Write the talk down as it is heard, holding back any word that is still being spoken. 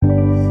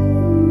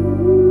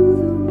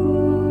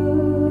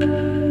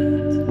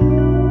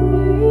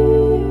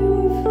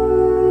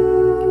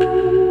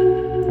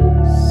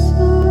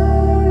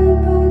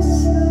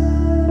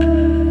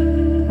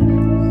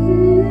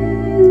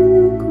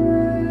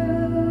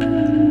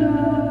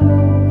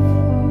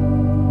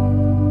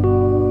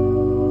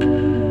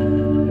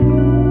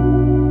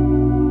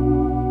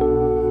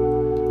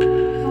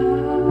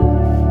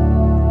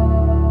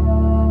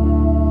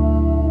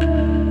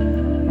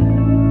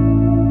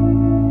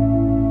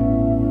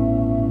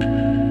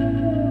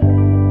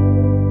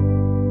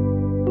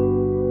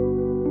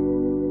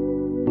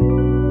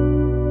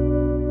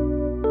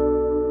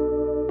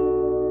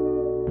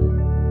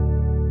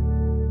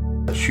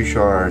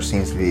Tushar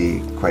seems to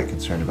be quite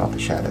concerned about the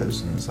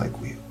shadows, and is like,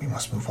 we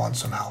must move on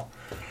somehow.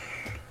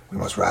 We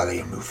must rally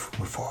and move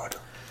forward.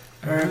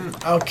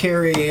 Alright, I'll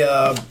carry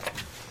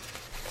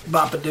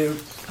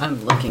Babadook.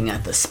 I'm looking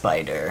at the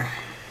spider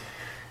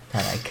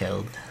that I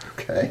killed.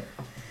 Okay.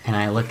 And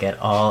I look at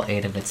all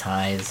 8 of its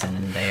eyes,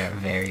 and they are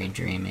very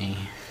dreamy.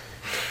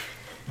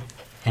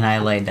 And I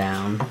lay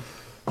down,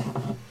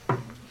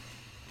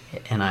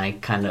 and I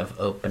kind of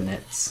open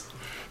its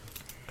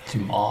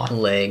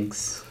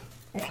legs.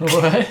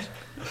 What?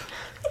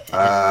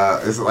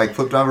 Is it like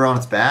flipped over on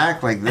its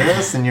back like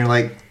this, and you're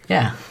like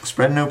Yeah.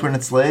 spreading open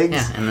its legs?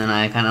 Yeah, and then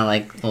I kind of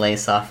like lay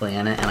softly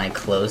in it, and I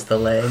close the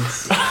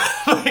legs.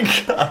 Oh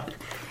my god.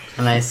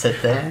 And I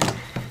sit there,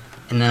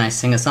 and then I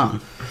sing a song.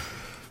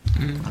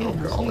 Oh,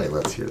 golly,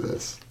 let's hear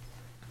this.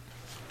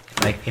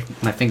 Like,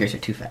 if my fingers are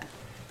too fat.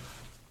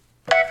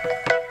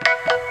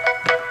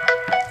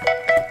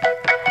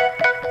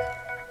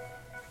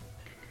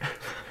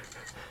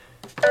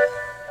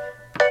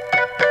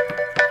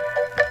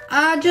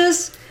 I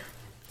just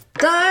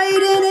died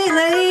in 8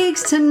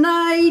 legs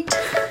tonight.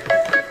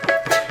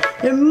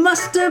 It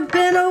must have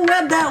been a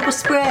web that was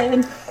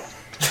spread.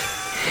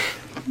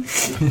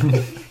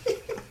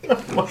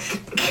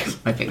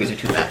 My fingers are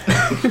too fat.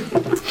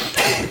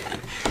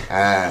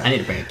 I need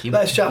to bring a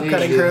keyboard. Nice job,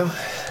 cutting crew.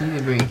 I need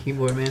to bring a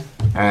keyboard, man.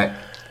 Alright.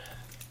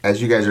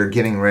 As you guys are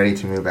getting ready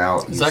to move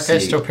out, Is you that guy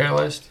see- still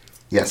paralyzed?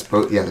 Yes,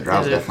 both. Yeah, the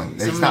drow's Yeah, definitely.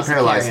 He's somebody's not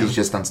paralyzed. carrying He's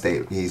him. just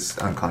unstable. He's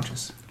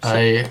unconscious.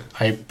 I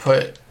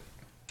put.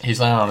 He's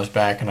laying on his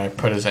back, and I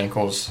put his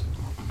ankles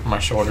on my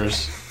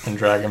shoulders and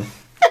drag him.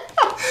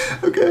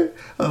 Okay,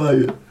 I like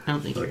it. I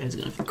don't think your head's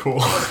gonna fit.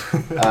 Cool.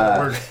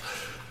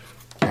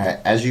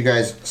 As you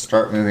guys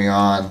start moving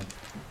on,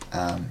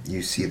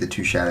 you see the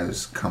 2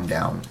 shadows come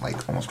down,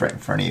 like almost right in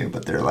front of you,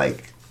 but they're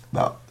like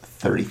about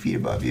 30 feet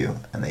above you,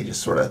 and they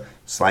just sort of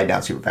slide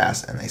down super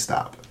fast, and they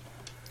stop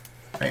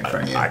right in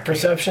front of you.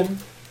 Perception.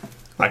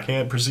 I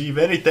can't perceive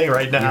anything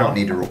right now. You don't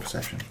need to roll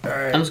perception.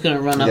 Alright. I'm just gonna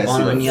run You up guys on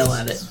see him and what- yell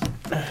at it.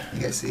 You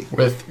guys see?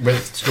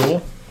 With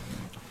stool?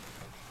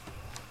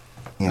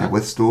 Yeah,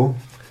 with stool.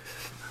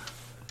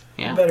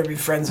 Yeah. Better be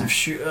friends of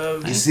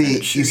You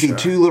see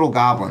 2 little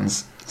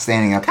goblins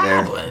standing up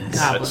there.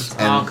 Goblins.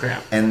 And, Oh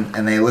crap.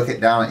 And they look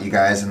down at you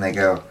guys and they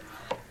go,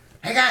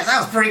 "Hey guys, that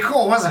was pretty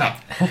cool, wasn't it?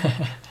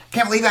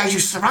 Can't believe guys you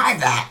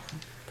survived that."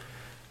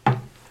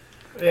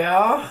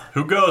 Yeah.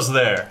 Who goes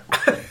there?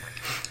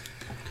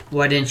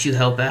 Why didn't you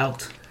help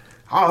out?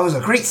 Oh, it was a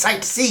great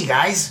sight to see,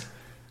 guys.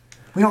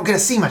 We don't get to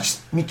see much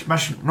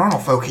normal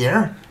folk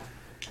here.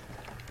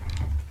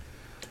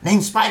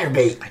 Name's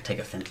Spiderbait. I take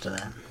offense to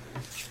that.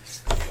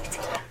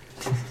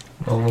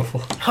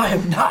 Oh. I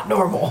am not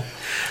normal.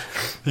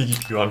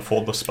 You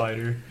unfold the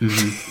spider.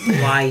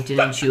 Why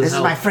didn't you This is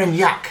help? my friend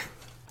Yuck.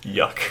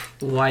 Yuck.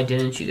 Why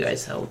didn't you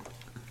guys help?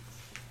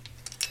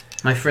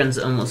 My friends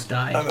almost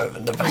died. I'm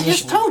moving the I just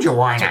position. told you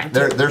why not.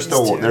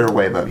 They're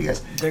way above you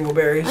guys.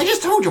 Dingleberries. I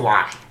just told you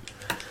why.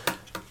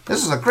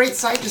 This is a great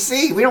sight to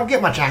see. We don't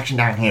get much action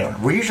down here.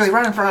 We're usually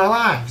running for our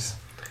lives.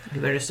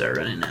 You better start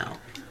running now.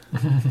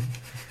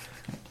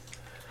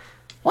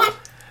 What?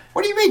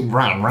 What do you mean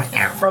run right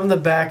now? From the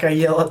back, I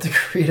yell at the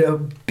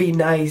Greedo, "Be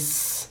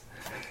nice."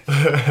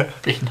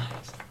 Be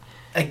nice.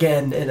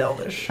 Again in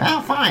Elvish.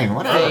 Oh, fine,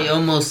 whatever. They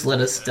almost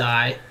let us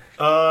die.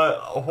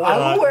 Hold on.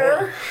 I'm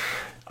aware,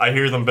 I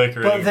hear them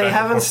bickering. but they back and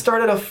haven't forth.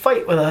 started a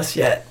fight with us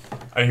yet.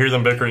 I hear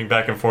them bickering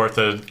back and forth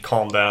to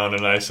calm down,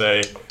 and I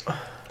say,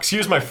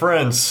 "Excuse my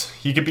friends.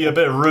 You could be a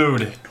bit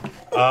rude.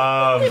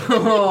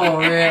 Oh,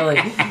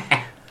 really?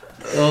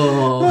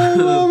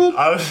 Oh.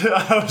 I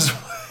was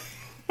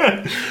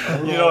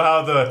you know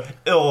how the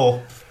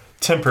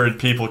ill-tempered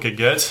people could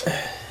get.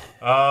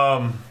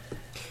 Wow.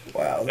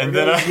 And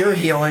then you're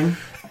healing.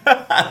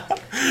 I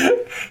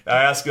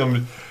ask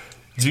them,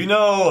 do you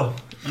know,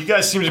 you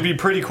guys seem to be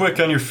pretty quick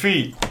on your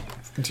feet.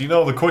 Do you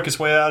know the quickest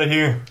way out of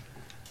here?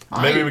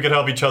 Maybe we could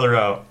help each other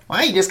out.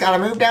 Well, you just gotta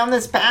move down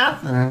this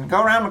path and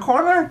go around the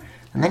corner,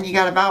 and then you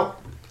got about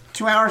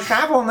 2 hours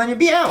travel, and then you'll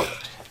be out.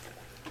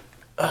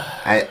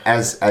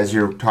 As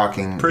you're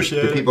talking,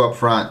 Appreciate the it. people up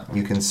front,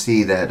 you can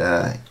see that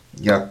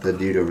Yuck, the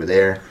dude over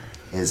there,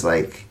 is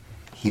like,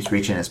 he's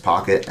reaching his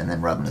pocket and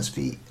then rubbing his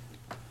feet.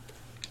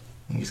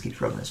 He just keeps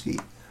rubbing his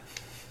feet.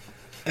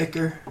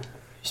 Edgar,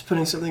 he's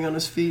putting something on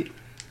his feet.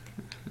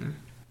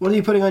 What are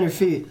you putting on your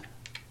feet?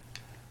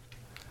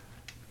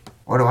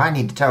 What do I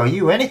need to tell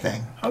you?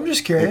 Anything? I'm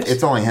just curious.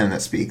 It's only him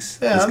that speaks.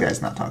 Yeah, This I'm-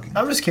 guy's not talking.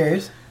 I'm just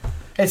curious.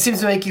 It seems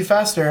to make you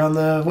faster on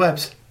the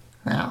webs.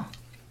 Now,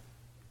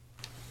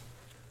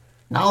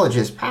 knowledge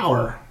is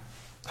power,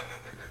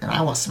 and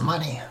I want some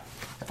money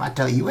if I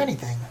tell you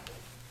anything.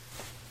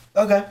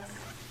 Okay.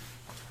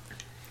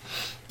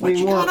 What do you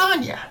you got want?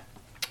 on you?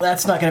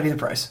 That's not going to be the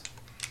price.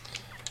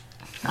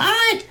 All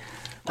right,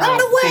 right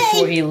away.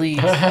 Before he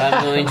leaves,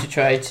 I'm going to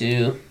try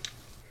to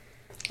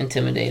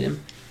intimidate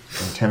him.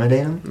 Intimidate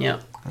him?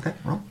 Yep. Okay,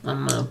 roll.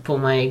 I'm going to pull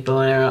my bow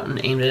and arrow out and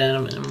aim it at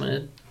him, and I'm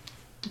going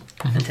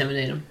to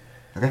intimidate him.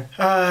 Okay.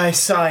 I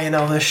sigh in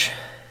Elvish.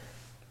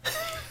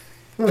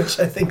 which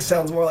I think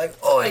sounds more like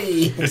oi.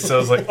 It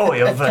sounds like, oh,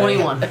 yeah,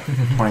 21.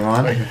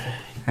 21.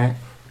 Okay.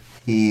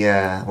 He,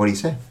 what do you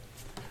say?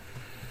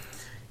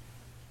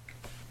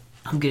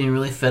 I'm getting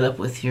really fed up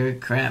with your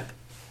crap.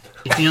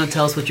 If you don't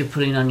tell us what you're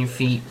putting on your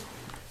feet,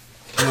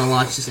 I'm gonna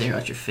launch this arrow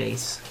at your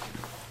face.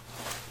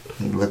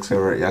 He looks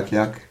over at Yuck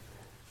Yuck,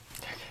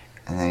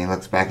 and then he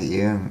looks back at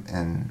you,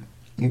 and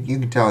you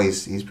can tell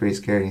he's pretty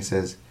scared. And he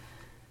says,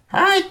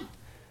 "All right,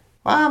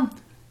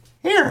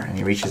 here." And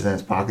he reaches in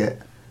his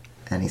pocket,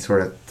 and he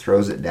sort of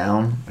throws it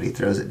down, but he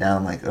throws it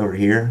down like over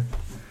here,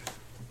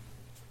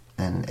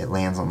 and it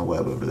lands on the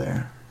web over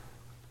there.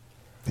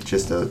 It's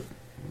just a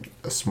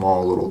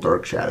small little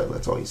dark shadow.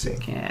 That's all you see.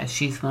 Okay, I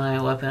sheath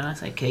my weapon. I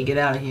say, okay, get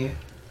out of here.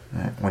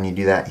 Right. When you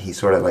do that, he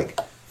sort of like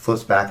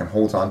flips back and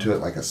holds onto it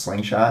like a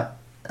slingshot,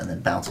 and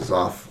then bounces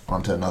off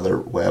onto another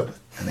web,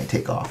 and they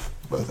take off,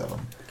 both of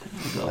them,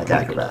 like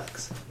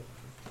acrobatics.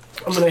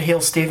 I'm gonna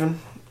heal Steven.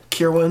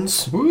 Cure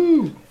wounds.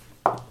 Woo!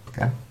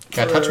 Okay.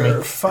 Gotta touch me.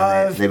 For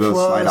 5 They both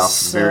slide off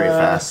plus, very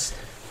fast.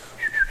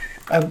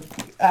 I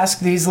ask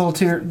these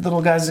two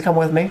little guys to come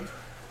with me.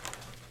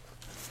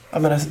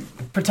 I'm gonna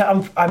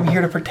protect. I'm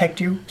here to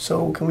protect you.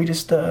 So can we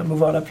just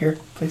move on up here,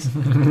 please?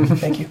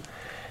 Thank you.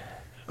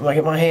 I'm gonna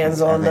get my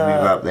hands on And they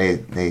move up.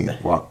 They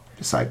walk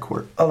beside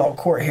Court. a little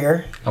court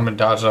here. I'm gonna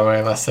dodge that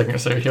way last second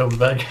so he healed the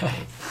bad guy.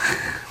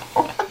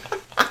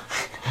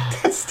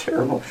 That's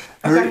terrible.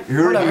 Okay,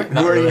 Who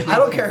are you? I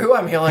don't care who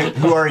I'm healing.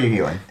 Who are you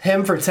healing?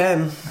 Him for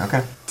 10.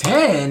 Okay.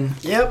 10!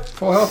 Yep.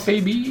 Full health,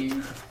 baby!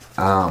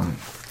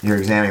 You're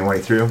examining what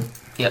he threw.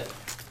 Yep.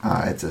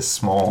 It's a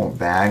small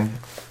bag,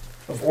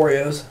 Of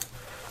Oreos.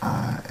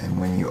 and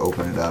when you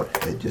open it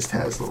up, it just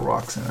has little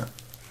rocks in it.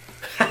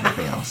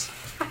 Nothing else.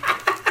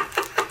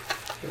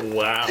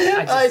 Wow.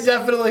 I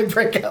definitely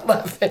break out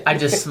laughing. I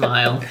just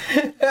smile.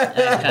 And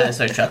I kind of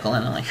start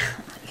chuckling. I'm like,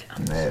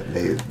 And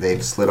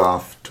they've slid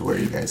off to where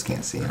you guys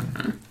can't see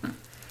him.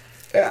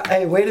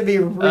 Hey, way to be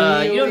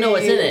really... you don't know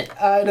what's in it.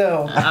 I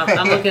know.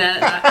 I'm looking at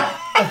it,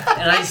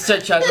 and I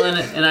start chuckling,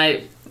 and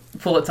I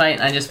pull it tight,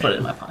 and I just put it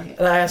in my pocket.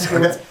 And I ask her,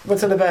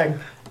 what's in the bag?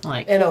 I'm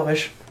like, In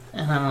Elvish.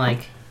 and I'm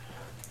like,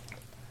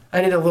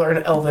 I need to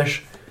learn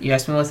Elvish. you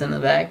asked me what's in the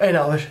bag? In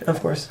Elvish, of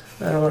course.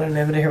 I don't want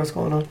anyone to hear what's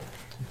going on.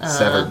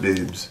 Severed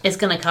boobs. It's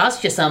gonna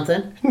cost you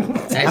something.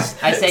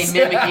 I say,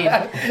 mimicking,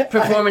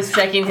 performance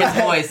checking his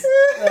voice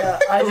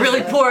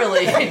really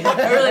poorly. Really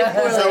poorly.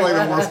 Sound like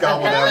the worst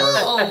goblin ever.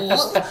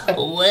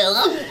 Oh,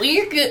 well,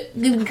 we're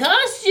gonna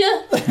cost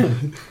you.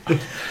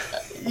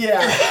 Yeah.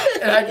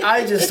 And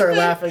I just start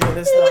laughing at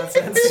this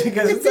nonsense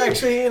because it's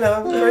actually,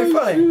 very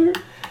funny.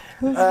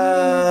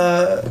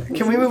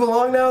 Can we move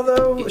along now,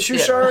 though?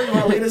 Shushar, you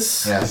want to lead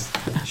us? Yes.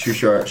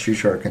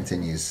 Shushar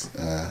continues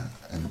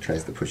and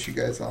tries to push you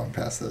guys on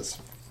past this.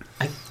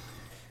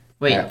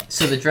 Wait, Yeah.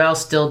 so the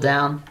drow's still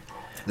down?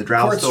 The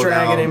Drow's Court's still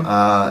down, dragging him.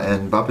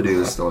 and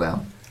Bumpadoo is still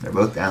down. They're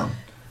both down.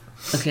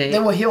 Okay.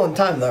 Then we'll heal in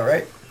time, though,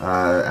 right?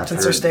 After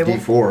Since they're stable?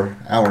 D4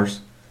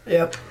 hours.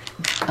 Yep.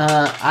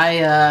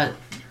 I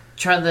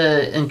try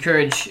to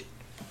encourage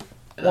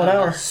 1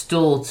 hour.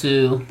 Stool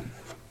to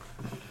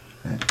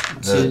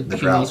The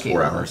Drow's communicate 4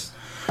 with hours.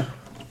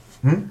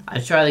 I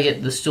try to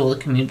get the Stool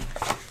to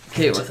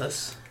communicate with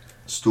us.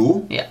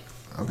 Stool? Yeah.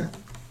 Okay.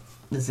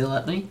 Does he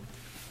let me?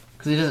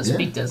 Because he doesn't Yeah.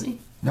 speak, does he?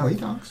 No, he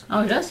talks.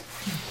 Oh, he does?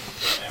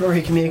 Or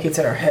he communicates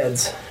in our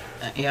heads.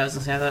 Yeah, I was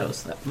gonna say, I thought it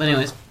was that. But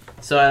anyways,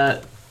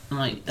 so I'm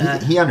like,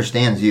 He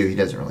understands you. He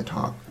doesn't really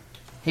talk.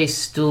 hey,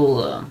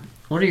 Stool,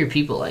 what are your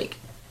people like?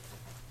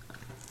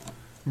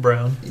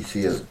 Brown. You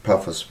see a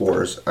puff of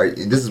spores.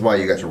 This is why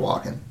you guys are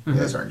walking. You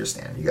guys aren't just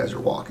standing. You guys are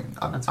walking.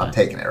 I'm That's I'm fine.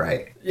 taking it,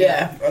 right?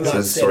 Yeah. I'm So not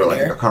this is sort of like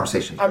sitting a here.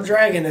 conversation. I'm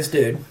dragging this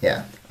dude.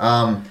 Yeah.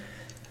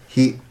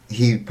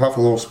 He puff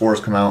a little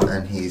spores come out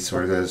and he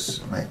sort of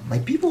goes, my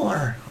people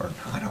are, or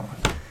I don't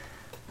want,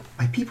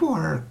 my people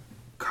are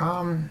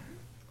calm,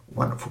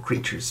 wonderful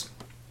creatures.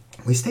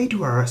 We stay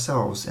to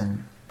ourselves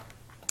and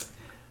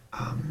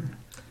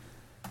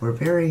we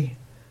very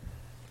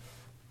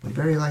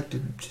like to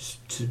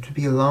just to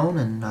be alone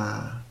and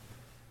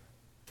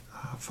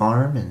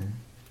farm and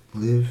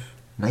live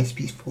nice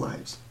peaceful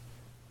lives.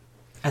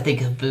 I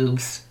think of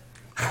boobs.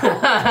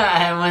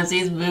 I want to see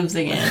his boobs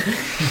again.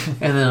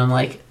 And then I'm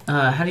like,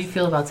 how do you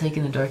feel about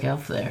taking the Dark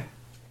Elf there?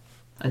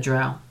 A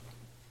drow.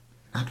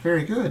 Not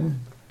very good.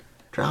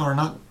 Drow are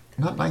not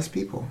nice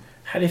people.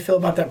 How do you feel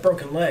about that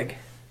broken leg?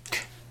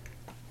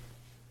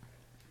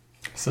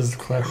 Says the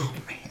clever.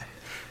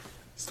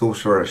 Stool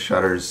sort of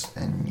shudders,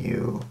 and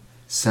you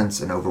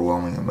sense an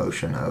overwhelming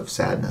emotion of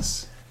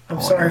sadness. I'm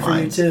all in sorry your for you,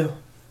 minds. too.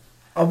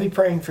 I'll be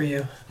praying for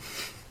you.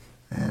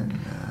 And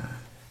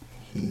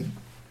he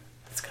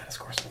It's got to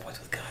score some points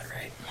with God,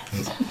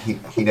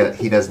 right?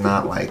 he does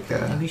not like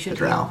Maybe you the should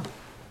drow.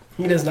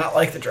 He does not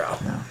like the drow.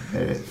 No,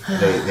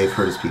 they've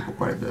hurt his people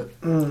quite a bit.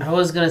 I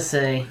was gonna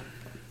say,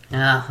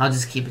 I'll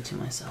just keep it to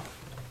myself.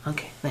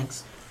 Okay,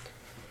 thanks.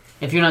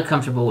 If you're not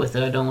comfortable with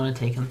it, I don't want to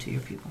take him to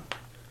your people.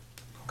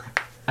 Okay.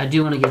 I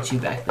do want to get you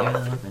back there, though,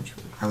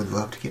 eventually. I would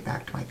love to get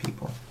back to my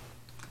people.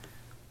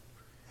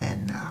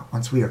 And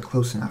once we are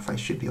close enough, I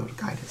should be able to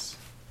guide us.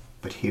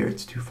 But here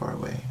it's too far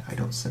away. I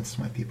don't sense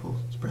my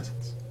people's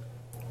presence.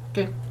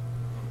 Okay.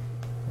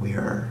 We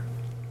are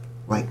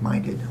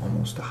like-minded,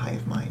 almost a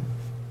hive mind.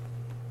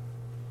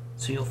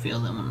 So you'll feel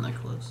them when they're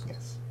close.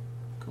 Yes.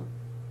 Cool.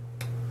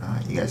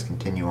 You guys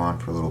continue on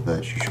for a little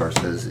bit. Shushar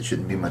says it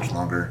shouldn't be much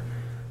longer.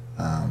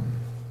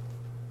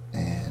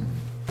 And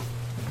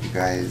you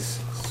guys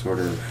sort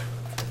of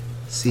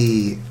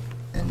see,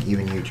 and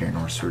even you,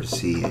 Janor, sort of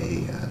see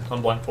a...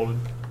 I'm blindfolded.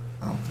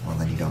 oh, well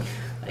then you don't.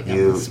 I got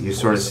You this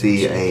sort of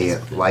see a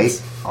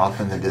light off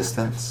in the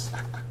distance.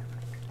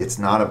 It's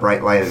not a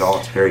bright light at all.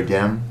 It's very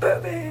dim.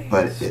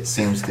 But it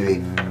seems to be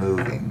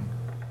moving.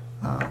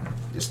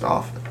 Just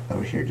off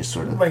over here, just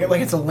sort of...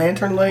 Like it's a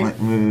lantern light? like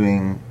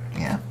moving,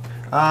 yeah.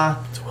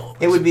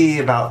 It would be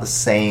about the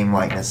same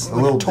likeness, a Like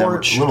a little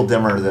torch. dimmer, a little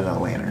dimmer than a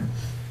lantern.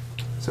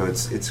 So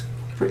it's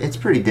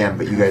pretty dim,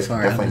 but you guys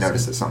Far definitely out,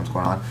 notice that something's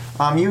going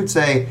on. You would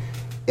say,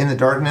 in the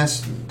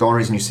darkness, the only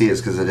reason you see it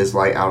is because it is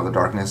light out of the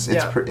darkness.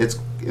 It's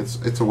Yeah.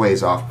 it's a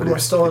ways off, but We're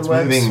it's still in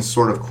webs. moving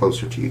sort of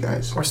closer to you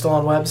guys. We're still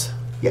on webs.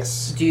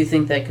 Yes. Do you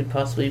think that could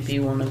possibly be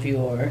one of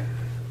your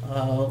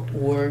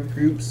war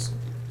groups?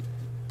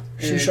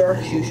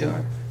 Shushar?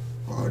 Shushar.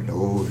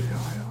 No,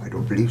 I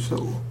don't believe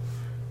so.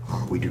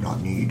 We do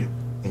not need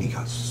any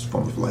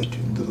form of light,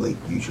 and the light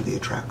usually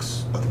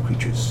attracts other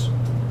creatures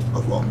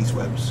along these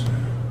webs.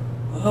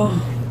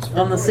 Oh,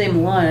 on the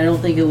same line, I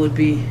don't think it would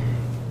be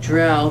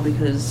Drow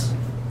because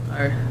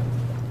our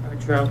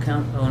Drow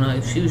count. Oh no,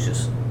 she was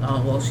just.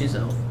 Oh well, she's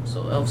elf,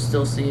 so elves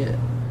still see it.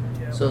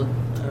 So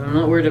I'm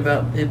not worried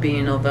about it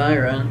being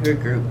Elvira and her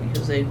group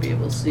because they'd be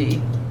able to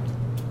see.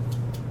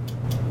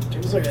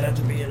 Seems like I'd have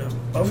to be an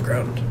above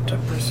ground type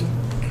person.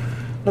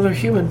 Another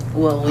human.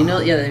 Well, we know.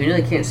 Yeah, we know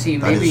they can't see.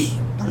 Maybe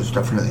That is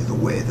definitely the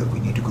way that we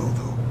need to go,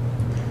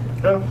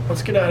 though. Oh,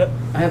 let's get at it.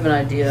 I have an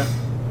idea.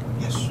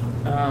 Yes.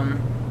 I'm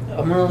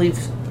gonna leave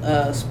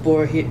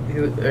Spore here,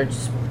 or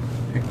just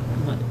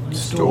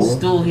Stool?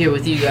 Stool here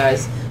with you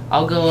guys.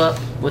 I'll go up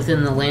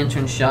within the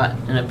lantern shot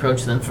and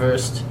approach them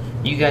first.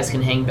 You guys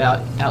can hang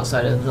about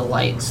outside of the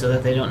light so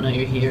that they don't know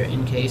you're here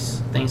in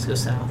case things go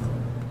south.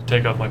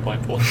 Take off my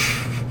blindfold.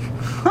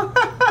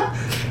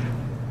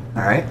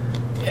 All right.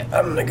 Yeah,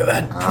 I'm gonna go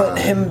ahead and put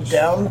him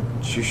down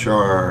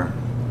Shushar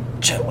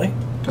gently.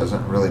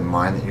 doesn't really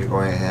mind that you're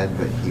going ahead,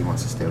 but he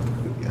wants to stay with the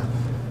group, yeah.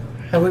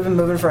 Have we been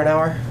moving for an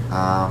hour?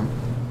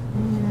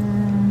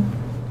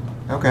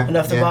 Okay.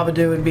 Enough that yeah.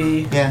 Babadoo would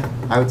be... Yeah,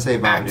 I would say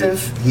Babadook.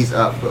 Active? He's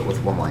up, but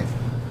with one life.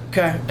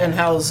 Okay, and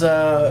how's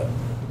old?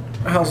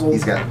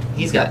 He's got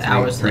got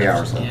hours three left.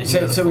 hours left.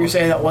 Yeah. So you're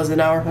saying that was an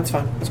hour? That's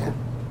fine. That's cool.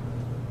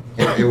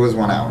 It was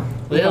 1 hour.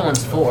 The other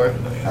one's 4. Um,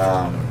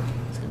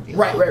 It's gonna be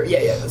Right, like-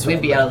 yeah, that's We'd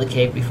right. be out of the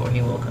cave before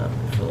he woke up.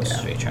 If it was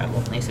straight travel.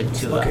 And they said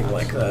 2 Looking hours.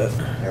 like that.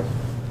 yep.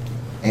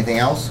 Anything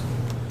else?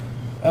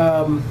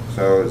 Um,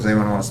 So does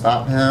anyone want to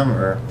stop him,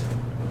 or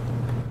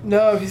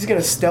no, if he's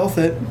gonna stealth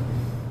it.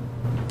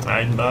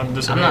 I'm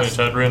disadvantaged.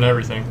 I'd ruin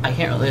everything. I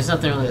can't really. There's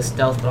nothing really to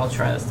stealth, but I'll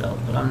try the stealth.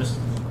 But I'm just.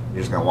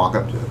 you're just gonna walk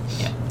up to it?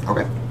 Yeah.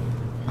 Okay.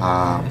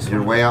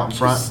 You're way out in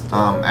front.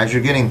 As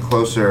you're getting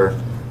closer,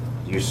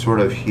 you sort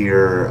of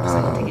hear.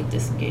 I think it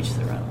disengaged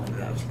the runaway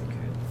guy to the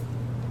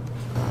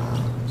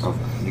group.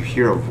 You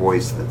hear a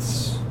voice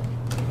that's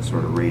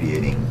sort of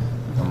radiating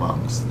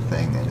amongst the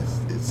thing, and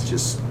it's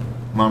just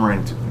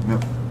murmuring to.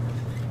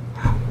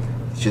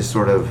 It's just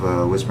sort of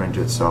whispering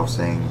to itself,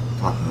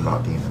 talking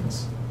about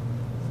demons,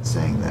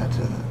 saying that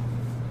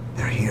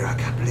they're here. I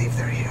can't believe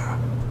they're here.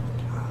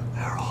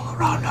 They're all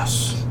around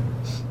us.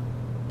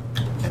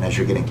 And as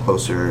you're getting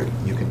closer,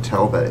 you can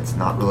tell that it's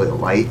not really a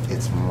light.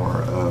 It's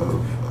more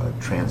of a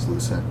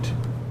translucent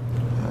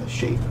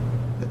shape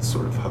that's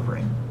sort of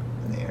hovering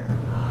in the air.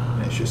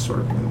 And it's just sort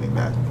of moving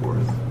back and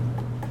forth.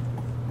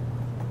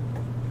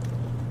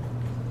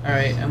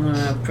 Alright, I'm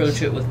gonna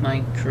approach it with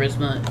my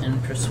charisma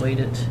and persuade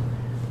it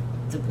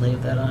to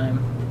believe that I'm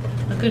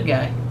a good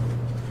guy.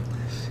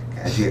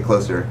 As you get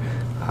closer,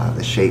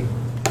 the shape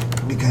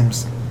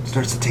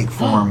starts to take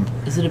form.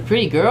 Is it a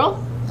pretty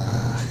girl?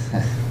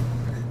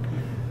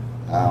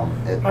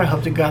 I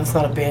hope to God it's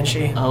not a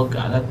banshee. Oh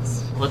god,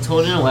 that's what's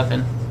holding a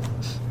weapon.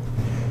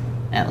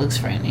 That looks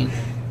frightening.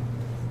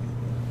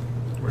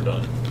 We're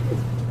done.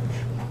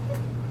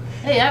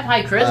 Hey, I have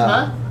high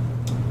charisma.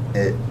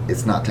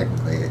 It's not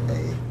technically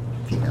a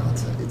female.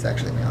 It's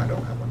actually a male. I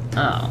don't have one.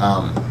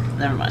 Oh,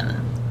 never mind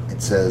then.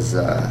 It says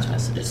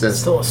messages. it says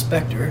Still a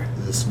specter.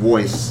 this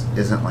voice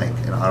isn't like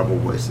an audible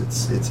voice.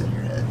 It's in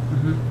your head.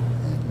 Mhm.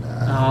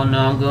 And Oh no,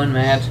 I'm going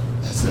mad.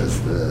 it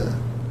says the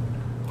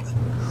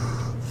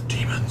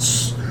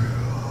demons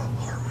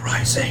are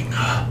rising.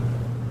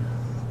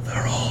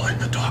 They're all in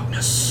the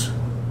darkness.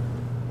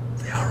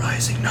 They are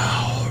rising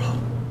now.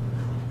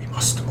 We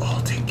must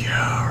all take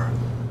care.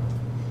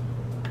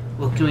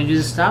 What can we do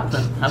to stop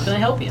them? How can I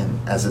help you?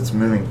 And as it's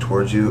moving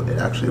towards you, it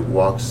actually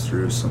walks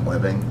through some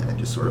webbing and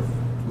just sort of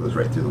goes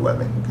right through the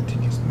webbing and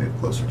continues to move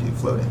closer to you,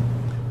 floating.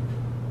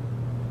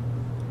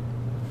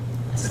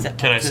 Step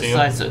Can I to the see him?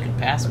 side so it can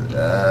pass me.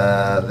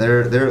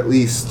 They're at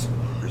least.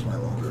 Where's my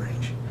longer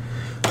range?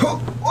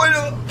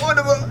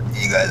 Whatever.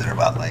 You guys are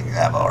about like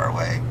half hour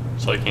away.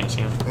 So I can't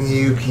see him.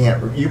 You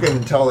can't. You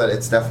can tell that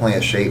it's definitely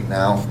a shape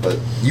now, but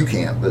you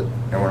can't. But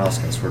everyone else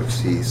can sort of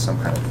see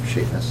some kind of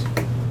shapeness.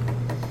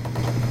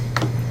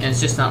 And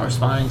it's just not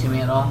responding to me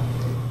at all.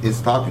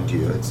 It's talking to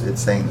you. It's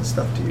saying this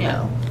stuff to you Yeah.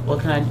 now. What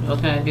can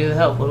I do to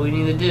help? What do we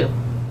need to do?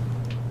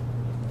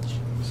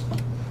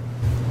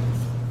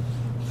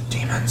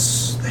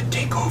 Demons, they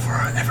take over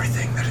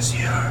everything that is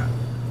here.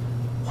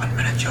 1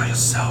 minute you're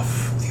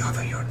yourself, the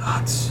other you're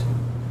not.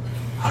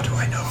 How do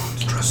I know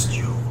to trust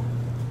you?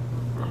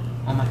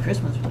 Oh, my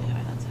charisma's really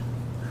high.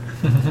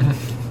 That's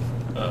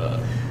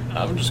it.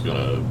 I'm just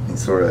gonna. And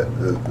sort of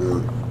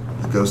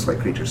the ghost-like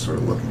creature's sort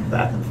of looking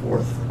back and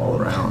forth all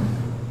around.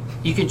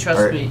 You can trust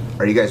Are, me.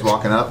 are you guys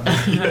walking up?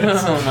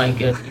 Oh my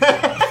goodness.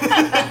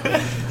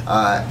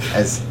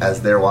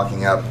 As they're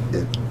walking up,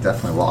 it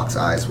definitely locks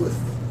eyes with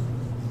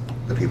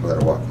the people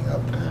that are walking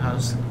up. I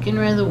was getting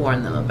ready to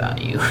warn them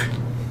about you.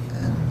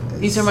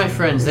 And These are my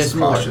friends. It's There's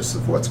more. cautious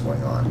of what's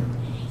going on.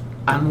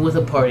 I'm with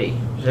a party.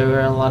 There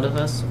are a lot of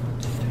us.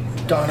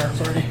 Donner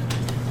party.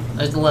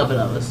 There's 11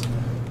 of us.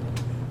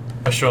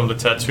 I show him the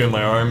tattoo in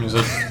my arm. He's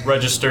a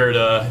registered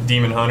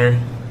demon hunter.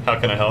 How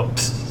can I help?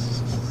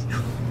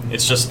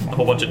 It's just a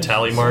whole bunch of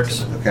tally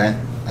marks. Okay.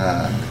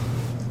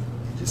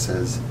 It just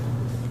says,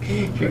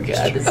 Your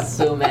God, this is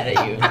so mad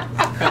at you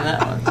from that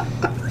one.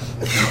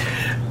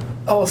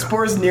 Oh,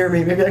 Spore's near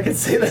me. Maybe I could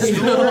say that.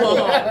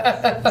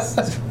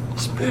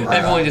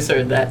 Everyone just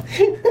heard that.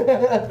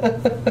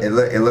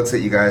 it looks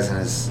at you guys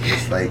and is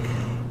like,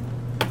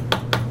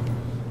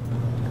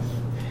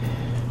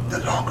 The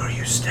longer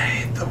you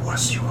stay, the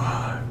worse you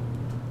are.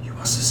 You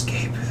must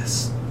escape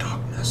this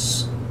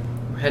darkness.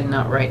 We're heading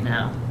out right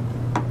now.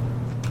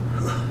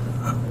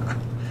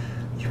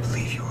 You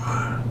believe you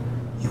are.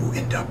 You will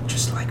end up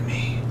just like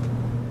me.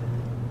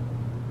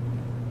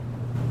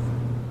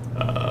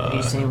 Are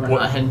you saying we're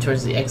what- not heading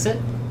towards the exit?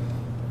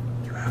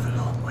 You have a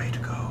long way to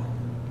go.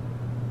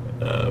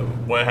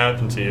 What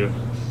happened to you?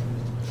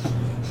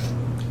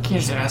 Can you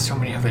just ask how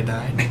many of it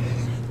died?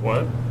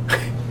 What?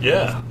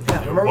 Yeah.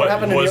 Remember what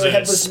happened to was Nearly it?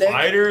 Headless Nick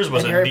Spiders?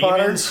 Was in it Harry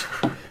Potter? demons?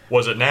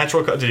 Was it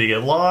natural? Did he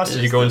get lost?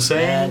 Did he go Just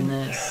insane?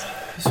 Madness.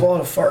 He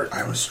swallowed a fart.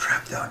 I was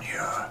trapped down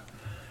here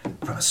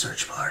from a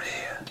search party.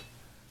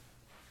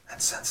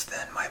 And since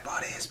then, my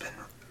body has been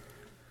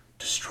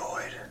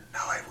destroyed.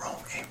 Now I roam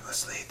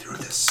aimlessly through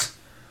this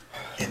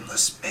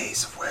endless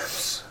maze of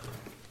webs.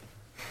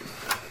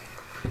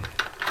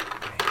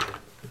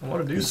 I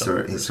want to do he's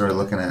something. sort of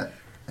looking at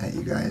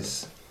you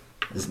guys.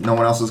 Is no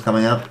one else is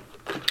coming up?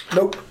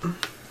 Nope.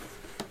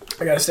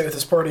 I gotta stay with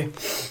this party.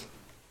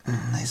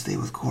 They stay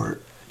with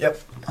Court. Yep.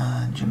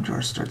 Jim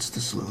Jar starts to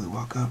slowly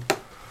walk up.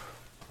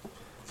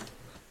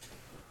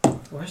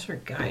 Where's her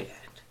guide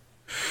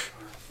at?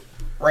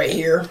 Right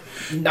here.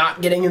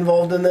 Not getting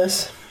involved in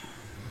this.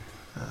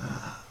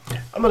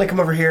 I'm gonna come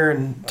over here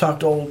and talk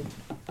to old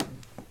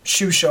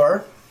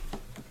Shushar.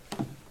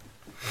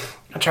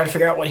 I'll try to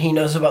figure out what he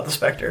knows about the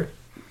Spectre.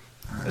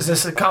 Is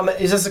this a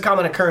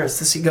common occurrence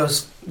to see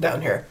ghosts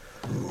down here?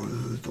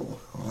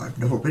 I've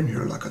never been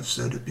here, like I've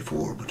said it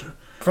before, but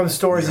From the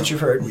stories that you've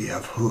heard. we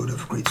have heard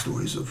of great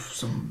stories of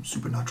some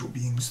supernatural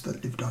beings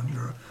that live down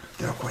here.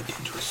 They are quite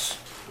dangerous.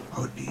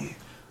 I would be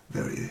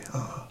very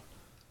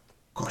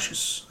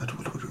cautious at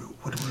what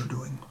we're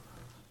doing.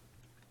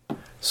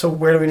 So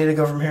where do we need to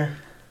go from here?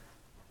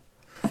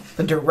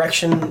 The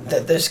direction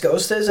that this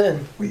ghost is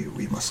in?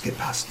 We must get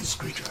past this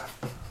creature.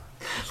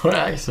 What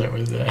accent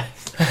was that?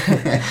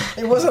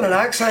 It wasn't an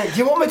accent. Do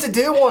you want me to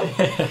do one?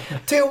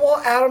 Do you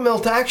want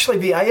Aramil to actually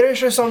be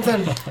Irish or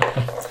something?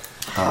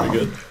 Pretty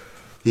good.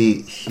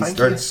 He Thank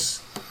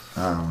starts.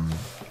 Oh,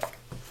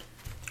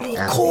 Asking-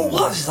 cool.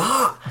 What's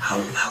that? How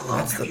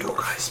long have you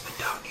guys been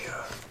down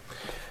here?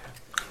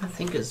 I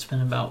think it's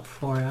been about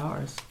 4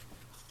 hours.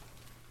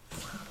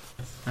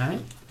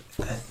 Alright?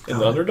 In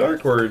the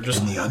Underdark or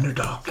just In the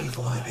Underdark, we've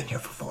only been here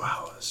for 4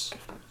 hours.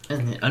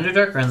 In the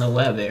Underdark or in the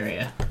web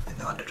area? In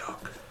the Underdark.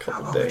 Couple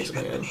How long days, have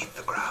you been man. beneath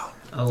the ground?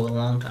 Oh, a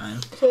long time.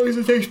 As long as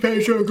it takes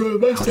Pedro to grow a How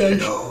do you mustache.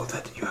 know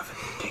that you haven't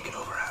been taken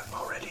over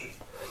already?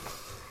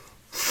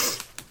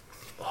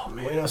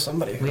 We know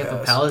somebody who We have a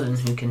has. paladin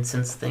who can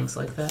sense things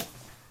like that.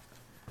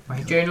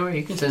 Right, January?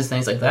 You can sense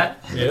things like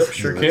that. Yep, he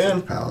sure looks at can.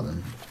 the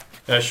Paladin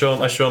I show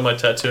him my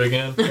tattoo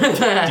again.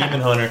 Demon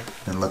hunter.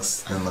 and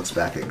looks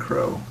back at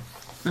Crow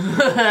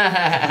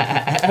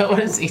What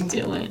is he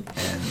doing?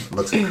 and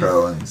looks at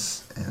Crow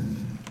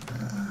and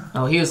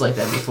Oh, he was like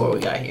that before we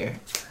got here.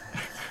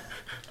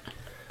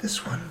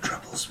 This one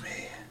troubles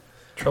me.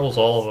 Troubles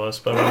all of us,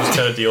 but we just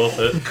gotta deal with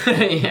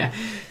it. Yeah.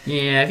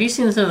 Yeah, have you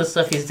seen some of the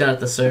stuff he's done at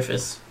the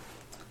surface?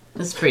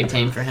 This is pretty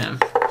tame for him.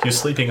 He was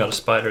sleeping on a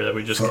spider that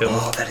we just For killed.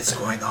 all that is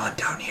going on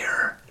down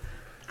here,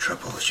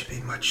 trouble should be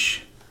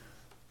much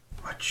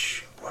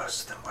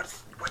worse than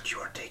what you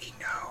are taking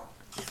now.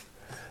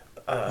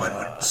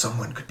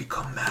 Someone could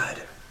become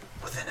mad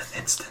within an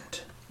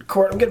instant.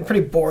 Court, I'm getting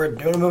pretty bored.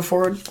 Do you want to move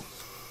forward?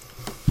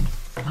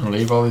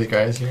 Leave all these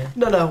guys here.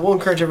 No, we'll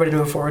encourage everybody to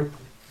move forward.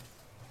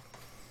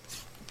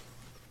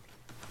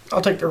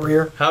 I'll take the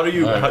rear. How do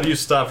you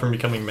stop from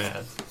becoming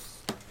mad?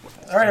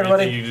 All right, Anything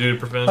everybody. you do to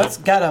prevent Let's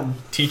it? get him.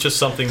 Teach us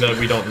something that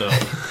we don't know.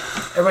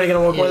 Everybody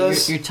gonna work Yeah, with you're,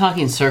 us? you're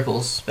talking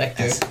circles,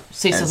 Spectre.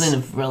 Say as- something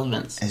of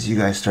relevance. As you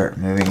guys start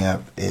moving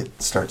up,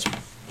 it starts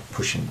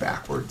pushing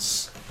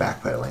backwards,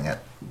 backpedaling at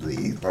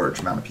the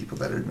large amount of people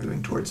that are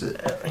moving towards it.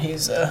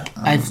 He's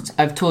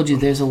I've told you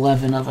there's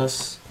 11 of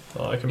us.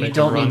 Well, I can You make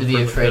don't him run need to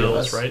be for afraid the of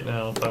hills us. right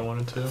now if I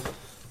wanted to.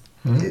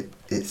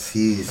 It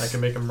sees. I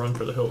can make him run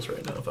for the hills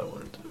right now if I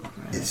wanted to.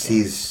 It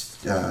sees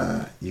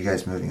you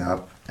guys moving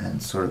up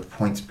and sort of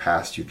points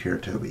past you,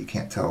 Kirito, but you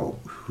can't tell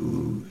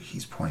who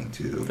he's pointing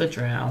to. The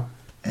drow.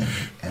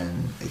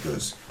 And it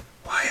goes,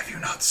 Why have you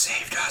not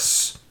saved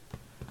us?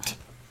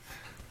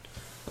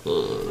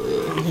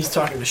 he's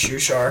talking to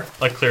Shushar.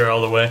 I clear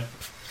all the way.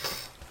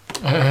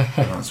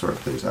 everyone sort of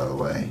clears out of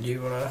the way.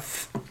 You wanna?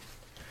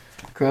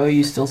 Crow, are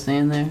you still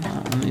staying there?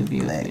 I'll move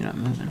you if you're not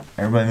moving.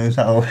 Everybody moves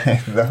out of the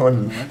way. That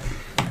one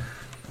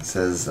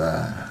says,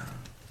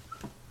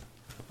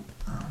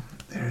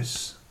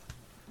 There's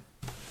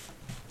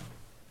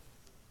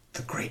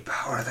the great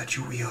power that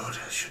you wield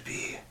should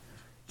be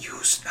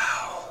used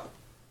now.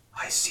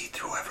 I see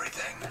through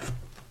everything.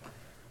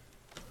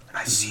 And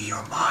I see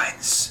your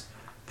minds.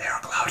 They are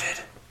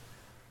clouded.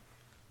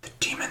 The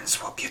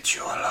demons will get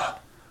you, Allah.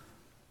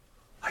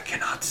 I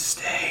cannot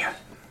stay.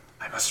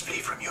 I must flee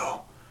from you.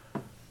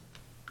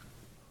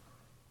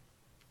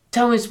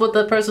 Tell me what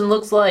that person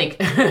looks like.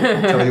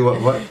 tell you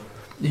what?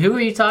 Who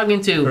are you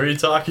talking Who are to? you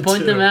talking Point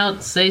to? them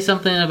out. Say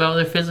something about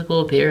their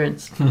physical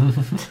appearance.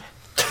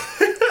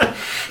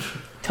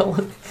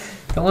 don't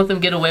let them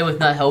get away with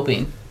not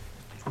helping.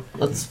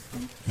 Let's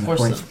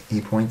force them.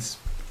 He points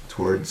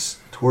towards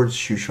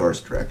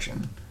Shushar's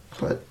direction,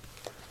 but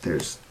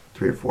there's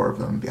 3 or 4 of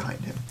them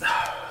behind him.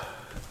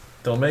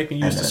 Don't make me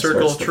And use then the it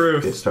circle of starts to-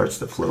 truth. It starts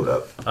to float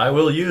up. I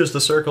will use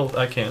the circle.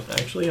 I can't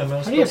actually. I'm out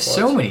of How do you have spell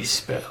so slots. many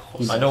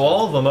spells? I know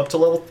all of them up to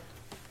level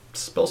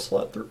spell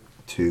slot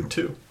 2.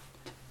 2.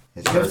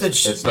 It You have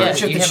starts, to it Yeah,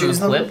 starts, you have you to have them choose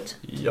them? equipped.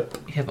 Yep.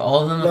 You have all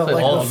of them No, equipped.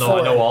 like All. No, I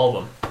know before. all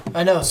of them.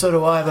 I know, so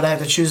do I, but I have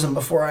to choose them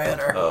before I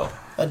enter Oh.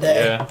 a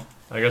day. Yeah.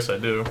 I guess I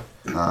do.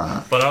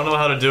 uh, But I don't know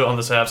how to do it on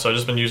this app, so I've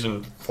just been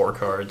using 4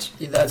 cards.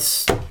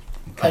 That's.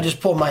 I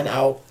just pulled mine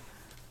out.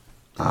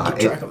 Keep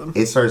track of them.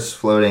 it starts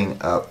floating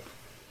up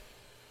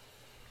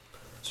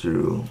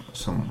through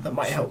some. That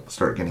might help.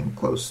 Start getting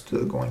close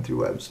to going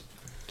through webs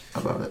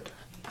above it.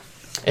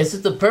 Is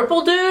it the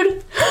purple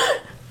dude?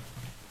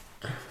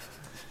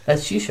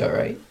 That's Shusha,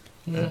 right?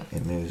 Yeah.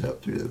 It moves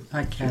up through the.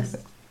 I cast.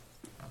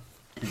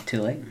 It's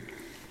too late.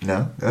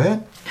 No, go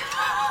ahead.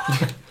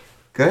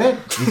 Go ahead.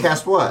 You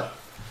cast what?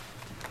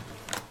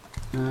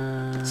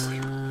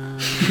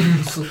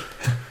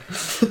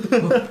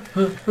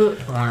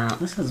 Wow,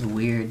 this is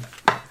weird.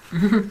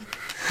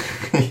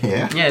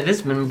 Yeah. Yeah,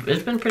 it's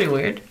been pretty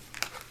weird.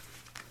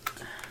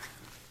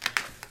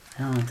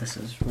 I don't know if this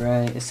is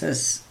right. It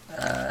says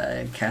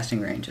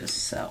casting range is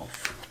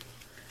self.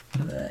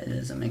 But it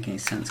doesn't make any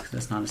sense because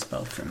it's not a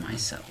spell for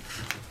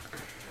myself.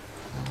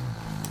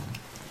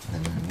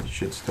 Then it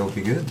should still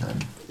be good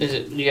then. Is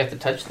it? You have to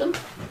touch them?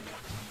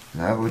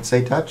 No, I would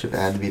say touch if it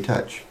had to be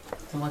touch.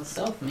 And what's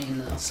self mean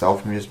though?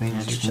 Self just And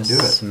means it's you can just do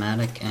it.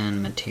 somatic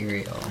and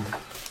material.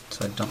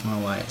 So I don't know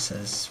why it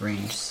says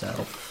range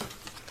self.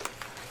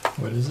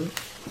 What is it?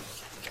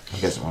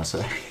 He doesn't want to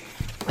say.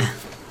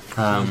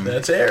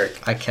 That's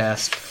Eric. I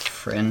cast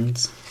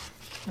friends.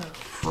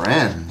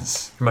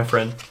 Friends. My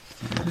friend.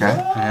 Okay.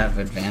 I have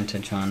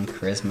advantage on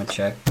charisma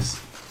checks.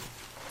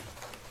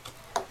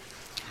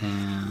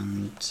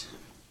 And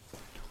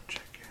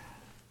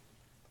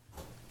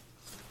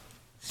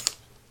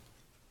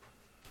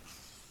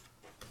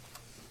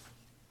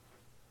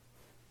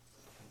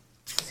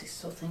Is he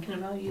still thinking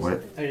about using What?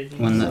 it? Or did you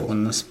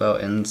when the spell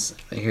ends,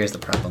 here's the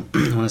problem.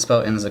 When the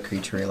spell ends, the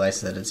creature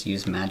realizes that it's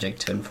used magic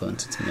to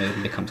influence its mood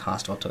and becomes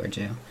hostile towards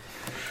you.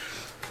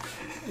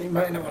 You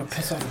might not want to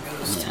piss off a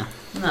ghost. Yeah.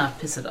 Nah,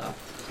 piss it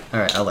off.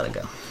 Alright, I'll let it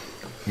go.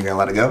 You're gonna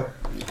let it go?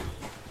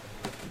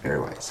 Very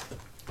wise.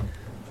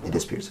 It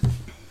disappears.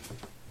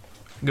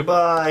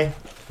 Goodbye.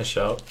 I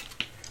shout.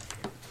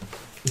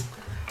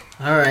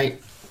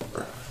 Alright.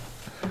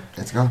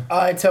 It's gone.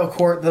 I tell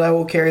Court that I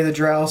will carry the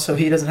drow so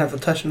he doesn't have to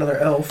touch another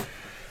elf.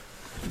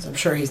 'Cause I'm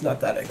sure he's not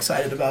that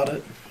excited about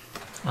it.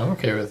 I'm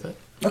okay with it.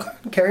 Okay,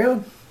 carry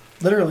on.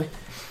 Literally.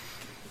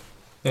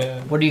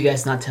 Yeah. What are you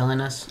guys not telling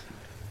us?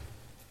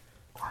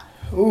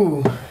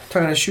 Ooh,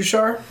 talking to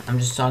Shushar? I'm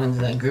just talking to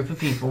that group of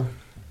people.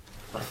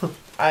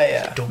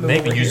 Don't move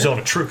make me over use here. Zone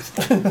of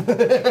Truth.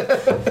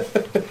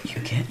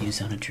 You can't use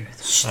Zone of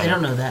Truth. Shh, they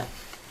don't know that.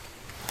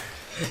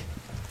 They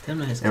don't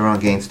know his. Everyone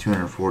gains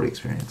 240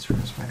 experience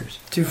from the spiders.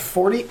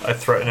 240? I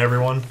threaten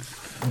everyone.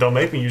 Don't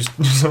make me use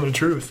Zone of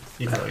Truth.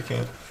 Even though I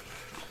can't.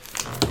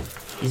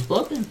 He's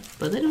bluffing,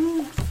 but they don't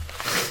know.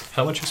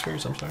 How much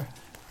experience? I'm sorry.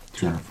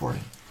 240.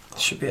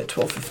 Should be at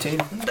 1215.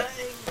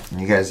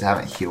 And you guys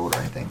haven't healed or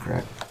anything,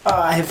 correct?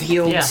 I have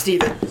healed Yeah.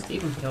 Steven,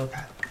 Steven killed.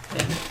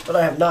 but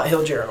I have not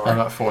healed I'm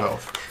Jaranor. at full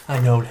health. I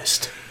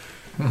noticed.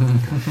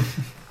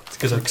 It's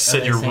Because I said Are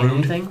they you're saying rude.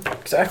 anything?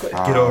 Exactly.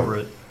 Get over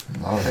it.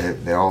 No,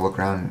 they all look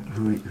around.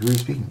 Who are you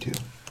speaking to?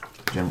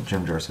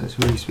 Jim Jar says,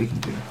 "Who are you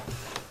speaking to?"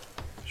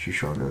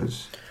 Shushar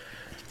goes,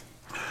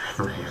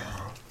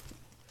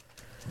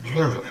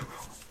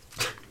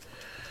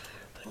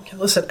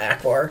 Listen,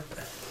 Akbar.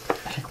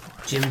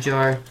 Jim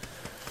Jar.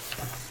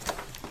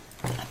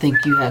 I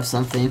think you have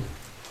something.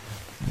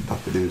 and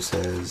Buffadoo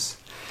says,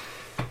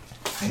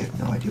 "I have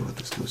no idea what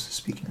this ghost is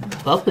speaking about."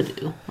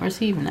 Buffadoo? Where's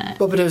he even at?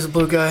 Bubadoo's a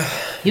blue guy.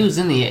 He was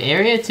in the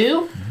area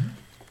too?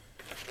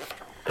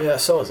 Yeah,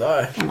 so was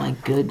I. Oh my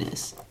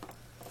goodness.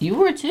 You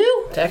were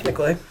too?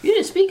 Technically. You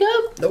didn't speak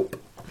up?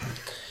 Nope.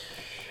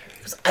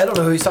 'Cause I don't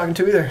know who he's talking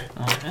to either.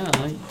 Oh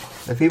no.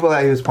 The people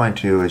that he was pointing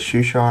to is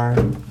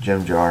Shushar,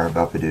 Jim Jar,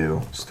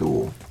 Buffadoo,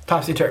 Stool.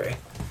 Topsy-turvy.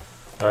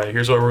 Alright,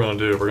 here's what we're gonna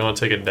do. We're gonna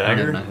take a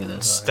dagger, know who those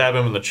are. stab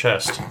him in the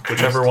chest.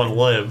 Whichever one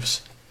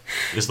lives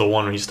is the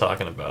one he's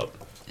talking about.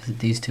 Is it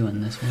these two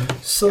in this one?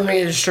 So let me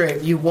get it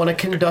straight. You want to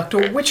conduct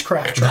a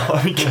witchcraft trial?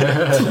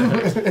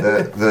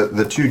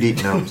 The two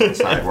deep gnomes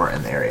inside weren't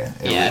in the area.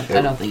 Yeah,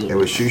 I don't think it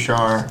was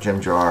Shushar, Jim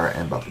Jar,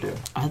 and Buffadoo.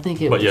 I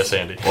think it But was. yes,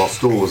 Andy. Well,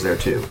 Stool was there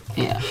too.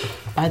 Yeah.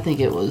 I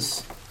think it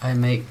was I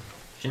make.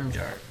 Jim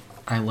Jar.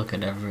 I look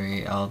at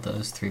all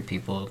those three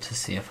people to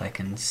see if I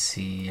can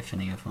see if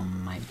any of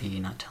them might be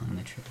not telling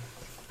the truth.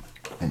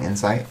 An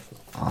insight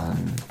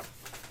on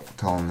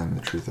telling them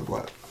the truth of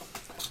what?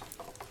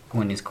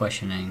 When he's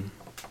questioning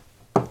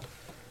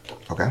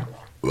Okay.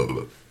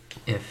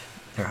 if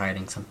they're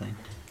hiding something.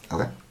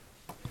 Okay.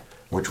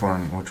 Which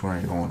one are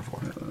you going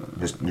for?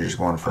 You're just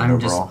going for an I'm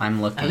overall.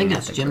 I'm looking. I think at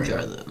it's the Jim group.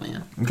 Jar though,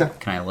 man. Okay.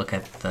 Can I look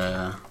at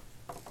the?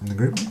 In the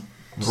group. just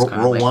Roll,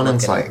 kinda roll like one look at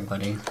insight.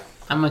 everybody?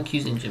 I'm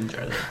accusing Jim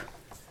Jar though.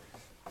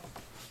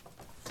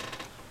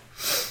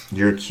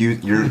 You're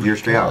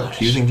straight out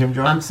accusing Jim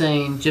Jar. I'm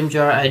saying Jim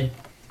Jar,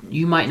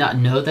 you might not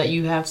know that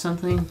you have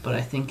something, but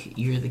I think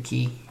you're the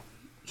key.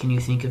 Can you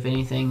think of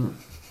anything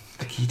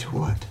The key to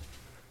what?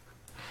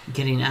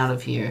 getting out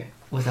of here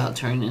without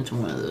turning into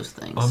one of those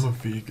things? I'm a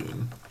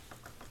vegan.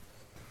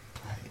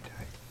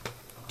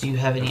 Do you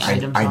have any I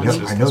items know. on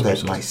you? I know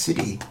that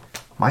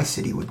my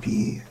city would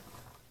be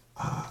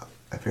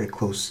a very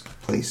close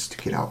place to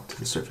get out to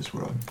the surface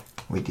world.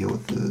 We deal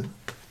with the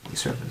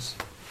surface.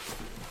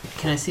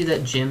 Can I see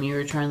that gem you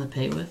were trying to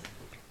pay with?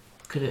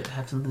 Could it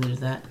have something to do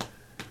with that?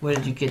 Where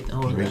did you get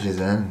hold He of that? reaches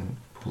in and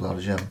pulls out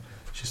a gem.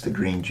 It's just a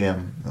green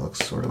gem that looks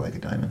sort of like a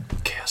diamond.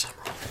 Chaos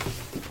Emerald.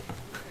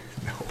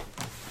 No.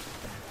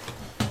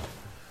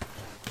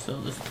 So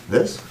this,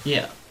 This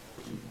yeah.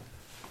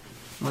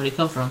 Where did it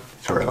come from?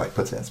 sort of like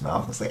puts it in its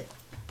mouth and it's like,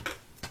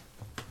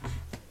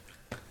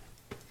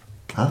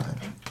 huh?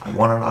 I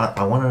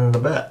wanted it in a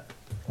bet.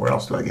 Where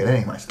else do I get any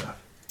of my stuff?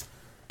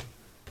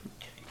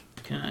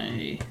 Can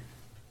I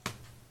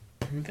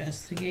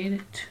investigate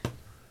it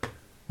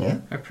Yeah,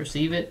 or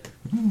perceive it?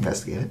 you can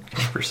investigate it.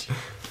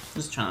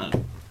 Just trying to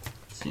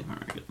see where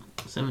I go.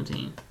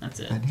 17. That's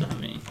it. Don't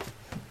have any.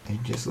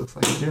 It just looks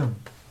like a gem.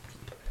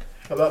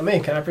 How about me?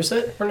 Can I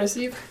percent or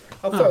deceive?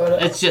 I'll throw Oh,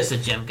 it. it's just a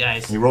gem,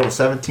 guys. He rolled a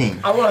 17.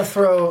 I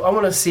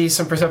want to see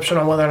some perception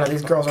on whether or not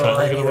these girls Can are I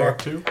lying look at the either. rock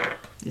too?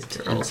 These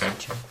turtles. Inside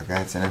check.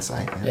 Okay, it's an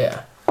insight.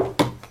 Yeah.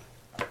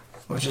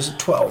 Which is a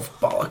 12.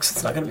 Bollocks.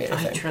 It's not going to be I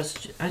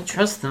anything.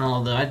 trust them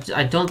all though.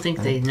 I don't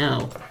think they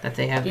know that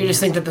they have. You just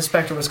think that the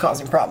specter was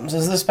causing problems.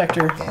 Is the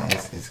specter? Yeah,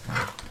 it's kind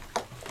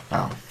of,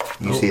 wow.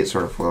 You see it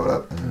sort of float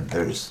up, and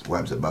there's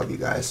webs above you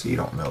guys, so you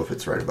don't know if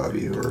it's right above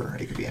you or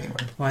it could be anywhere.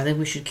 Well, I think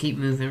we should keep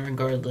moving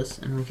regardless,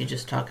 and we could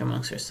just talk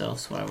amongst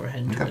ourselves while we're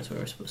heading Okay. towards where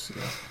we're supposed to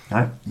go. All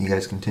right, you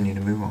guys continue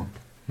to move on.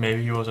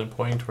 Maybe he wasn't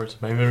pointing towards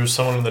it. Maybe there was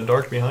someone in the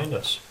dark behind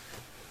us.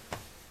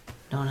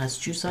 No one has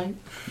true sight.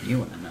 You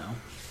want to know?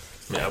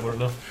 Yeah, I wouldn't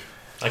know.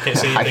 I can't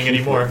see I anything keep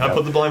anymore. looking I up.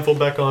 put the blindfold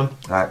back on. All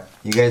right,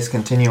 you guys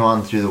continue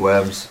on through the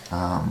webs,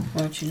 Why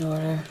don't you know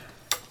where?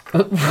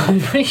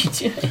 What are you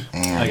doing?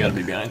 and I gotta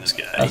be behind this I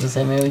was guy. gonna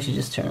say maybe we should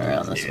just turn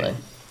around this way.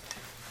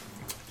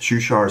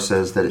 Shushar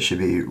says that it should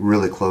be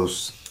really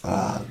close,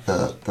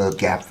 the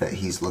gap that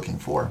he's looking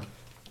for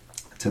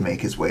to make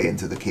his way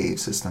into the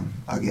cave system.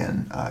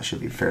 Again, should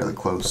be fairly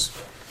close.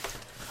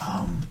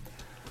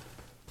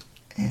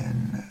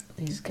 And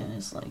These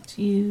guys liked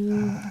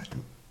you.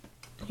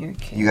 Your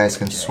you guys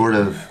can character. sort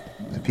of,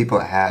 the people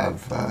that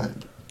have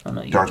Oh,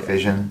 no, you dark do.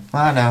 vision,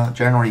 well, no,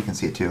 general you can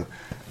see it too.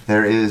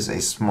 There is a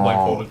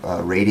small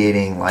Blindfolded.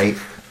 radiating light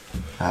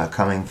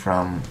coming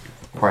from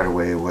quite a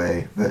way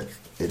away, but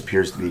it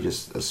appears to be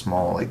just a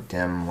small, like,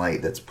 dim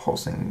light that's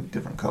pulsing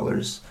different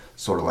colors,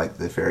 sort of like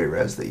the fairy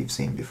res that you've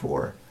seen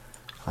before.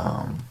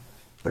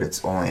 But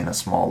it's only in a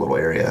small little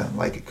area,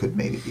 like it could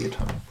maybe be a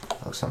tunnel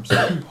of some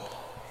sort.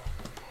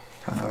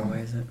 How far away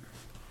is it?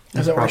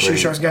 Is that where Probably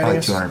Shushar's guiding like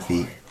us? 200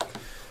 feet.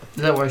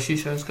 Is that where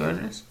Shushar's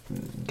guiding us?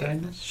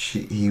 Guiding us?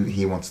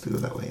 He wants to go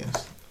that way,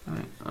 yes.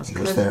 Alright, that's He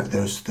goes, good.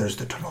 there's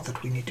the tunnel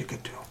that we need to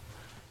get to.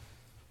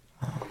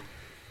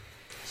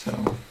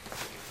 So,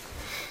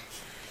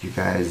 you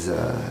guys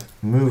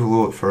move a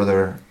little bit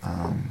further,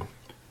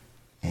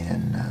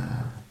 and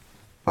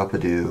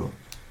Buffadoo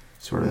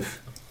sort of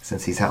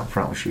since he's out in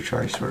front with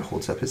Shuchar, he sort of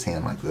holds up his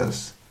hand like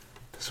this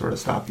to sort of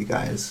stop you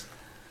guys.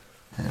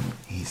 And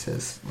he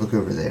says, look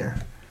over there.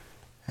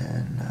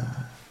 And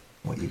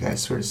what you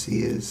guys sort of see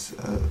is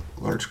a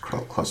large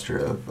cluster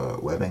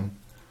of webbing.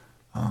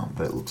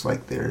 But it looks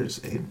like there's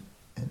an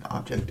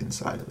object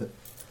inside of it.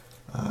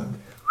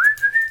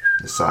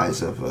 The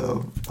size of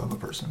a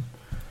person.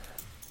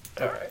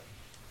 All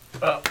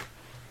right.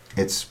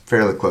 It's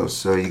fairly close.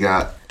 So you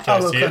got... Can I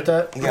I'll look see at it?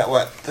 that. You got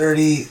what?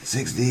 30,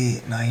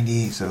 60,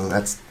 90. So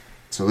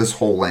this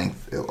whole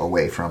length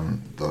away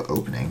from the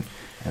opening.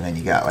 And then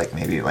you got like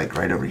maybe like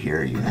right over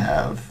here you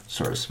have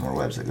sort of some more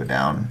webs that go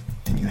down,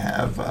 and you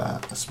have a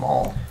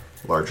small,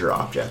 larger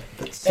object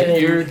that's And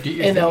Get your in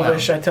thing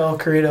Elvish, out. I tell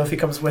Karito if he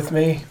comes with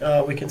me,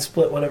 we can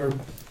split whatever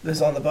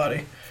is on the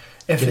body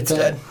if Get it's that-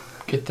 dead.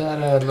 Get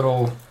that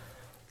little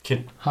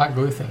Can, hot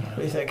glue thing What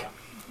do out. you think?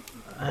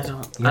 I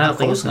don't You're not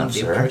think it's close gonna enough,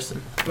 be a sir.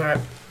 person. All right.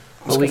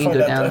 But we can find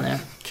go out, down though.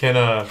 there. can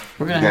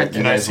We're gonna You have got- to.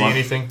 can I guys see want-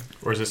 anything,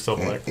 or is it still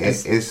black?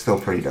 it's still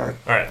pretty dark.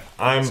 All right,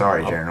 I'm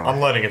Sorry, I'm, General.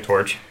 I'm lighting a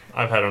torch.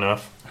 I've had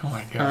enough. Oh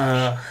my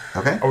god.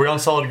 Okay. Are we on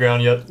solid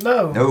ground yet?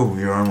 No. No,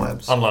 you're on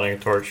webs. I'm lighting a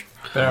torch.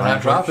 Better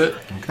not drop it.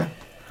 Okay.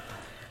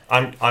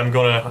 I'm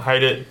gonna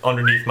hide it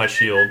underneath my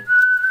shield.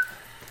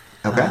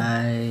 Okay.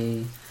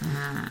 I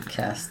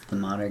cast the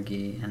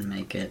Madargi and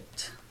make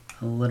it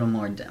a little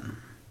more dim.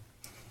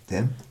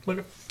 Dim.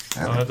 Look,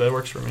 Okay. that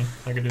works for me.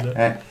 I can do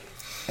that.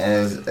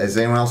 Alright. Is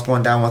anyone else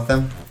going down with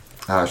them?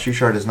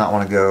 Shushar does not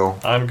want to go.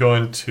 I'm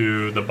going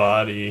to the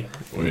body.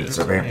 It's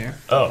over here. Here.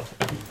 Oh,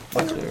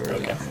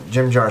 Okay.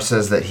 Jim Jar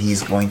says that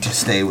he's going to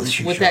stay with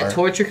Shushar. With that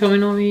torture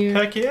coming over here.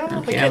 heck yeah! I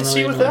Okay, can't I'm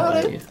see really without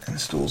not it. with And the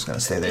stool's going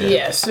to stay there.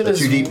 Yeah, as soon The as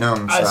two deep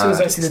gnomes. as soon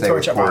as I see the stay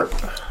torch, with I'm out.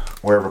 Court,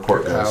 wherever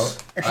Court goes.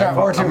 Out. It's not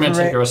worth it I'm gonna for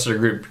take me. the rest of the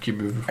group. Keep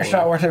moving It's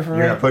not forward. worth it for You're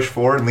going me. to push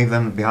forward and leave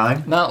them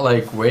behind? Not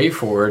like way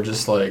forward,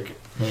 just like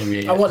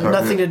maybe. I want Start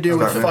nothing to do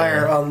with start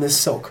fire on this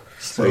silk.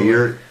 So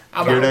you're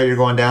I'm you're out. there, you're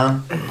going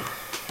down.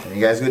 And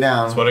you guys go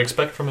down. That's what I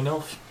expect from an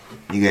elf.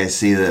 You guys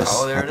see this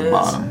Oh, there at it the is.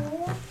 bottom.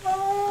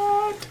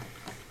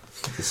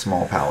 The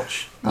small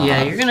pouch.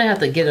 Yeah, you're gonna have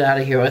to get out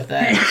of here with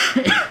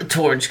that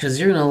torch because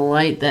you're gonna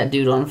light that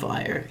dude on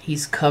fire.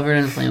 He's covered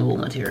in flammable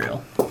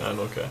material. I'm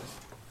okay.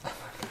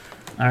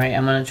 All right,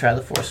 I'm gonna try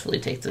to forcefully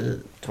take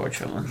the torch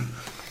from him.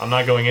 I'm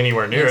not going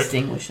anywhere near it.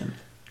 Extinguish him.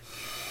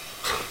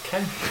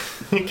 Okay.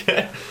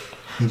 Okay.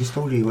 He just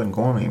told you he wasn't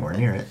going anywhere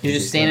near it. You're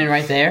just standing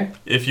right there.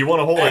 If you want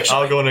to hold it,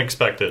 I'll go and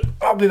inspect it.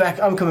 I'll be back.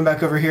 I'm coming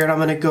back over here, and I'm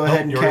gonna go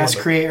ahead and you already cast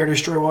have it. create or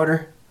destroy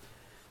water.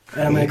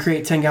 And I'm gonna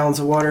create 10 gallons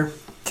of water.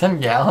 10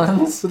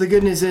 gallons? So the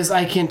good news is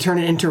I can turn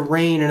it into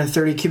rain in a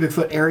 30 cubic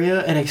foot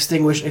area and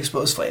extinguish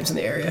exposed flames in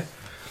the area.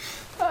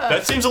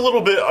 That seems a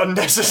little bit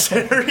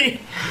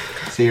unnecessary.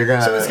 So you're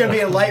gonna. So it's gonna be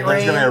a light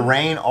There's gonna be rain.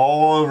 rain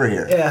all over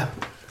here. Yeah.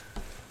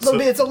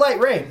 It's a light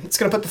rain. It's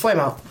gonna put the flame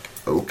out.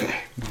 Okay.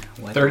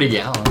 Web. 30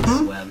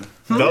 gallons. Web.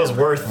 That was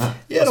worth.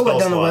 Yeah, it'll a let spell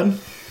down the slot. web.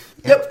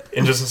 Yep.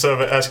 And just instead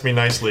of asking me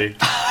nicely,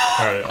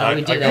 all right,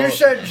 we did I, that. You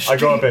said. I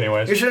go up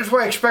anyways. You said that's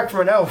what I expect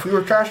from an elf. We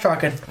were trash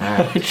talking.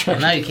 Well,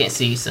 now you can't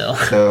see, so.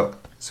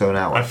 So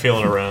now I'm what?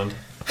 feeling around.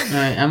 All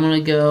right, I'm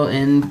gonna go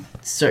and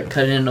start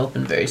cutting it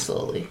open very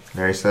slowly.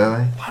 Very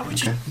slowly. Why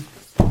would you?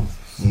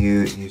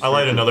 You I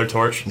light start another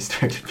torch. You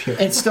start to peel.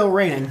 It's still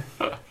raining.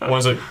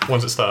 When's it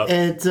stop?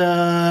 It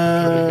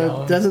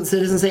doesn't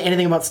say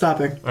anything about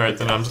stopping. All right,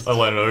 then I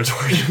light another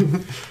torch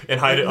and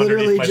hide it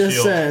Literally underneath my just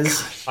shield.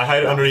 says I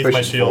hide it underneath my Push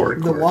it shield.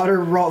 forward. the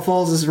water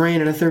falls as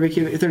rain in a 30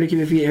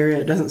 cubic feet area.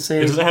 It doesn't say.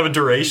 It doesn't have a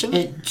duration.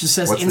 It just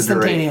says What's the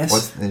duration?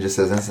 instantaneous. It just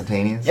says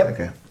instantaneous. Yep.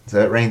 Okay.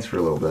 So it rains for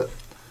a little bit.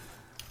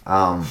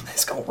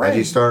 It's gonna As rain.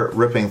 you start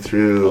ripping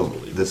through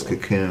this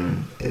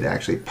cocoon, it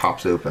actually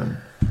pops open,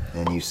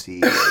 and you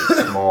see a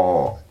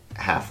small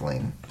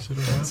halfling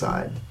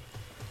inside.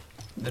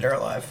 That are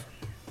alive.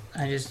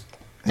 I just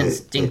It's not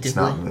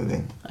instinctively,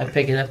 moving. I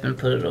pick it up and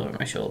put it over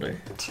my shoulder.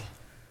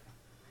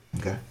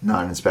 Okay.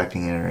 Not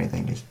inspecting it or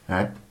anything. Just all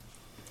right.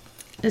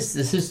 Is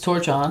his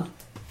torch on?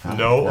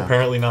 No,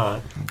 apparently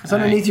not. It's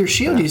underneath your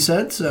shield, you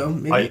said. So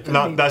maybe. it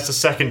could be. That's the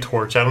second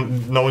torch.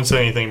 No one said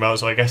anything about it,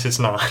 so I guess it's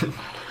not.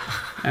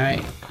 All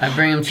right, I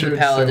bring him to the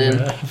paladin.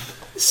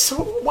 So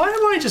why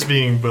am I just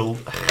being billed?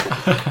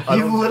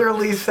 You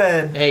literally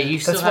said. Hey, you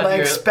still That's what have I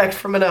your. expect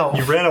from an elf.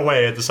 You ran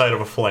away at the sight of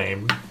a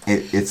flame.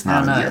 It's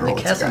I not don't a know. girl.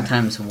 The It's a casting guy.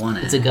 time's one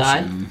It's a guy?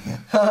 action.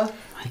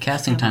 The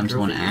casting time's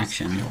one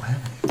action.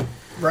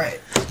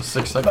 Right. 6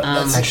 But seconds.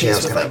 that's the Actually, I case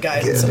was with gonna like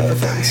guidance and other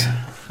things.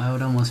 I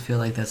would almost feel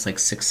like that's like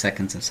 6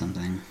 seconds of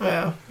something.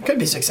 Yeah, it could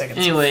be 6 seconds.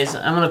 Anyways,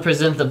 I'm gonna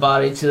present the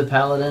body to the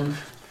paladin.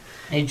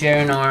 Hey,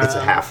 Jarenor. It's a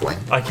halfling,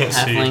 I can't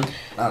see. halfling.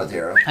 not a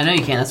zero. I know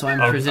you can. That's why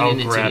I'm I'll presenting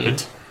it to grab you.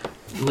 it.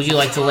 Would you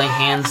like to lay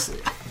hands?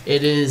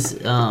 It is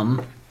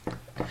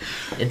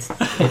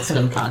it's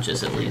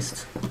unconscious at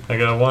least. I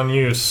got one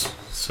use,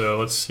 so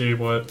let's see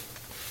what.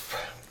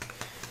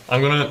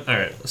 I'm gonna. All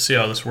right, let's see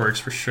how this works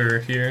for sure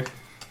here.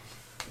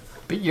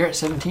 But you're at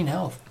 17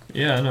 health.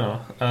 Yeah, I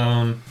know.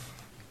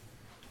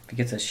 If he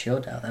gets his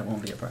shield out, that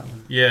won't be a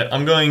problem. Yeah,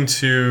 I'm going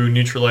to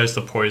neutralize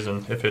the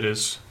poison if it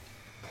is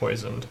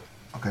poisoned.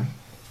 Okay.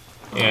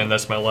 And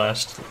that's my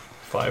last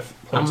 5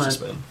 points to gonna-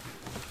 spend.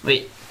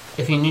 Wait,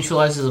 if he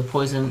neutralizes a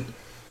poison,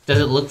 does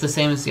it look the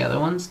same as the other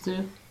ones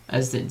do?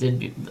 As it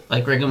did,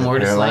 like rigor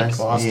mortis, like? Paralyzed?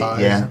 Lost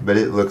eyes. Yeah, but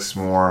it looks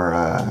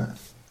more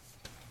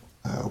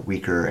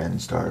weaker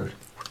and starved.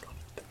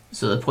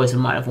 So the poison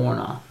might have worn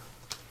off.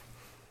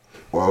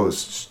 Well, it was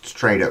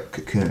straight up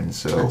cocoon,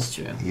 so That's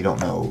true. you don't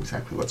know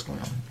exactly what's going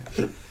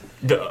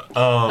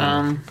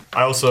on.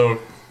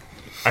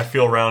 I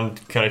feel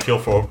around. Can I feel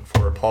for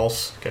a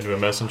pulse? Can I do a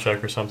medicine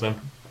check or something?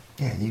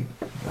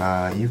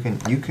 Yeah, you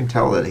can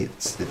tell that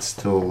it's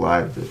still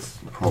alive. Its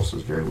pulse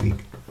is very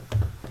weak.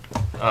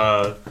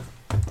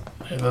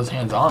 Hey, those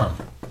hands on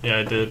him. Yeah,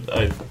 I did.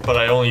 But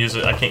I only use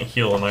it. I can't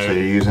heal him. So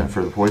you're using it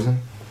for the poison?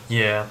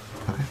 Yeah.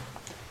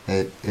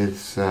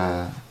 It's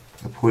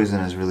the poison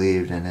is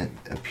relieved, and it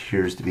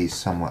appears to be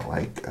somewhat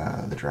like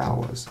the drow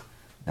was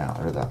now,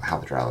 or how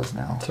the drow is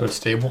now. So it's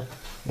stable.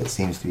 It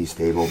seems to be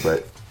stable,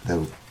 but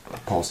the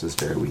pulse is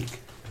very weak,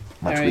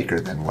 much Alright.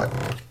 weaker than what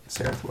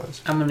Seraph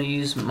was. I'm gonna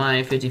use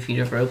my 50 feet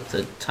of rope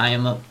to tie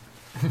him up,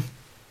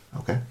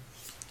 Okay.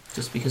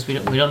 just because we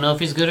don't know if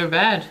he's good or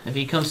bad. If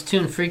he comes to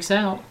and freaks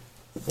out,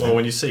 Well,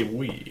 when you say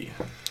we,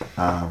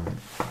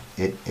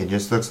 It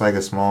just looks like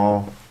a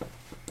small.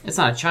 it's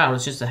not a child.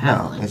 It's just a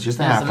halfling. it's just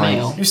a That's halfling.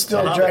 male. You're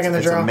still dragging the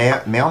It's a drow.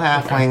 male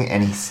halfling,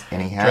 and he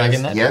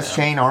Dragging that has down.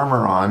 chain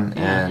armor on,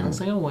 Yeah, he and looks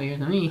like a warrior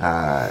to me.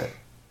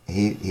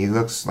 he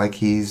looks like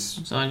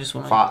he's So I just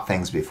want to. fought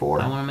things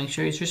before. I want to make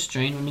sure he's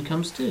restrained when he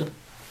comes to.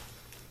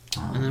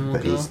 And then we'll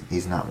but go.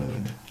 he's not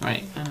moving.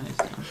 Right. He's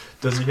down.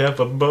 does he have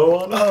a bow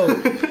on him?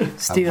 Oh,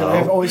 Steven,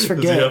 I always Does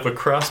he have forget. a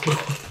crossbow?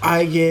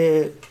 I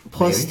get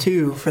plus Maybe.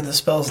 2 for the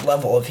spell's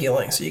level of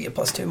healing, so you get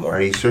plus 2 more.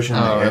 Are you searching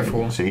Oh, the air? right,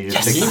 cool. So you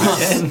just Yes.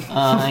 take Yes.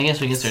 I guess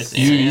we can search the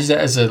You area. use that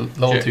as a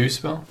level Sure. 2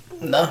 spell?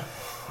 No,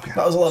 that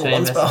was a level Should I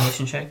 1 spell.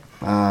 investigation check?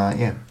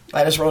 Yeah.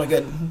 I just rolled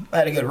I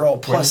had a good roll.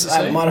 Plus, does it I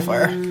have a say?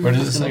 modifier. What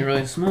does It's it gonna be say?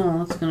 really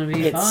small. It's gonna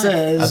be It 5.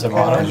 says At the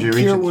bottom. As you're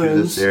Cure reaching through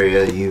Wounds, this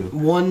area, you notice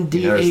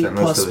 1d8 that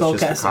plus most of spell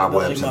it's just the casting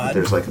ability cobwebs, and mod.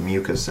 there's like a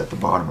mucus at the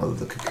bottom of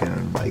the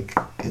cocoon, like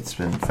it's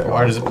been fed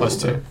Why off does it a plus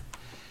little 2? bit.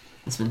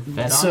 It's been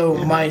fed on. So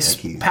Yeah, my like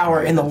he-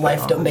 power in the he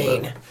life fed on a little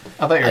domain, bit.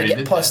 I thought you I already get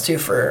did plus that. 2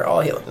 for all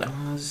healing. No.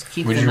 I'll just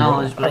keep Would the you roll?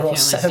 knowledge, but I I roll can't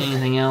really 7. see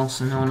anything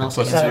else, and no one else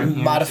Plus can I see have a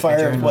here.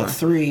 modifier of what, Jerry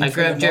 3? I for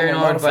grabbed the Jerry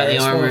normal Nord by the modifier,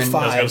 so armor we're and- I was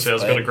gonna 5, say I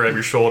was but- gonna grab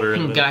your shoulder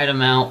And and guide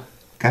him out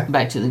Okay.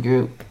 back to the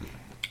group.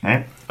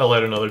 Alright. I'll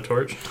light another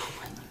torch.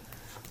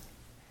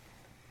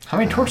 How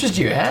many torches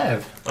do you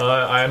have?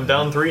 I am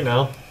down 3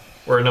 now,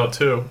 or no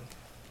 2.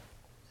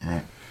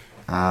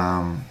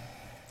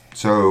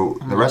 So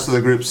the rest of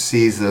the group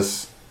sees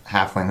this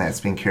halfling that's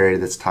being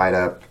carried, that's tied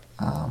up,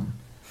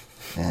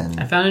 and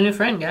I found a new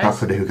friend, guys.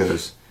 Papadu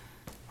goes,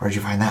 "Where'd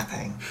you find that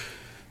thing?"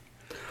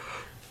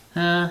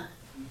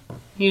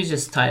 He was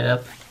just tied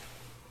up.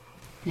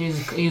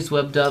 He was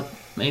webbed up.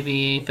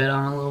 Maybe fed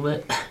on a little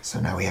bit. So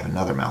now we have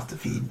another mouth to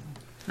feed.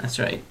 That's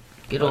right.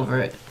 Get over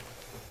it.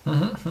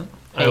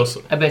 I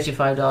also I bet you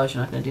 $5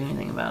 you're not gonna do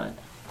anything about it.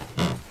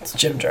 It's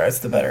Jim Jar. It's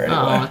the better Oh,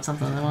 anyway. that's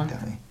something I want.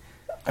 Definitely.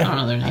 I don't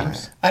know their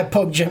names. I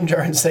poke Jim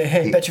Jar and say,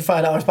 "Hey, bet you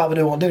 $5 Papa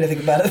Doo won't do anything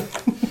about it."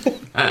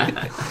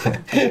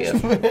 There you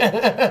go.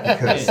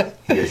 Because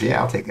he goes,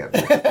 "Yeah, I'll take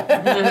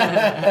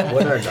that."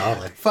 What are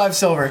dollar? 5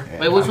 silver.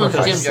 Wait, which one's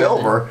Like Jim Jar?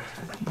 Silver.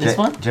 This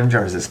one? Jim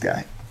Jar is this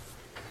guy.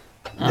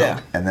 Yeah.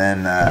 And then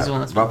He's the one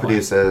that's been Papadu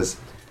quiet. says,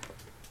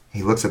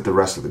 he looks at the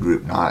rest of the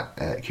group, not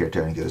at Kirito,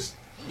 and he goes,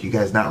 "Do you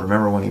guys not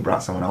remember when he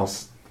brought someone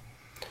else?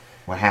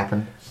 What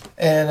happened?"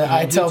 And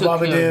I you tell took care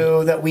of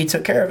Babadoo that we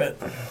took care of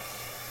it.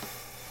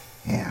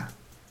 Yeah.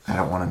 I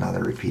don't want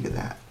another repeat of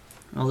that.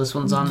 Well, this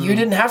one's on. You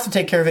didn't have to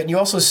take care of it, and you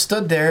also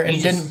stood there and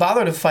You just- didn't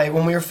bother to fight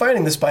when we were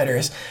fighting the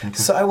spiders.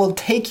 So I will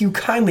take you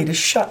kindly to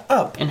shut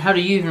up. And how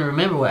do you even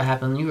remember what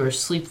happened? You were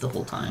asleep the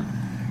whole time.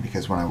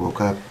 Because when I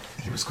woke up,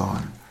 he was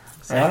gone.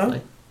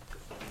 Exactly.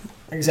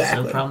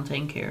 Exactly. No problem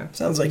taken care of.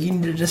 Sounds like you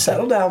need to just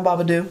settle down,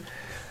 Babadoo.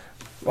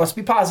 Let's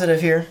be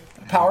positive here.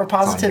 Power It's on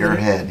your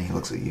positivity. head, and he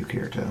looks at you,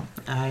 Kirito.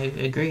 I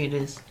agree. It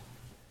is.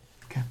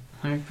 Okay.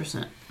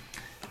 100%.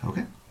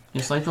 Okay.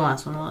 Just like the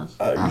last one was.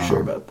 Are you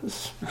sure about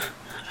this?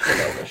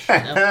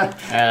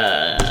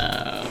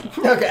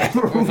 We'll Okay.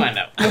 find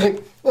out.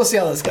 We'll see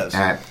how this goes.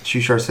 All right.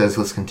 Shushar says,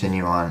 "Let's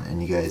continue on,"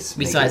 and you guys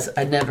Besides,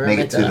 I never make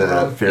admit it to that I'm the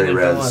wrong, fairy even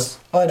if I res was.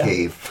 I know.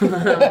 cave.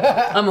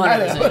 I'm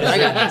 100%. I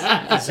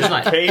got this. This is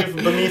mine. cave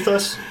beneath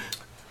us.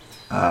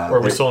 Or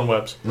are we still in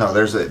webs? No,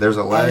 there's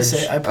a ledge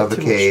say I put of the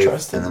too much cave,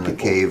 trust and in then the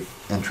people. cave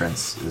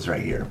entrance is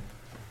right here,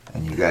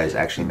 and you guys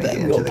actually make That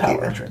it into the cave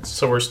willpower. entrance.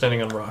 So we're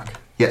standing on rock.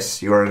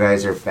 Yes, you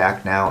guys are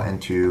back now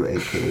into a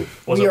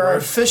cave. Was We it are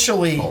worth?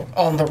 officially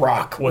on the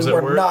rock. Was we it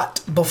were worth?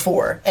 not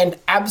before. And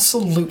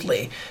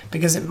absolutely,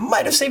 because it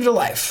might have saved a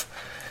life.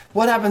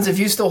 What happens if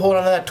you still hold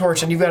on to that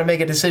torch and you've got to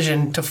make a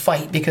decision to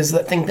fight because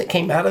that thing that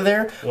came out of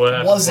there What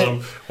happens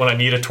wasn't when I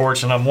need a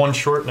torch and I'm one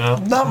short now?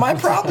 not my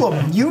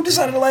problem. You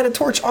decided to light a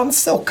torch on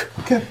silk.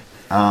 Okay.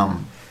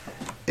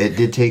 It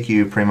did take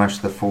you pretty much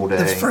the full day.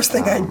 The first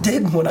thing I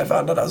did when I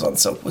found out I was on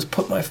silk was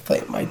put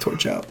my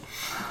torch out.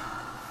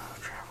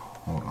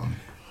 Hold on.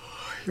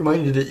 You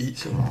might need to eat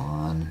some. Come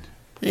on.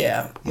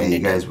 Yeah. Yeah, you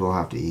guys will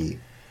have to eat.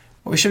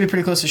 We should be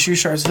pretty close to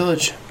Shushar's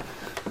village.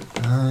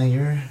 You're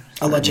starting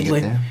to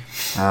Allegedly. get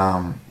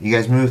there. You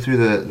guys move through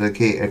the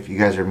cave. If you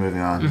guys are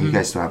moving on, you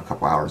guys still have a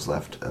couple hours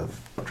left of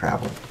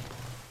travel.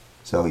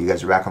 So you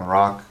guys are back on the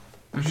rock.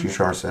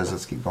 Shushar says,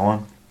 "Let's keep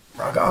going."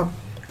 Rock on.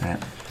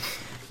 Alright.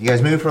 You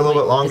guys move for a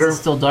little bit longer. Is it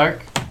still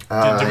dark?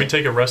 Did we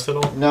take a rest at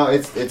all? No,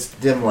 it's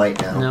dim light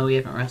now. No, we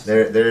haven't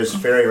rested. There's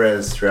fairy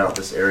res throughout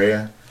this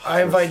area.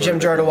 I invite Jim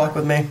Jar to walk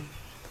with me.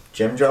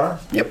 Jim Jar?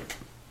 Yep.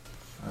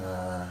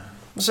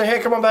 Say, hey,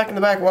 come on back in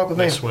the back, walk with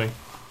me. Nice swing.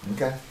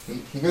 Okay.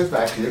 He goes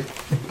back to you.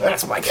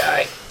 That's my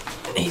guy.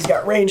 And he's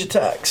got range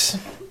attacks.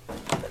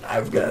 And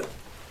I've got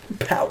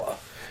power.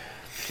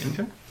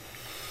 Ginger?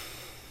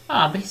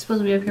 Ah, but he's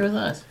supposed to be up here with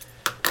us.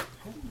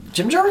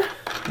 Jim Jar?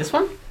 This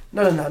one?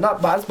 No,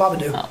 not Bob. It's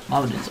Babadoo. Oh,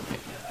 Mamadu's up here.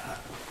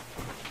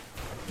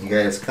 You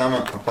guys come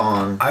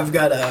upon. I've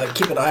got to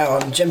keep an eye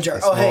on Jim Jar.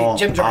 A Oh, hey, small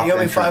Jim Jar, you owe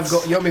me off 5 entrance.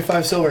 gold. You owe me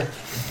 5 silver.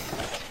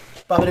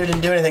 Babadoo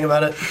didn't do anything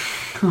about it.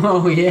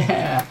 Oh,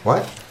 yeah.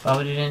 What?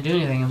 Babadoo didn't do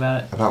anything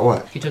about it. About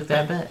what? He took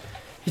that bet.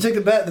 You took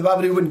the bet that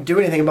Babadoo wouldn't do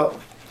anything about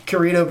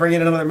Kirito bringing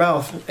it into their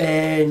mouth,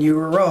 and you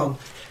were wrong.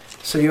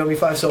 So you owe me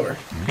 5 silver.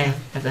 Hey,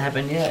 hasn't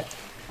happened yet.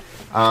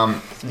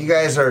 You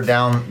guys are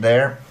down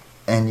there,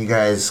 and you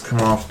guys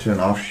come off to an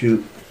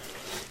offshoot.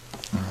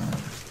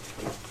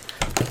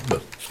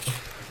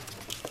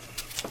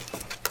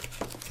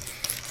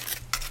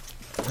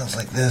 Looks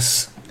like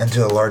this,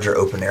 into a larger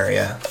open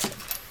area.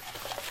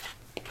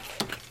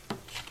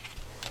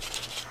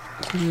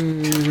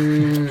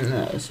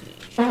 No,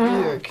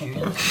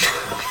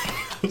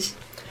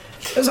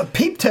 There's a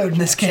peep toad in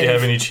this Do you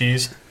have cave. any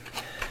cheese?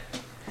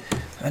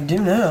 I do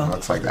now.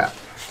 Looks like that.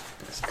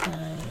 This guy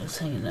I was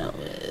hanging out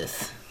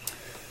with.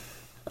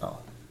 Oh.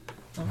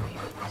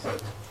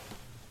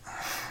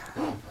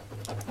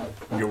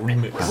 Your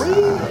remix.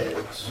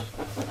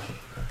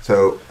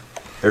 So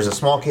there's a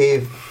small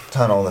cave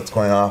tunnel that's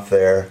going off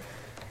there,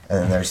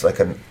 and then there's like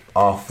an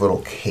off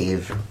little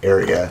cave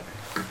area.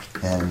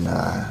 And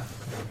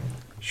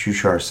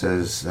Shushar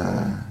says,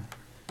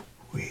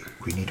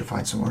 we need to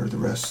find somewhere to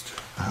rest.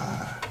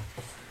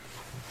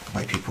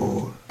 My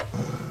people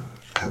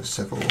have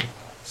several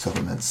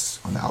settlements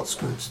on the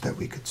outskirts that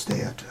we could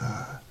stay at.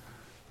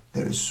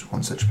 There is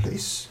one such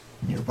place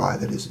nearby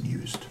that isn't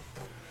used.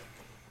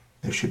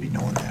 There should be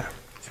no one there.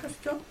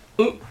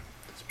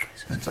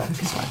 That's off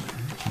the side.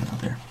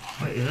 There.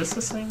 Wait, is this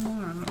the same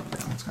one or not?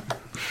 That's kind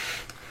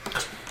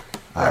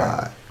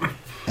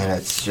and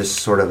it's just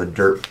sort of a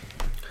dirt,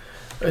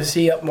 Is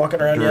he up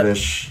walking around yet?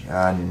 dirtish.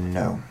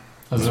 No.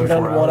 Is We're it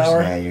down 4 to 1 hours?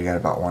 hour? Yeah, you got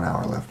about 1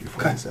 hour left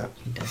before he's up.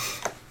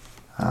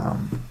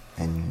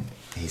 And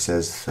he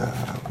says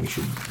we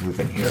should move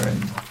in here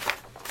and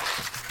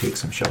take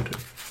some shelter.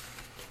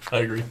 I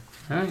agree.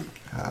 Alright.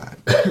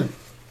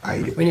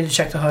 We need to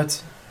check the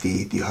huts.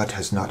 The hut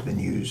has not been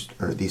used,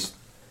 or this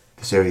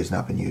area has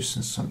not been used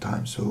since some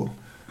time. So,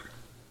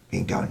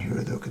 being down here,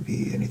 there could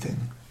be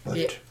anything, but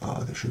Yeah.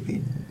 there should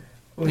be.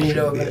 We there need to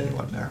shouldn't be open it.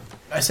 anyone there.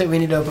 I say we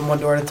need to open one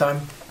door at a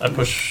time. I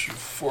push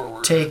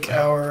forward. Take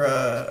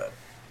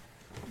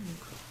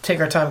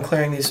our time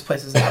clearing these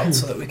places out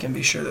so that we can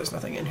be sure there's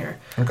nothing in here.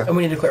 Okay. And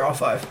we need to clear all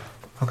 5.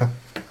 Okay.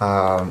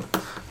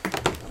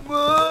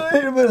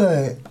 Wait a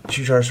minute.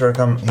 Shushar sort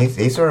of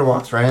he sort of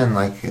walks right in,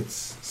 like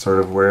it's sort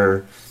of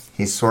where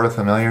he's sort of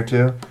familiar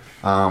to.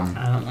 I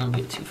don't want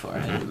to get too far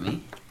ahead of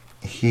me.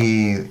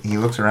 He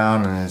looks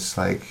around and is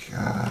like,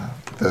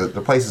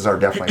 the places are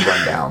definitely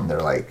run down. They're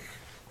like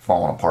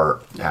falling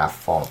apart, half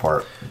falling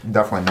apart.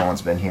 Definitely no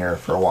one's been here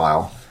for a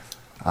while.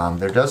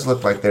 There does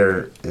look like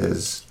there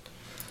is.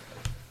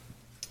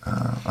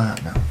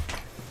 No.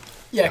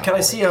 Yeah, can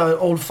I see an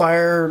old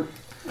fire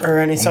or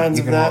any signs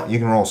you of can that? Roll, you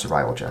can roll a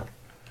survival check.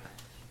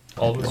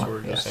 All of us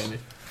were Yes. just Sandy.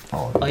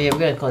 All of Oh it. yeah, we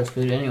gotta collect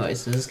food anyway,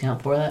 so does this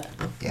count for that?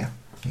 Yeah.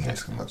 You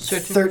guys can look.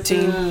 Search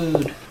 13.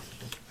 food.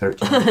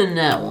 13.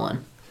 That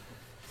one.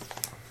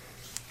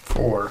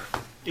 4.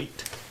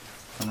 8.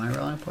 Am I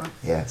rolling for?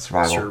 Yeah,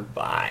 survival.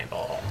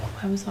 Survival.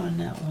 Why was on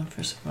that one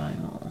for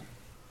survival?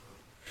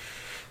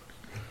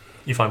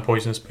 You find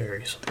poisonous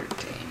berries.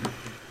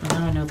 Well,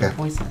 now I know they're Okay.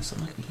 poisonous, so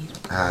I'm not gonna eat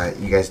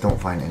them. You guys don't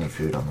find any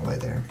food on the way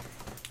there.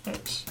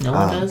 Nice. No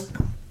one does?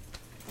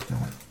 No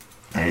one.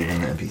 Not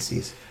even the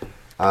NPCs.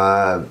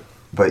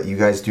 But you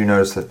guys do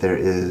notice that there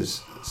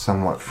is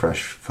somewhat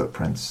fresh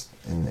footprints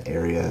in the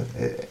area.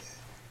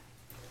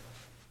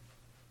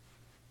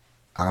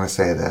 I'm going to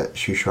say that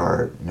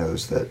Shushar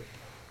knows that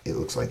it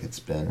looks like it's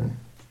been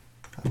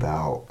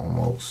about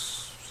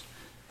almost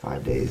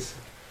 5 days.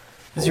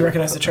 Does he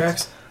recognize the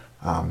tracks?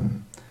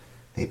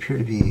 They appear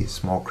to be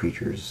small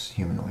creatures,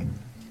 humanoid,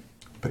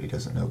 but he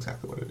doesn't know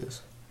exactly what it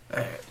is.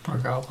 Or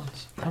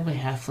goblins. Probably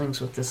halflings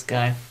with this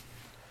guy.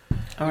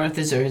 I wonder if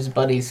these are his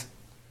buddies.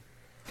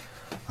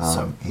 He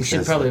We should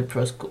says probably that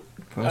approach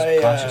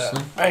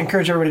cautiously. I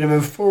encourage everybody to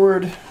move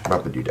forward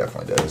Babadoo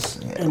definitely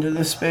does. Yeah. into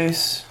this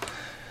space.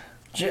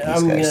 These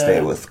guys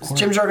stay with Is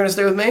Jim Jar gonna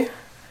stay with me?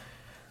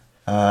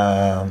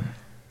 Um,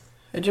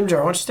 Hey, Jim Jar,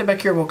 why don't you stay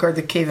back here? We'll guard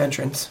the cave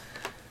entrance.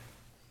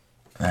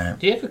 Alright.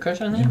 Do you have a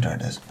crush on him? Jim Jar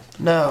does.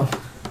 No.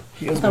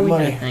 He owes me Oh, we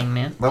got a money. thing,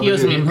 man. What He would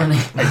owes you me do? money.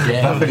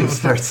 Somebody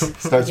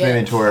starts Yeah,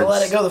 moving towards I'll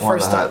let it go the one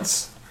first of the time.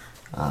 huts.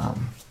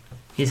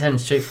 He's heading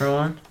straight for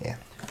one.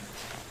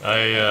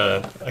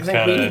 I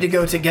think we need to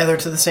go together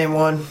to the same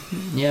one.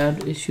 Yeah,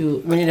 I'd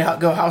issue. We need to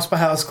go house by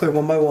house, clear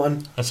one by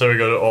one. I say we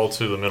go all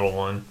to the middle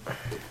one.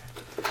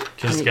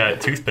 Cause it's got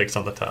toothpicks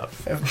on the top.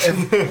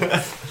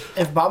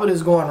 If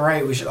Babadoo's going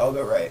right, we should all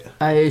go right.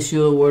 I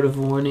issue a word of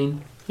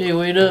warning. Hey,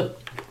 wait up.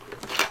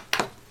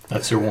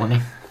 That's your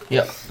warning.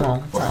 Yep.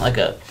 Well, it's not like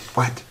a.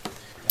 What?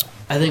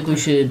 I think we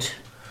should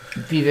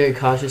be very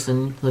cautious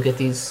and look at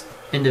these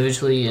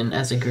individually and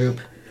as a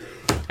group.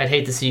 I'd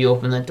hate to see you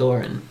open that door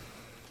and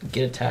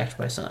get attacked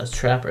by a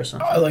trap or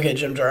something. I look at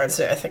Jim Jar and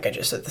say, I think I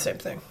just said the same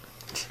thing.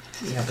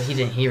 Yeah, but he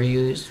didn't hear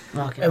you. He was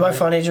walking. Am I away.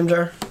 funny, Jim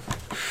Jar?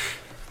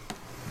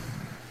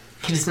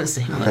 He doesn't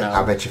say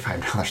I'll no. bet you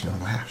 $5 no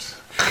one laughs.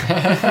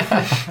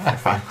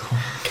 $5.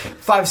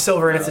 5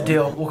 silver and it's a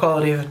deal. We'll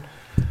call it even.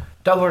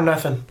 Double or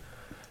nothing.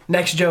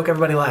 Next joke,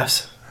 everybody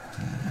laughs.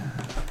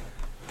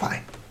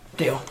 Fine.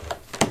 Deal.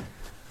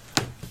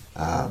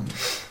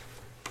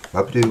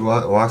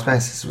 Babadoo walks by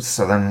and says,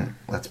 so then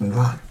let's move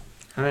on.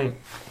 All right.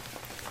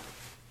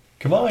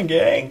 Come on,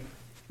 gang.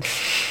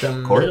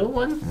 The Court? middle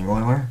one? You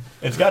going where?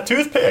 It's got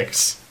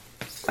toothpicks.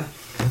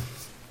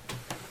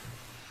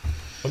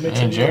 What makes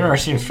And it January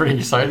seems pretty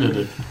excited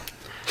to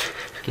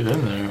get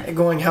in there.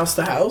 Going house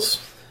to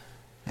house?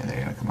 And they're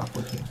gonna come up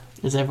with you.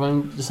 Is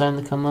everyone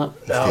deciding to come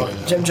up? No,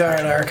 Jim Jar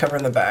and I are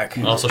covering the back.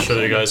 I'll also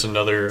show you guys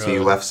another So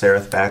you left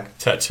Sereth back.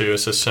 tattoo. It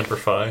says Semper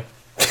Fi.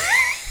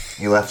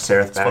 You left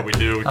Sereth That's back. what we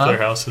do. We clear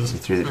houses. You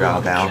threw the drow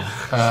down.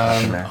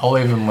 I'll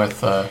leave him with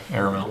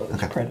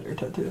Aramil. Predator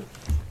tattoo.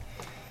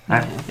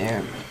 Alright.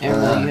 Yeah,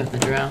 there. You have the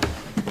drow.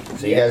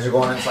 So you guys are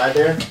going inside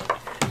there?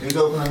 Who's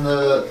opening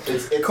the...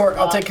 It's Court,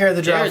 I'll take care of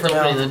the drow Jared's for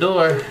opening now. the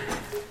door.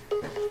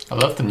 I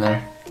left him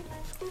there.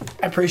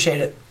 I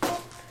appreciate it.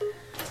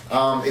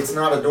 It's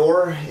not a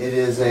door. It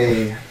is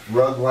a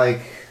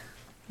rug-like...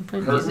 You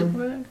playing Curtain? music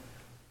over there?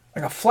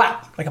 Like a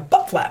flap. Like a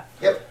butt flap.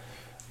 Yep.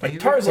 Are you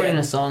Tarzan. recording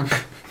a song?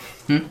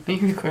 Are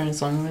you recording a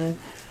song over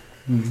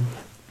there?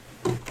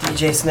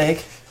 DJ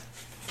Snake.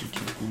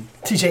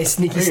 TJ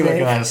Sneaky What are you looking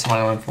Snake. at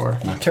smiling for?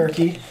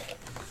 Turkey.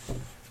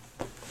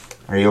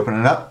 Are you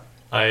opening it up?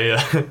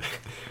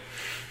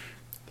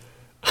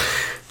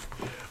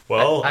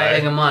 Well, I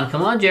egg him on.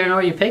 Come on,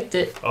 Jared, you picked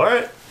it. all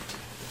right.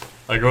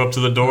 I go up to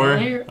the door.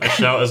 Here. I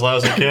shout as loud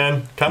as I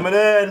can, "Coming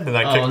in!" And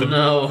I Oh, kick the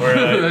no. or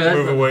I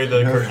move away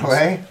the Move it curtains.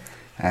 away.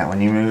 And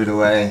when you move it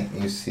away,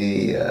 you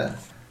see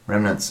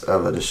remnants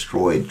of a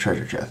destroyed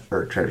treasure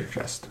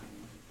chest.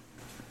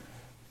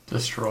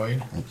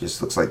 Destroyed. It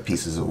just looks like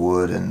pieces of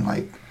wood and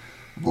like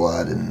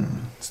blood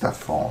and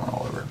stuff falling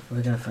all over. Are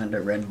we gonna find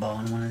a red ball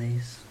in one of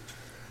these?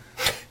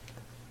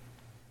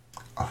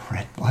 A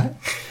red what?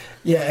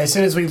 Yeah, as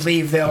soon as we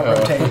leave, they'll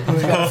rotate.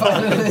 We gotta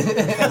find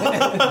it.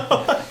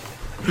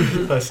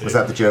 I see. Was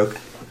that the joke?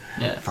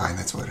 Yeah. Fine,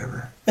 that's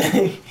whatever.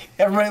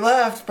 Everybody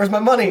left. Where's my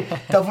money?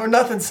 Double or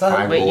nothing, son.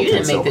 Fine. Wait, Gold, you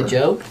didn't 10 make the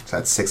silver. joke. So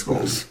that's 6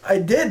 golds. I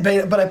did,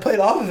 but I played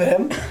off of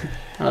him.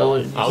 Oh, I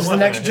It was was the laughing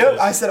next at joke.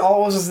 his. I said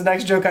always was the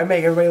next joke I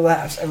make. Everybody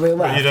laughs. Everybody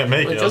But you laughs. didn't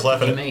make what it. I was joke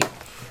laughing did at you make? I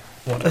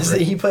whatever.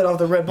 said he played off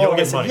the red ball. don't I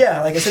get said, money.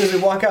 yeah, like as soon as we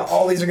walk out,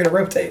 all these are gonna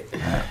rotate.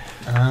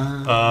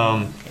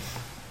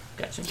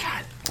 Gotcha.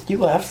 You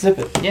laugh, zip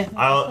it. Yeah.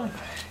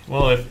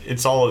 Well, if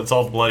it's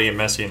all bloody and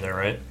messy in there,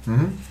 right?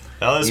 Mm-hmm.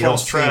 Now this You don't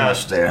smells see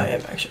much trashed. there. I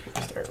am actually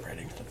gonna start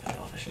writing stuff down.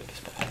 I should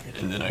just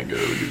And then I go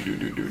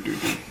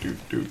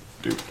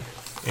do.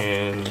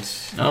 And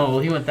Oh, well,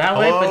 he went that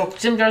way, Hello? but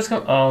Jim Jar's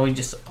come. Oh, we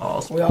just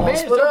all We all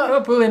split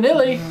up.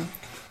 willy-nilly.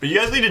 but you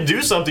guys need to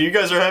do something. You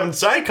guys are having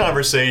side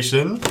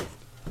conversation.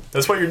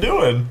 That's what you're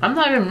doing. I'm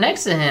not even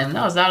next to him.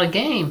 That was out of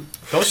game.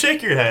 Don't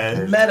shake your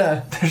head.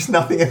 Meta. There's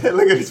nothing in it.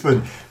 Look at this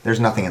one.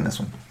 There's nothing in this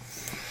one.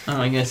 Oh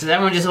my goodness. Is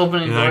everyone just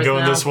opening And I doors go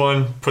in now? this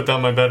one, put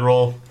down my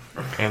bedroll,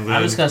 and then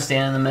I'm just gonna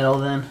stand in the middle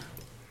then.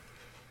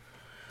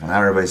 Well, now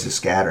everybody's just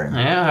scattering.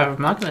 Yeah,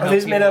 I'm not gonna Are help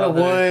these made out of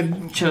people there.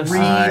 wood? Just-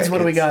 Reeds? What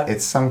do we It's- got?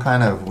 It's some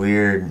kind of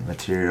weird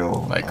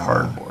material. Like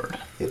cardboard.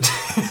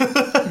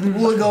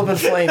 Wood go up in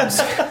flames.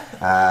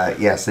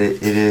 Yes,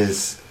 it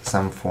is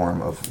some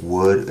form of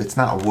wood. It's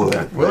not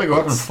wood. Will it go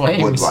up in it's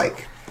flames?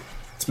 Wood-like.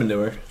 It's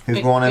manure.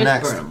 Who's going in It's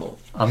next? burnable.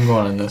 I'm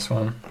going in this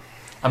one.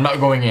 I'm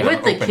not going in. With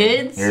I'm the opening.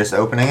 kids? You're just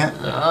opening it?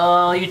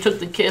 Oh, you took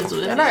the kids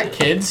with They're you. not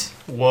kids.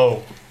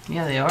 whoa,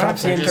 Yeah, they are.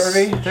 Topsy They're, and just,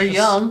 turvy. they're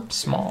young.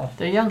 Small.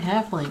 They're young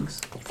halflings.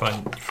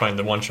 find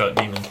the one-shot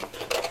demon.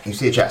 You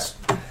see a chest.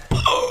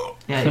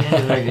 Yeah, you did a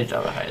very good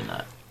job of hiding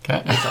that.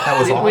 Okay. That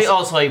was we awesome.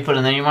 all saw you put it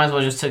in there. You might as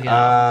well just took it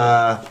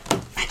out.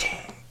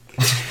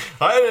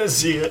 I didn't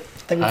see it.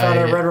 I think we found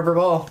a red rubber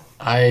ball.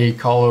 I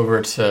call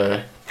over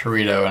to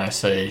Torito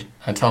and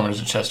I tell him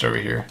there's a chest over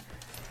here.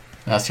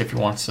 And ask if he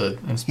wants to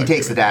He inspect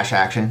takes the it. dash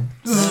action.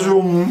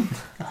 Zoom.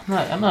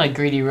 I'm not a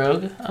greedy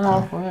rogue. I'm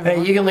all for it.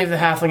 Hey, you can leave the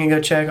halfling and go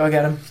check. I'll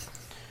get him.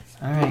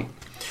 All right.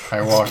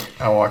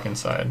 I walk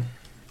inside.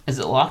 Is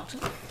it locked?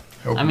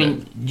 Open I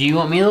mean, do you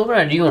want me to open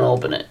it or do you want to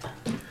open it?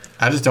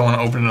 I just don't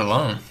want to open it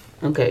alone.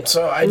 Okay.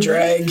 So I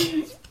drag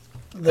the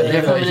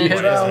They're coming in.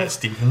 What is that,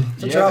 Stephen?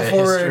 the You drow have a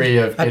forward. history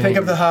of I pick getting-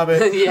 up the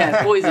hobbit.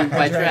 Yeah, poisoned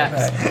by drag it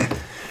traps. back.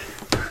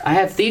 I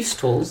have thieves'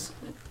 tools.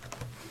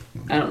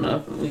 I don't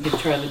know if we could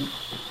try to. I I don't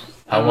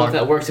know if walk-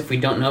 that works if we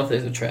don't know if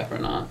there's a trap or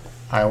not.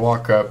 I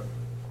walk up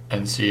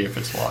and see if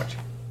it's locked.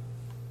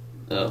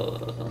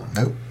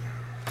 Nope.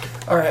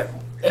 All right.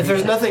 If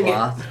there's nothing,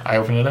 Cloth. I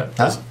open it up.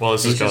 Huh? Well,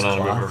 this is It's going just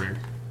on cloth. over here.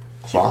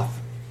 Cloth.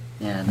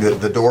 Yeah.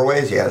 The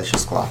doorways, yeah, it's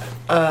just cloth.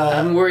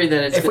 I'm worried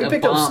that it's if we a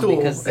picked up bomb stool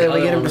because the and we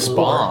other get him one to blew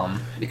spawn,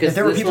 up. Because if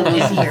there were this people one in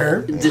was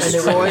here, and they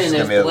destroyed were and there's It's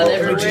gonna be a blood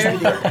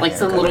little- everywhere, like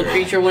some little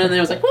creature went in there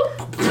and was like,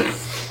 whoop.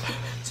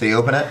 So you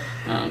open it.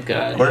 Oh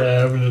god. Where- Yeah,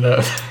 I opened it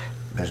up.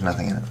 There's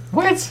nothing in it.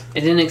 What?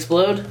 It didn't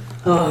explode?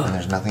 Oh. And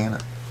there's nothing in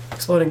it.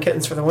 exploding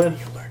kittens for the win.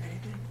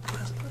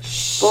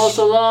 False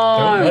Don't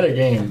alarm!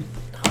 metagame.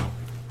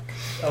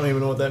 I don't even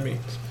know what that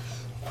means.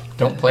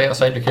 Don't play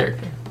outside your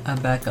character. I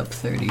back up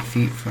 30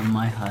 feet from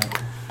my hut.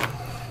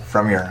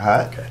 From your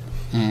hut.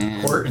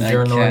 And Or I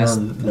you're cast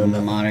no.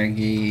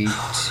 Monarchy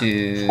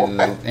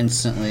to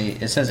instantly.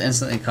 It says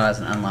instantly cause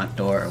an unlocked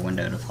door or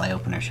window to fly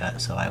open or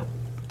shut. So I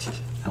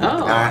Oh.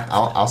 Alright,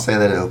 I'll say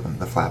that it opened.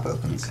 The flap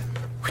opens.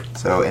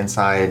 So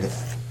inside,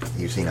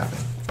 you see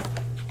nothing.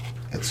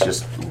 It's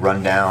just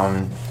run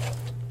down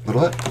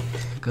little hut.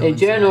 go Hey,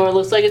 inside. Janor,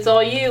 looks like it's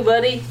all you,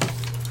 buddy.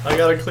 I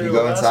gotta clear You the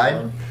go last inside.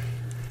 one.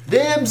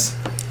 Dibs.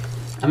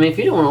 I mean, if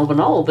you don't want to open,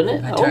 I'll open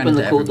it. I I'll turn open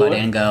to the cool door.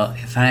 everybody and go,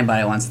 if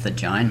anybody wants to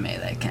join me,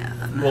 they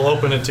can. We'll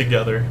open it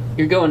together.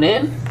 You're going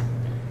in?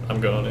 I'm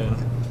going in.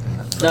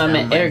 No, I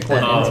meant Eric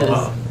went Oh, into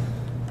oh.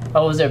 his...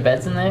 Oh, was there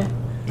beds in there?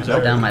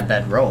 Put down my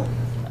bedroll.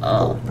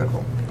 Oh, Very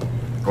cool.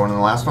 Going in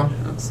the last one.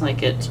 looks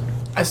like it.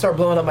 I start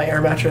blowing up my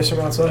air mattress from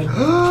outside.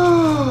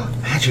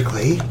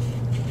 Magically,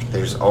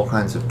 there's all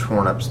kinds of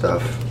torn up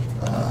stuff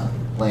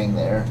laying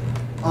there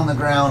on the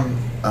ground,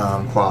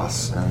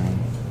 cloths and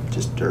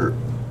just dirt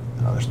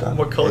and other stuff.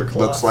 What color It cloths?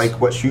 looks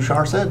like what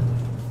Shushar said.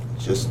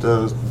 It's just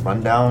a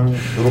rundown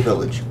little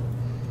village,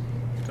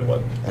 And what?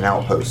 an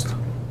outpost.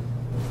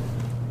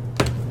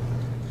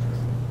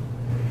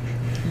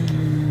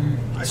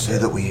 I say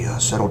that we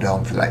settle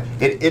down for that.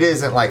 It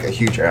isn't like a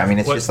huge area. I mean,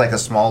 it's What- just like a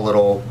small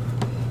little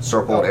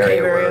circled Cave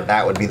area where area?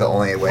 that would be the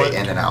only way What-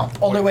 in and out.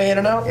 Only way in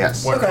and out?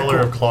 Yes. What Okay, color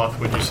cool. of cloth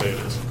would you say it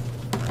is?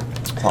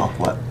 Cloth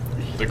what?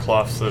 The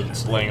cloth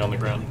that's laying on the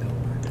ground.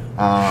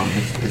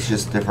 It's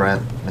just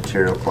different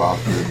material cloth.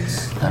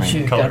 It's, I mean,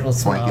 Shoot, color. God will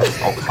smile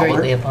Blankets, all color.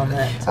 greatly upon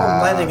that.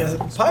 I'm landing a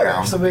fire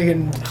brown. so we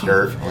can keep...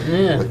 dirt with,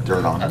 Yeah. with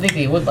dirt on I it. think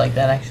they would like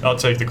that, actually. I'll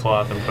take the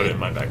cloth and put it in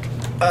my bag.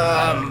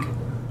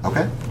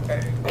 Okay.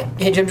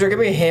 Hey, Ginger, give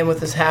me a hand with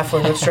this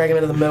halfling. Let's drag him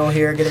into the middle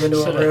here, get him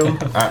into a room.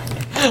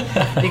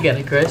 He got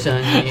a crush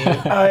on you.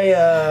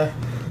 I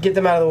get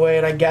them out of the way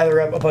and I gather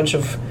up a bunch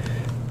of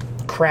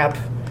crap,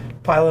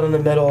 pile it in the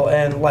middle,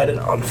 and light it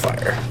on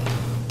fire.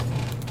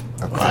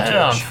 Light it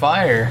on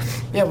fire.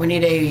 Yeah, we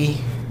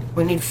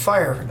need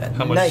fire at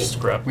How much night.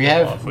 scrap We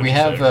cloth have would we you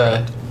have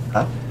say?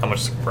 How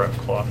much scrap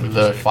cloth would you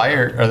the say?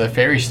 fire or the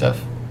fairy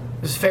stuff.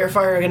 Is fair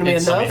fire going to be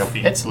It's- enough?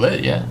 It's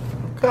lit, yeah.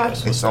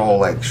 Gosh. It's all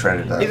like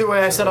shredded up. Either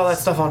way, I set all that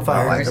stuff on Not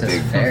fire. like a There's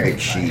big, a fairy big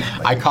sheet.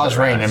 I caused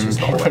rain It's and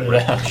just all put it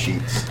like out.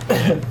 sheets.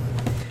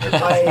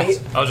 I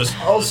I'll just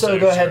also say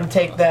go ahead and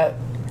scrap. take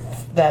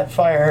that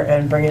fire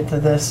and bring it to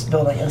this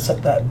building and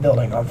set that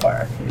building on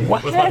fire.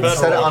 What? With my bedroll.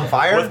 Set it on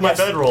fire? With my Yes.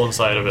 bedroll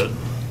inside of it.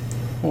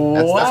 That's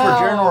where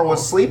Jaranor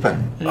was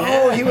sleeping.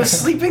 Oh, he was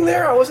sleeping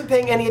there? I wasn't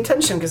paying any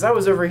attention because I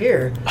was over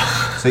here.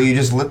 So you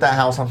just lit that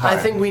house on fire.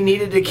 I think we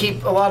needed to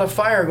keep a lot of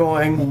fire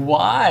going.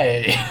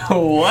 Why?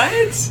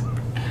 What?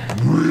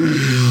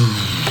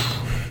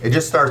 it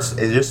just starts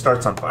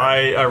on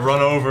fire. I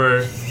run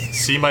over,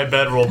 see my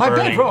bedroll My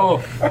burning.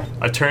 bedroll.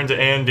 I turn to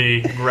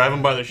Andy, grab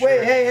him by the shirt.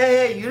 Wait,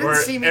 hey, you didn't We're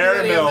see me do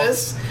any of Aramil.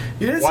 this.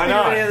 You didn't Why see me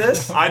not? do any of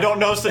this. I don't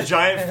notice the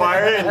giant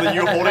fire and then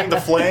you holding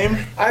the flame.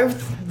 I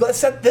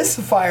set this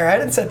afire. I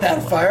didn't set that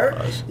afire.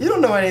 You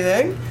don't know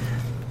anything.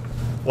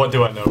 What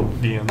do I know,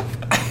 DM?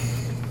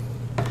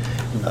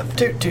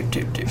 Toot. No,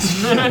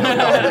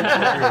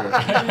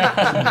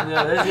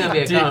 there's gonna be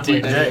a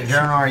conflict.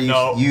 Jaranor,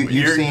 No, you've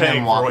you're seen paying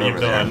him for walk what over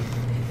you've there. done.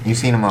 You've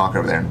seen him walk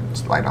over there and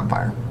just light on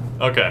fire.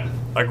 Okay.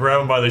 I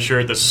grab him by the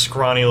shirt, this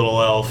scrawny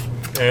little elf.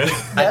 And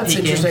That's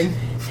peek in. interesting.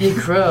 Hey,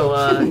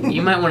 Crow,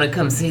 you might want to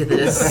come see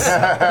this.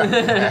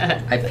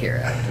 I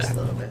peer out just a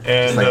little bit.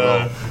 And like a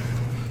little-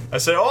 I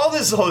say,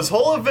 this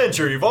whole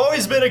adventure, you've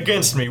always been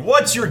against me.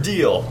 What's your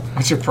deal?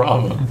 What's your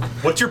problem?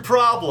 What's your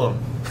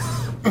problem?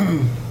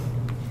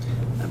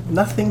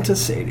 Nothing to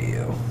say to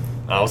you.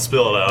 I'll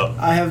spill it out.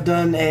 I have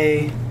done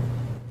a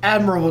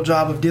admirable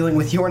job of dealing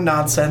with your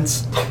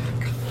nonsense.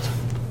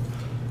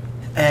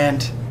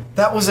 And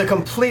that was a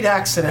complete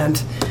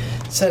accident,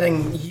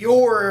 setting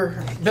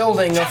your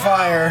building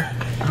afire.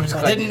 I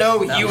didn't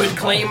know you had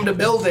claimed a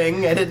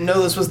building. I didn't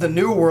know this was the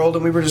new world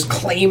and we were just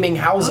claiming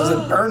houses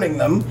and burning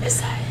them.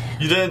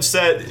 You didn't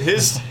set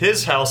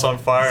his house on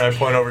fire, and I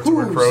point over to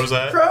where Crow's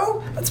at.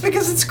 Crow? That's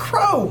because it's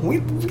Crow. We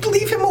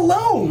leave him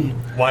alone.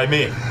 Why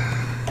me?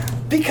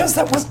 Because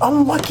that was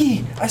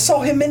unlucky. I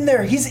saw him in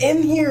there. He's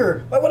in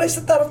here. Why would I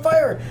set that on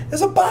fire?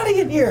 There's a body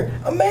in here.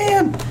 A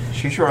man.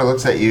 She sort of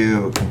looks at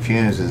you,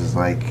 confused, is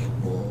like,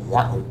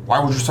 why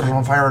would you set it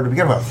on fire to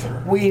begin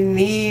with? We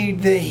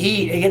need the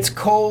heat. It gets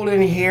cold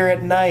in here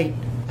at night.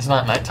 It's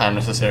not nighttime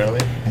necessarily.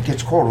 It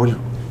gets cold. What do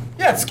you...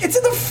 Yeah, it's in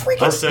the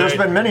freaking... There's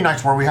been many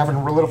nights where we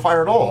haven't lit a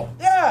fire at all.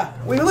 Yeah,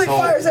 we lit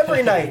fires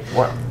every night.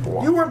 What?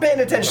 You weren't paying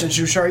attention,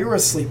 Shushar. You were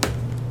asleep.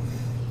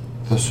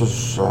 This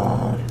is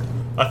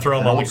I throw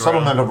him on the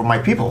settlement ground. of my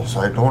people,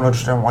 so I don't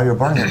understand why you're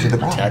burning it to the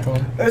ground. Tackle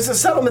him. There's a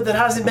settlement that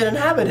hasn't been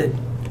inhabited.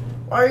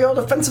 Why are you all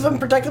defensive and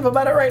protective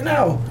about it right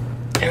now?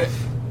 Damn it.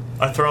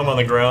 I throw him on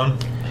the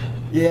ground,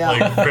 Yeah,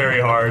 like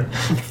very hard,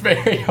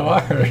 Very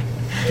hard.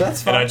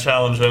 that's and I fine.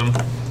 challenge him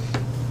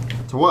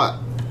To what?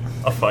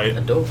 a fight.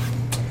 A dope.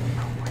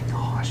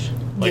 Gosh.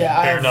 Like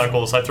Yeah, bare I've-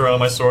 knuckles. I throw out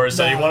my sword.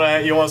 Say, No.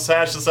 you want to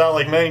sash this out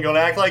like men? You gonna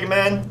act like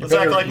men? Let's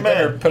act like You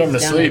better men. put him to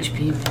Down sleep.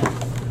 HP.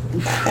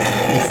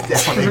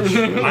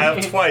 I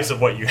have twice of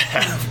what you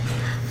have.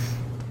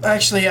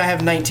 Actually, I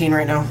have 19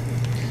 right now.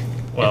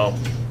 Well,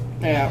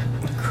 Yeah.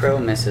 Crow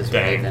misses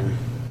Dang. Raven.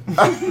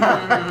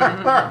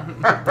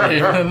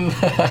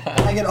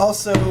 I can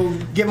also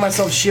give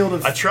myself Shield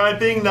of I tried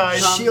being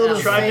nice. Shield I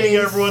of tried being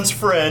Faith. everyone's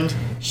friend,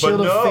 Shield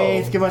but of no.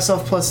 Faith. Give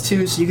myself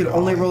 +2, so you can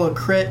only roll a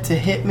crit to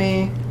hit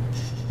me.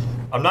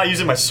 I'm not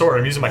using my sword.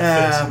 I'm using my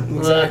fist.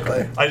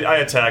 Exactly. I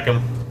attack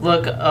him.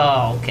 Look,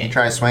 oh, okay. You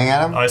try to swing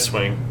at him I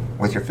swing.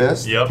 with your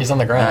fist? Yep. He's on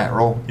the All right, ground.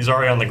 roll. He's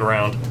already on the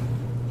ground.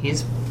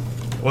 He's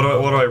What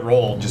do I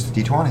roll? Just a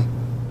d20.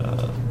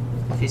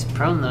 if he's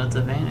prone though, it's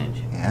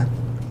advantage. Yeah.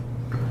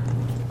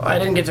 I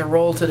didn't get to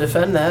roll to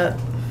defend that.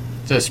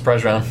 Just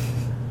surprise round.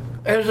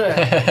 Is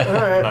it?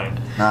 Alright.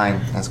 9.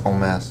 9. That's Ole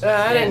Miss.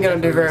 I didn't get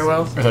to do very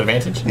well. With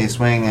advantage? You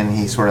swing and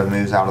he sort of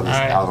moves out of All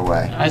right. out of the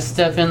way. I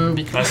step in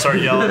between. I start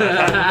yelling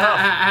at him.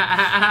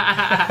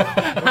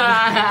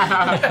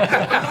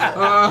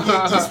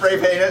 You spray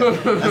paint it.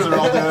 That's what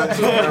I'll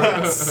do.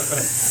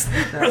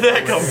 Where'd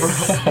that come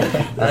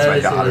from? That's my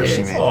daughter.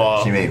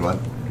 Aw. She made one.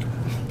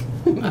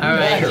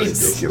 Alright.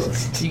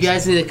 Ridiculous. You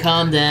guys need to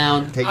calm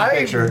down. Take a I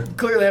picture.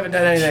 clearly haven't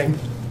done anything.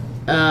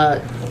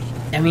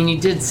 I mean, you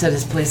did set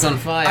his place on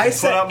fire. I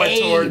set out my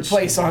a torch.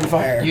 place on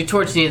fire. Your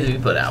torch needed to be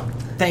put out.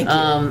 Thank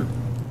you.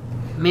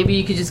 Maybe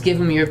you could just give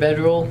him your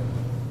bedroll.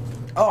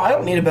 Oh, I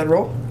don't need a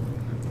bedroll.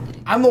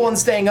 I'm the one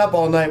staying up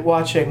all night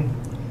watching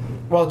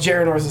while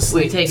Jaranor's We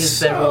asleep. take his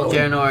bedroll,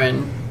 Jaranor,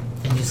 and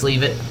just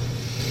leave it.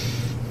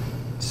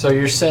 So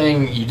you're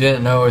saying you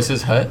didn't know it was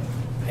his hut?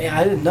 Yeah,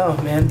 I didn't know,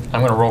 man.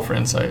 I'm gonna roll for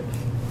insight.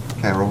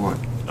 Okay, roll it.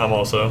 I'm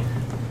also.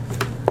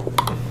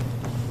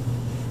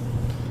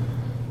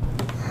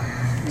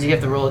 Do you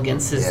have to roll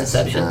against his Yes, he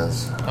deception?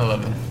 does.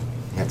 11.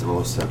 You have to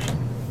roll deception.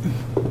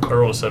 I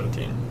roll a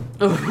 17.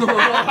 Lion!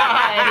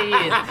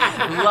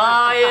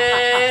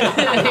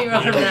 He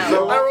rolled that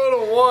one. I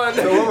rolled a 1.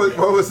 So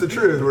what was the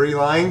truth? Were you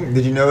lying?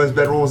 Did you know his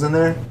bedroll was in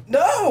there?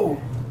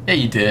 No! Yeah,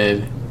 you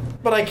did.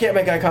 But I can't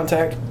make eye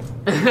contact.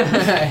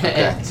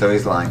 Okay, so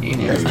he's lying. He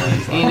knew. Yes,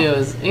 he's He lying. knew it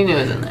was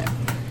in there.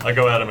 I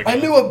go at him I again.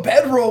 knew a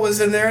bedroll was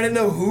in there. I didn't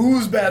know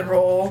whose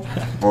bedroll.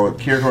 Well,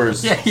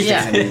 Kirikor's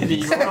Yeah.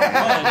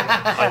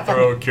 I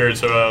throw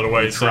Kirito out of the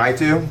way. So, try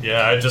to.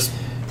 yeah, I just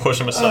push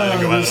him aside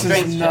and go at This him.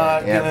 is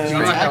not Yep. I'm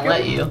gonna... not gonna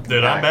let you.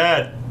 Dude, I'm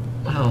mad.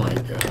 Oh my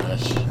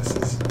gosh. This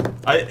is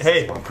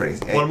Hey, going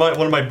crazy. one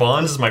of my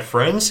bonds is my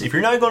friends. If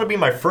you're not going to be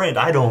my friend,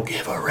 I don't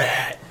give a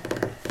rat.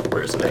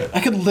 Where's it at?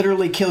 I could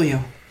literally kill you.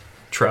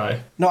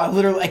 Try. No,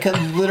 I could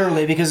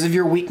literally, because of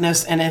your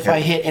weakness, and if I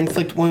hit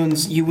inflict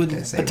wounds, you would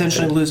Okay, save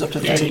potentially it. lose up to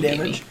Yeah, 30 you beat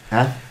damage. me.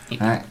 Huh?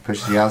 Alright,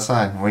 pushes you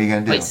outside. What are you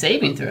gonna do? Wait,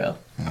 saving throw.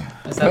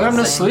 Is that Put him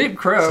the to same? sleep,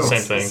 Crow. It's the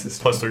same thing. This is-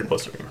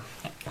 +3/+3.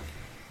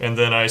 And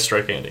then I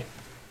strike Andy.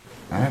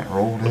 Alright,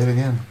 roll to hit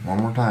again. One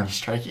more time.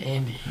 Strike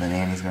Andy. Then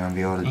Andy's gonna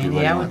be able to do Andy,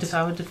 what he I would, wants.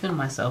 I would defend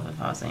myself if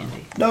I was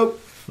Andy.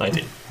 Nope.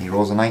 19. He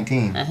rolls a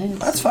 19. That hits.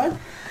 That's fine.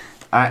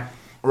 Alright,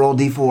 roll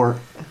d4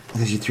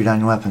 because you threw down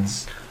your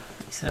weapons.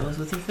 You said it was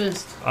with your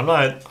fist. I'm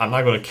not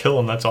going to kill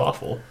him. That's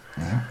awful.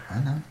 Yeah, I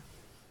know.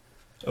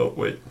 Oh,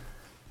 wait.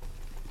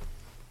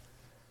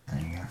 There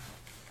you go.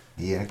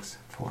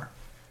 DX4.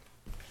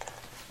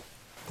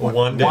 One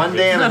damage. One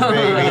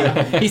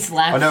damage, baby. He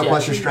slapped Oh no, you.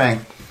 plus your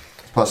strength.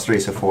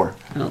 +3, so 4.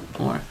 No,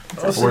 4.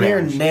 Listen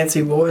here, damage.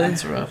 Nancy boy.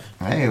 That's rough.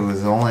 Hey, it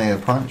was only a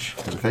punch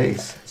to the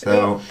face.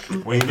 So,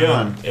 what are you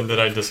Done. doing? And then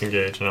I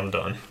disengage, and I'm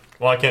done.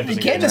 Well, I can't You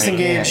disengage. can't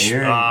disengage. Yeah,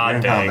 you're, Ah, you're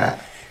in dang.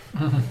 combat.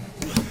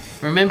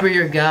 Remember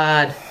your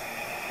god.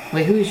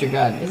 Wait, who is your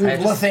god? Isn't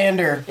it just,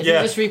 Lathander. isn't Yeah,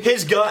 it just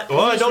his gut.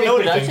 Well, I just don't know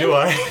anything, do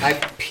I? I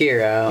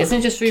peer out. Isn't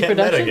it just Can't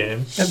reproduction?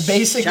 metagame. And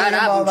basically, Shut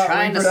up, I'm all I'm about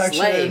trying to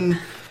reproduction.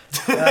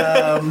 It's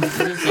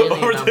just Andy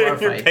Over about there,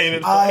 bar you're fights.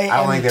 painted. I I don't think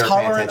am they were paying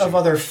tolerant of attention.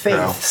 other No.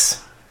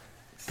 faiths.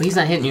 But he's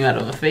not hitting you out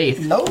of a faith.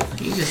 Nope.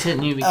 He's just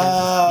hitting you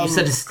because you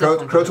said his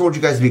stuff. Crow told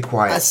you guys to be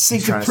quiet. I He's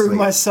seek to trying prove sleep.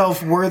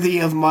 myself worthy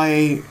of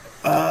my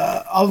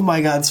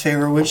God's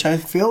favor, which I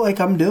feel like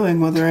I'm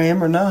doing, whether I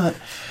am or not.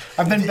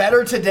 I've been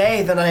better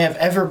today than I have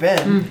ever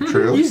been.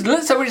 True. You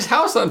lit somebody's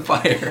house on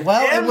fire. Well,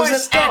 And it was my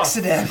an stuff.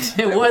 accident.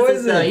 It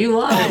wasn't though. You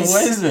lied. It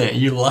wasn't.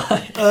 You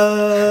lied.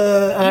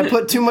 And I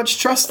put too much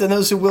trust in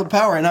those who wield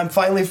power, and I'm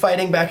finally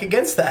fighting back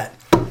against that.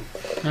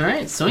 All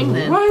right, swing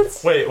then.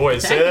 What?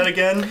 Wait, say that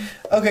again?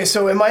 Okay,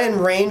 so am I in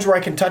range where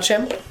I can touch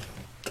him?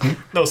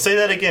 No, say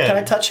that again. Can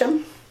I touch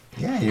him?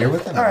 Yeah, you're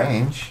within All right.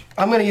 range.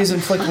 I'm going to use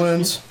inflict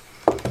wounds.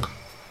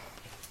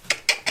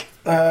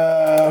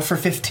 For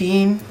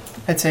 15.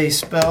 It's a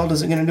spell.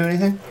 Is it going to do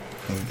anything?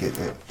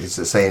 Is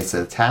it say it's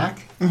an attack?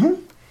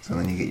 Mm-hmm. So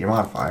then you get your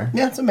modifier.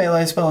 Yeah, it's a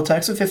melee spell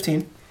attack, so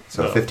 15.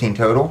 So 15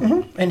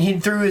 total. And he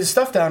threw his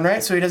stuff down,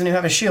 right? So he doesn't even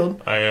have a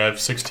shield. I have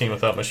 16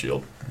 without my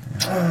shield.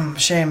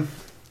 Shame.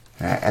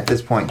 At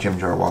this point, Jim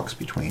Jar walks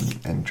between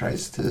and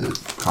tries to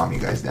calm you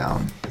guys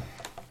down.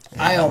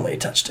 I only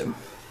touched him.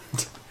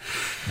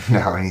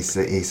 No, and he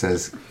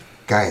says,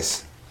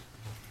 "Guys,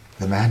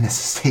 the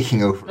madness is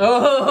taking over."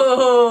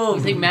 Oh,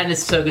 take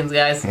madness tokens,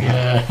 guys.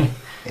 Yeah.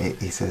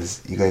 He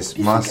says, "You guys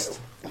must.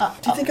 Do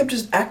you think I'm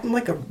just acting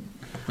like a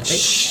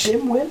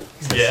dimwit?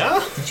 Yeah?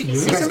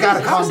 You guys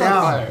gotta calm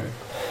down.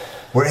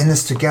 We're in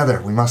this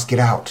together. We must get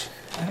out."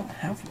 I don't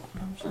have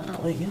one. I'm just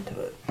playing into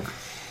it.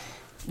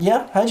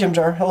 Yeah, hi Jim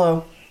Jar.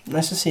 Hello.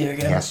 Nice to see you He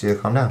again. asks you to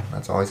calm down.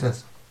 That's all he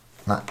says.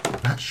 Not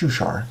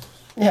Shushar.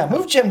 Yeah,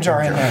 move Jim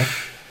Jar in there.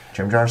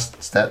 Jim Jar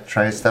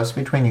steps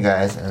between you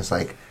guys, and it's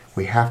like,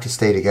 we have to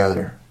stay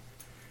together.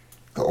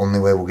 The only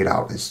way we'll get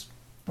out is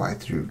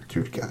through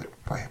together,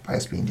 by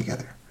us being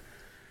together.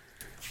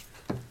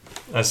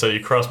 I say you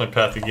cross my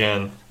path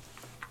again,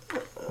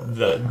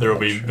 that there will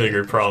be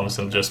bigger problems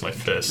than just my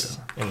fist.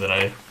 And then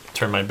I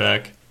turn my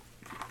back.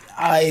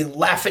 I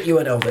laugh at you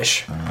in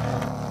Elvish.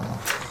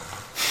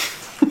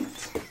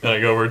 And I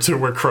go over to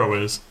where Crow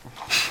is.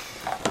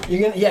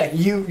 You're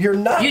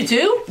not. You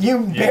too? You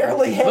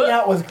barely hang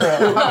out with Crow.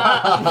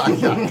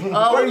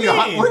 Oh, Where are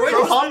you? Where's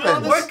your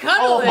humping? we're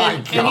cuddling,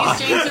 and he's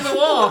chained to the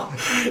wall.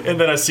 And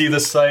then I see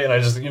this sight, and I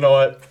just, you know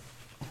what?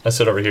 I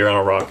sit over here on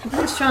a rock. I'm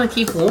just trying to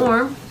keep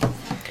warm.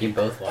 You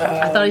both watch.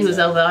 I thought he was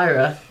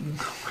Elvira.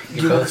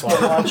 You both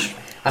watch. Watch.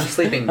 I'm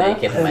sleeping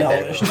naked in my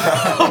Elvish.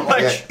 bedroom.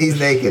 Yeah, he's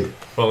naked.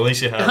 Well, at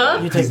least you have Huh?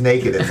 it. He's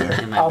naked in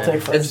there. In my I'll bedroom.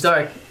 take first. It's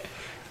dark.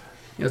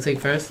 You'll take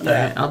first?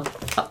 Yeah.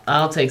 Alright,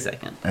 I'll take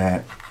second.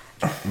 Alright.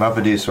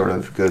 Mapadu sort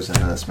of goes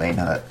into this main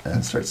hut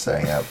and starts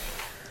setting up.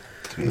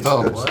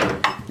 Oh, Scopes.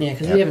 Yeah,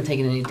 because Yep. we haven't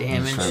taken any He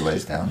damage. sort of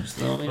lays down.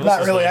 Slowly.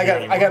 Not really. I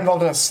got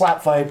involved in a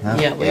slap fight. Huh?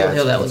 Yeah, we'll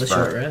heal that with a it's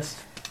short fine. rest.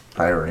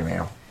 Priority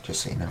mail,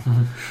 just so you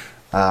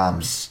know.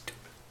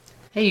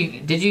 Hey, you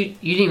didn't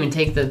even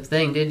take the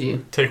thing, did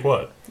you? Take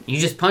what? You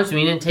just punched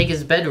me. You didn't take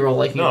his bedroll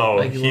like you. No,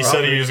 like you he were said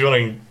offered. he was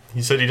going to.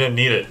 He said he didn't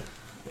need it.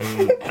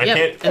 And I Yeah,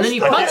 can't. and then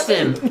you I punched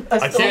can't- him. I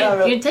You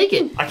can't. didn't take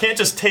it. I can't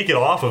just take it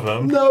off of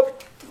him.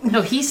 Nope.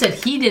 No, he said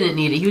he didn't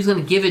need it. He was going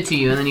to give it to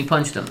you, and then you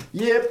punched him.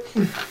 Yep.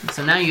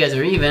 So now you guys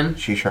are even.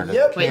 She sure does.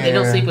 Yep. Wait, they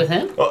don't sleep with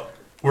him? Oh,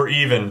 we're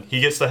even. He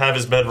gets to have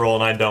his bedroll,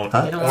 and I don't.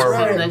 Huh? They don't Or-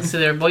 sleep next to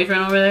their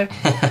boyfriend over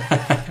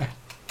there?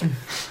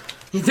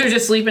 They're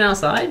just sleeping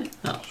outside?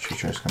 Oh. She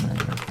sure's coming in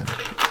here with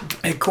him.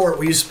 Hey, Court,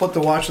 will you split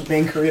the watch with me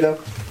and Karito?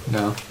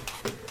 No.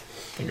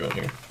 I go in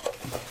here.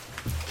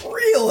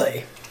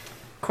 Really?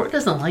 Court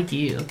doesn't like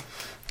you.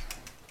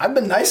 I've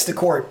been nice to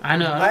Court. I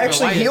know. I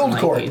actually healed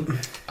Court.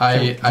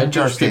 I Jim Jar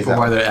judge stays people out.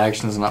 by their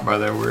actions, not by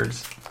their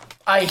words.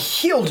 I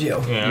healed you.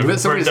 Yeah, You lit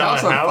somebody's burnt down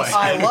house a on house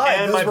fire. I and- lied.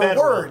 and Those my were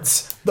bedroll.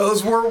 words.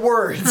 Those were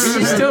words.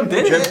 You still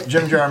did it.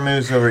 Jim Jar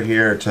moves over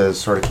here to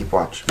sort of keep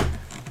watch.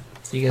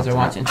 So you guys are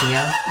watching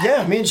together?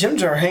 Yeah, me and Jim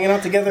Jar are hanging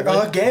out together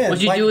again.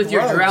 What'd you like do with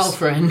your bros. drow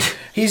friend?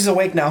 He's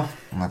awake now.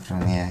 Left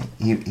him, yeah.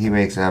 He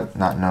wakes up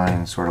not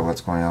knowing sort of what's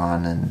going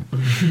on and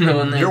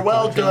You're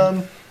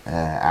welcome.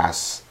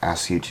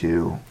 asks you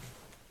to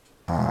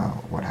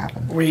what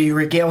happened. We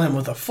regale him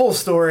with a full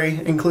story,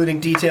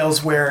 including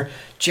details where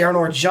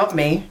Jaranor jumped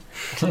me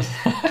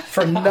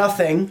for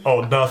nothing.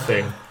 Oh,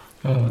 nothing.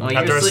 Well, you're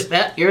After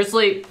asleep. You're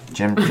asleep.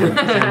 Jim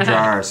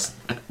Jar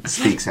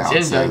speaks out.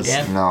 Jim Jar, Says,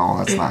 yeah. "No,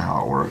 that's not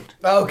how it worked."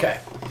 Okay.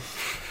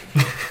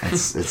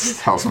 It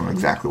tells him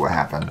exactly what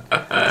happened.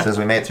 It says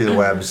we made it through the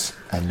webs,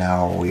 and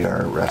now we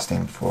are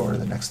resting for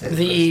the next day.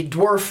 The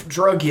dwarf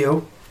drug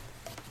you.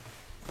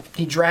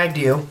 He dragged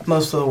you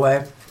most of the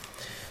way.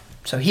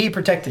 So he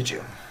protected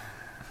you.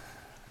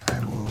 I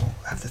will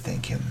have to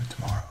thank him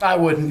tomorrow. I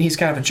wouldn't. He's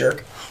kind of a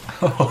jerk.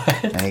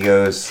 And he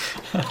goes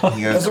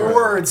Those are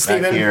words, back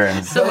Steven. here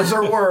and Those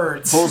are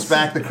words. pulls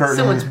back the curtain.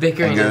 Someone's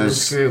bickering and in goes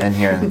this group. in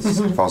here and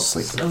falls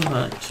asleep So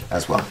much.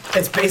 as well.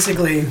 It's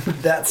basically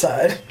that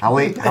side. How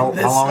long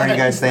are you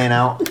guys staying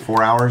out?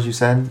 4 hours, you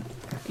said?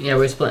 Yeah,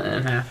 we're splitting it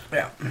in half.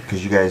 Yeah.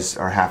 Because you guys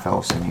are half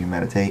elves and you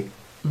meditate.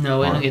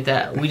 No, we don't get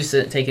that. We just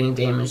didn't take any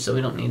damage, so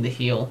we don't need the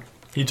heal.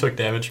 He took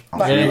damage.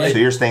 So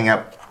you're staying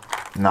up,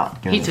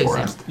 not doing He the took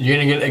forest. some. You're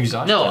gonna get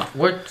exhausted. No,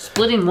 we're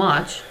splitting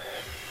watch.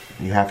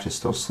 You have to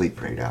still sleep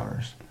for 8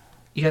 hours.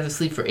 You have to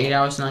sleep for 8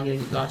 hours to not get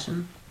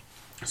exhaustion.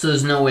 So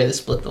there's no way to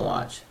split the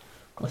watch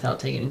without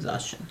taking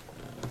exhaustion.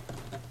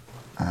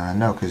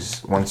 No,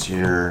 because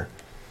we're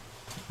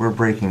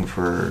breaking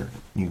for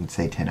you can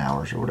say 10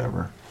 hours or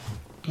whatever.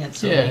 Yeah,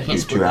 so Yeah, we can't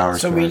It's split 2 it.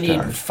 hours. So 2 we hours, 2 need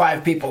hours.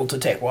 5 people to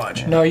take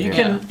watch. No, you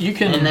Yeah.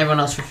 can And everyone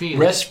else refused.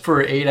 rest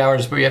for 8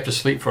 hours, but you have to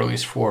sleep for at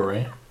least 4,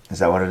 right? Is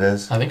that what it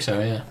is? I think so.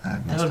 Yeah. I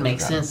must That have would make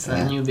forgotten. sense.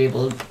 Then Yeah. you'd be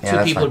able. Yeah, Two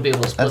that's people fine. would be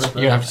able to split That's- up.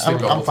 you don't have to sleep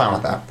the I'm whole fine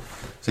with that.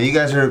 So you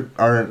guys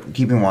are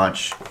keeping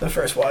watch. The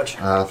first watch.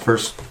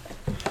 First,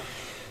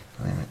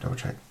 let me double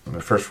check.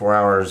 The first 4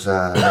 hours,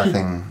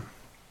 nothing.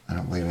 I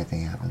don't believe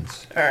anything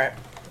happens. All right.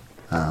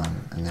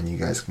 And then you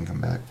guys can come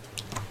back.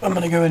 I'm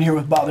gonna go in here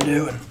with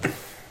Babadoo and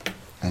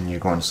And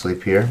you're going to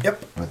sleep here.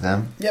 Yep. With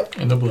them. yep,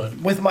 In the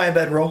blood. with my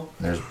bedroll.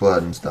 There's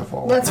blood and stuff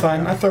all. That's over.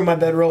 fine. I throw my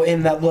bedroll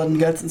in that blood and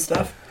guts and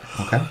stuff.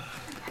 Okay.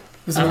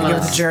 Was gonna give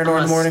it to Jaranor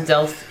in the morning.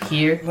 Stealth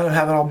here. Let him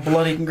have it all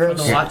bloody and For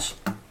gross. the watch.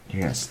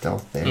 You're gonna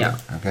stealth there. Yeah.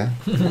 Okay.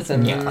 That's a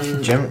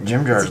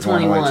Jim Jar's It's a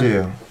going away 21.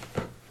 too.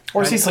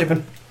 Where's he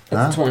sleeping?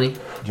 That's Huh? 20.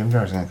 Jim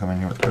Jar's gonna come in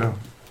here with Crow.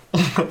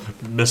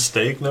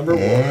 Mistake number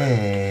one.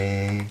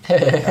 Hey.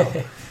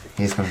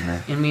 He's coming in.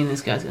 And me and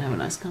this guy's gonna have a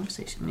nice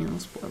conversation. Me and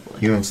this poor boy.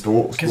 You and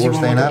Stool Because you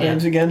staying want up? the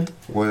games again?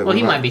 What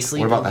he about- might be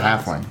sleeping, What about the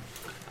guys. halfling?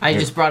 I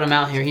just brought him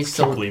out here. He's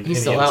still believe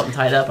he's still Indians. out and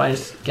tied up. I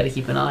just gotta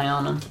keep an eye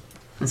on him.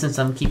 And since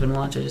I'm keeping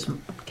watch, I just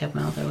kept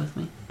him out there with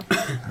me.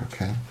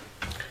 Okay.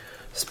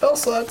 Spell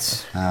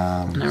slots.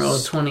 And I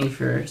rolled a 20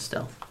 for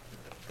stealth.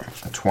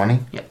 A 20?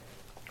 Yep.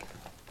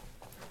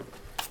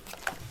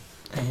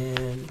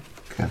 And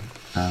Okay.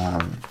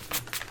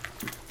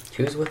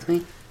 Who's with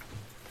me?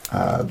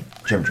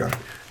 Jim Jar.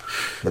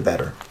 The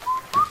better.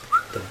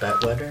 The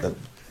bedwetter?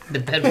 The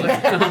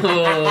bedwetter.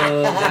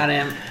 Oh, got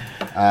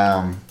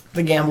him.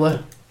 the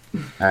gambler.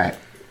 Alright.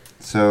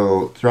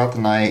 So, throughout the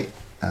night,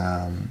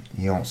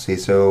 you don't see.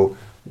 So,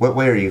 what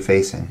way are you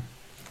facing?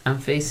 I'm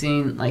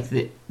facing like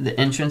the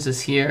entrance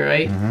is here,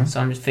 right? Mhm. So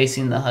I'm just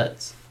facing the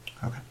huts.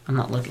 Okay. I'm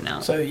not looking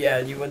out. So yeah,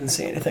 you wouldn't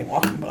see anything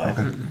walking by.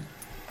 Okay.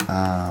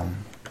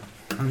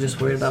 I'm just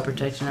worried about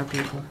protecting our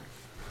people.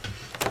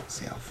 Let's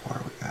see how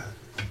far we got.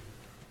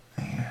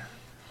 Here.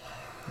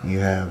 You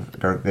have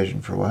dark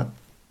vision for what?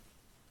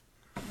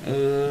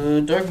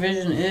 Dark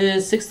vision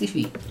is 60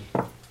 feet.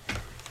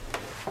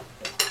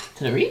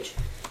 Did it reach?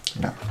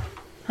 No.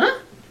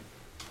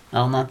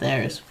 Oh, not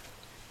theirs.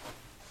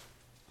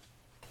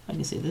 I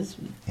can see this,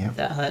 Yep.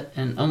 that hut,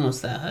 and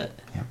almost that hut.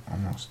 Yep,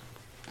 almost.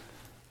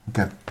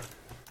 Okay.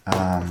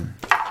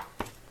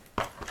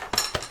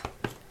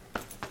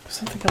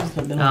 Something comes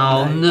in the middle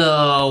Oh of the night.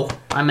 no!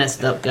 I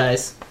messed up,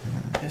 guys.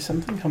 If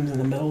something comes in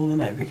the middle of the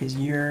night because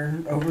you're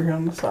over here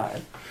on the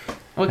side.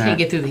 Well, I Yeah. can't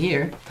get through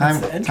here. Time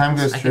the entrance. time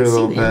goes I through can a see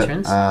little the bit.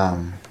 entrance.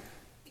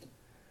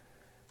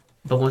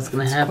 But what's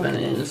gonna happen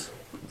is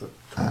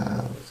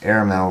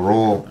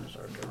Aramel,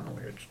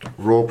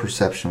 roll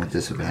perception with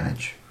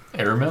disadvantage.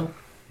 Airmill?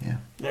 Yeah.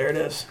 There it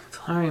is.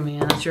 sorry,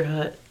 man. That's your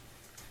hut.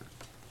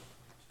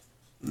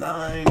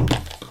 9.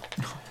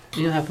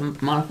 You don't have to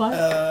modify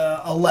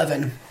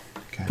 11.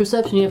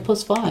 perception. You have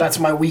 +5. That's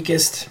my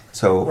weakest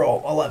So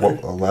roll. 11.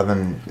 What,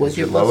 11 What's is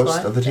your your plus lowest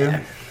five? of the two?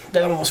 Yeah.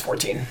 Then almost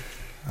 14.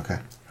 Okay.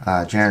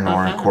 Jaren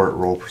Nor and Okay. Court,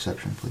 roll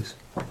perception, please.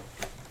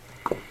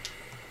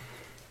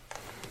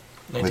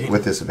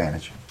 With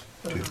disadvantage.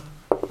 2.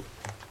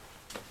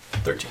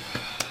 13.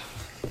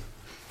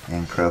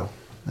 And Crow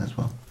as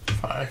well.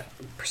 5.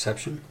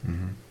 Perception?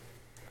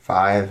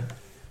 5.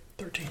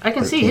 13. I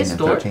can see 13, his and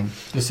door. 13.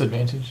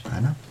 Disadvantage. I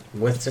know.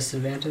 With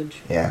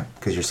disadvantage? Yeah,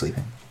 because you're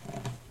sleeping.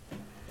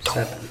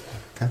 7.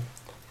 Okay.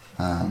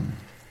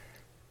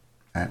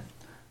 Alright.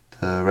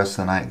 The rest of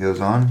the night goes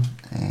on,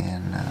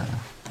 and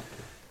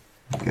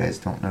you guys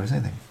don't notice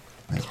anything.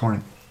 Next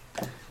morning.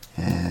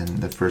 And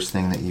the first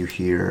thing that you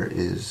hear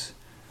is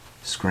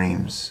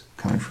screams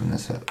coming from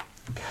this hut.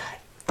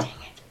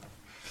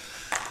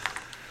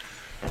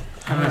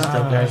 I messed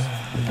up, guys.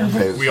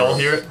 Everybody- We all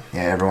hear it.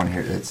 Yeah, everyone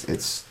hears it.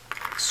 It's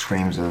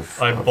screams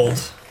of I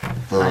bolt.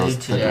 those, I the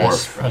do.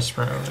 dwarf. I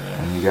sprint over there.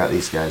 And you got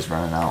these guys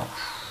running out.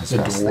 as The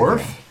fast as they dwarf?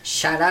 can.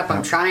 Shut up,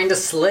 I'm trying to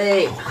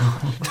sleep.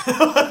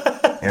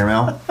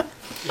 Airmail,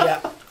 Yeah.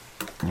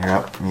 you're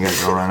up. You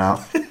guys all run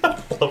out.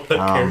 Love that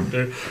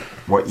character.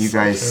 What you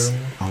guys?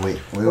 terrible. Oh wait,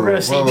 We're going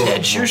to see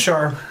dead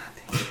Shushar.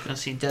 Gonna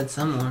see dead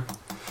somewhere.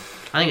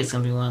 I think it's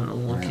gonna be one of the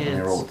little Let me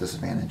roll with kids.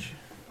 disadvantage.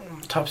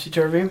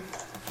 Topsy-turvy.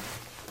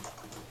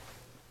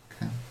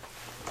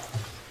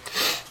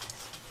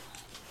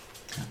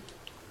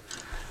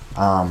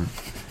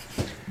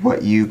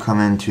 What you come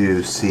in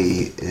to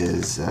see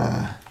is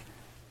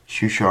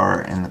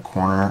Shushar in the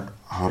corner,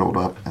 huddled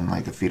up in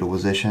like a fetal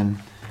position,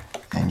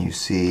 and you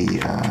see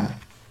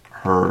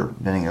her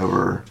bending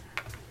over.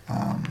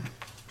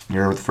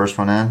 You're the first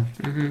one in.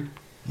 Mm-hmm.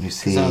 You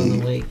It's out of the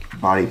see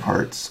lake. body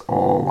parts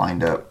all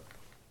lined up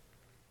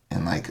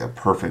in like a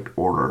perfect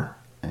order,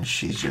 and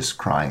she's just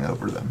crying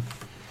over them.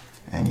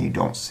 And you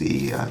don't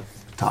see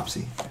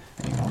Topsy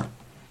anymore.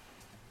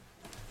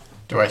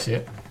 Do I see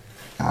it?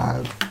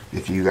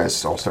 If you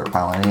guys all start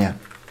piling in, yeah.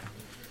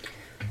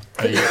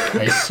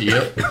 I see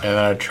it, and then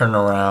I turn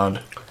around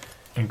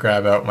and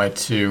grab out my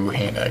 2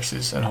 hand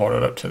axes and hold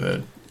it up to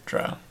the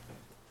drow.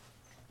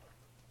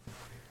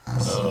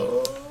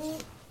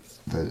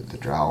 The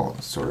drow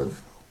sort of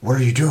What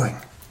are you doing?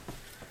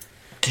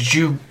 Did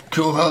you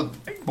kill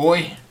that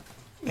boy?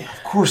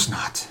 Of course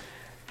not.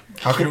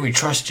 How can we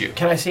trust you?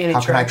 Can I see any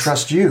How can I tracks?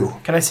 trust you?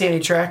 Can I see any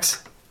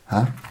tracks?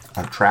 Huh?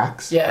 Of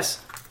tracks?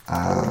 Yes.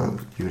 You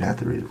would have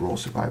to roll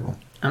survival.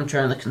 I'm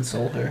trying to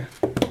console her.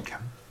 Okay.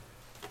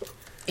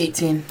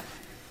 18.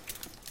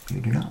 You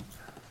do not.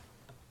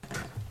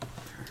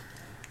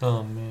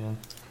 Oh man.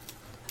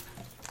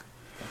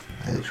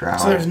 The drow.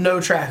 So there's no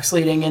tracks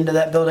leading into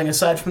that building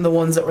aside from the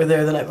ones that were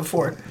there the night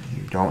before.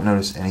 You don't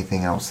notice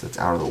anything else that's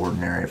out of the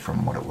ordinary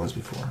from what it was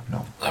before.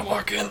 No. I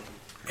walk in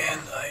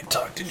and I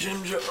talk to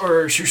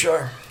or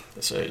Shushar.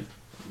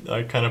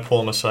 I kind of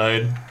pull him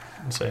aside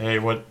and say, "Hey,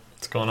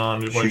 what's going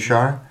on?"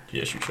 Shushar?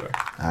 Yeah, Shushar.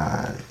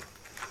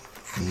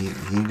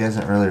 He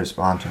doesn't really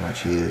respond too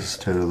much. He is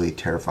totally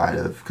terrified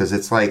of, because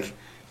it's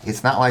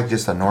not like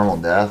just a normal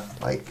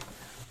death. Like,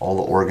 all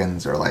the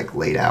organs are like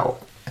laid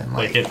out and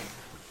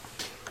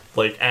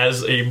like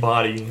as a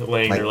body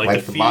laying there,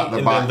 like the feet,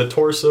 then the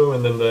torso,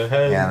 and then the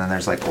head. Yeah, and then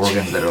there's like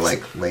organs that are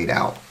like laid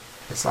out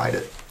beside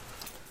it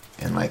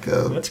in like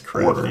a That's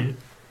crazy. order.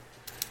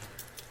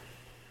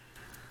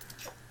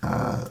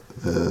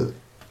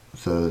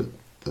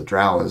 The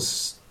drow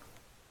is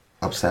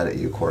upset at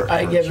you, Court.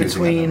 I for get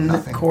accusing him of between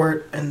nothing.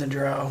 Court and the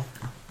drow.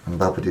 And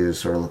Buppadoo is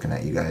sort of looking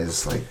at you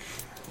guys like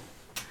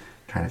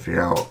trying to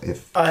figure out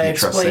if I he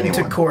trusts explained to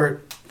anyone.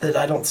 Court that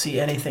I don't see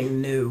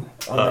anything new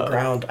on the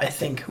ground. I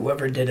think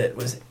whoever did it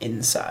was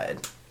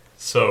inside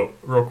So,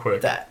 real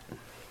quick, that.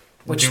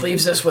 Which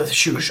leaves us with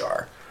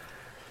Shushar.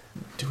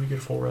 do we get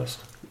a full rest?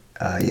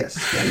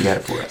 Yes, yeah, you got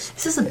it for us.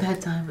 This is a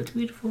bad time, but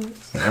beautiful.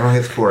 Yeah, everyone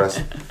gets for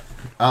us.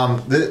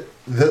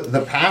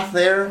 The path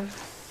there,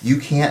 you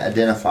can't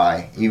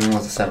identify, even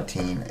with a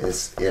 17,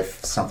 is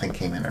if something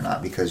came in or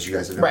not, because you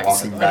guys have been Right, so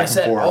walking like I back and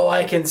said, forth. all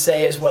I can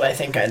say is what I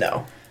think I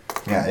know.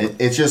 Yeah,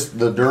 it's just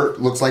the dirt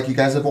looks like you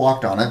guys have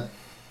walked on it,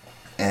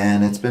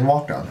 and it's been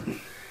walked on.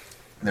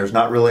 There's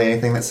not really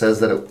anything that says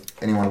that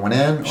anyone went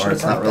in, or Should've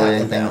it's not burnt really that one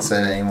anything down. that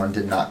said anyone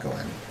did not go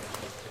in.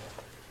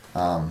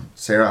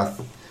 Sarah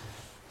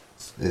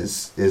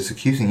is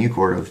accusing you,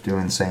 Court, of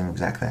doing the same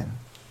exact thing.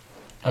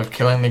 Of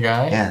killing the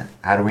guy? Yeah,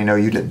 how do we know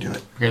you didn't do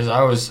it? Because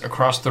I was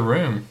across the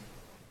room.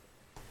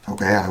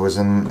 Okay, I was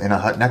in a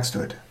hut next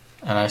to it.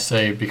 And I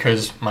say,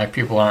 because my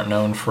people aren't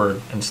known for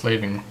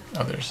enslaving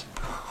others.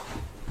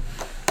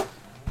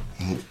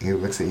 He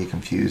looks at you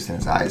confused, and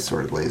his eyes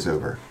sort of glaze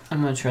over.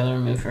 I'm gonna try to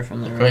remove her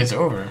from the room. Glaze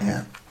over.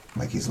 Yeah,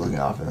 like he's looking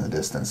off in the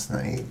distance, and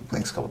then he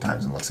blinks a couple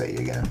times and looks at you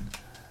again.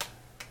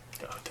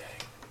 Oh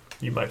dang,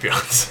 you might be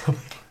on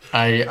something.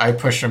 I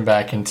push him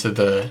back into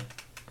the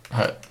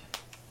hut.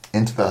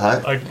 Into the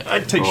hut?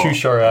 I'd take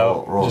Shushar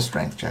out. Roll a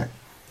strength check.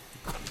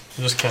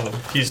 Just kind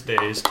of, he's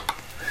dazed.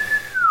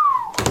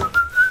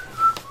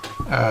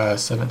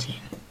 17.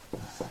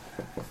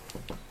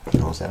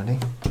 Roll 70.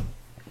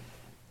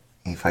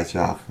 He fights you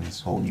off and he's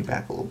holding you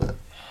back a little bit.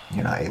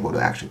 You're not able to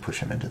actually push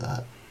him into the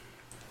hut.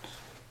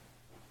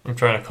 I'm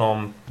trying to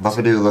calm.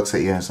 Buffadoo looks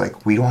at you and is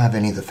like, "We don't have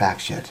any of the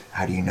facts yet.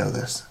 How do you know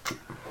this?"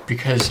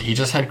 Because he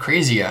just had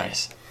crazy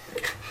eyes.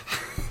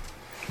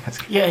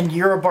 Yeah, and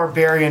you're a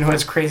barbarian who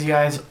has crazy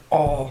eyes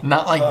all.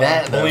 Not like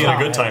that, though. Only in a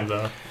good time,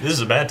 though. This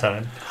is a bad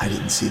time. I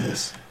didn't see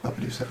this,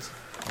 Buffadoo says.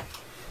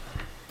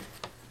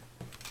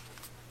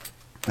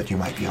 But you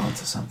might be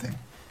onto something.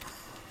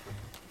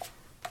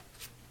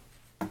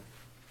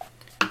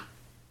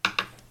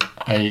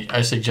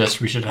 I suggest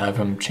we should have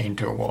him chained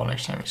to a wall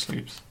next time he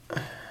sleeps.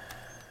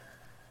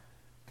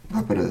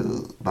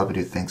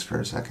 Buffadoo thinks for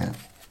a second.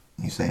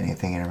 You say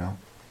anything, Intermel?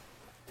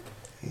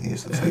 He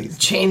just looks like he's...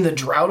 Chain the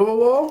drow to a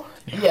wall?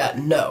 Yeah,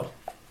 no.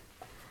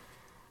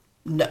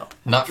 No.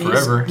 Not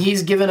forever.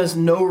 He's given us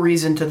no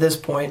reason to this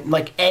point.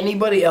 Like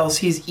anybody else,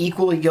 he's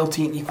equally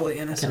guilty and equally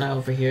innocent. Can I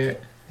overhear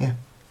it? Yeah.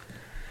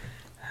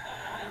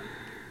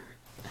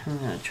 I'm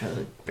gonna try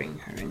to bring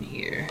her in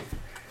here.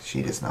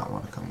 She does not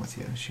want to come with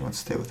you. She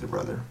wants to stay with her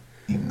brother,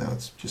 even though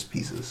it's just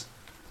pieces.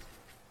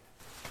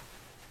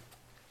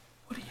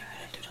 What are you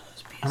gonna do to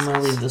those pieces? I'm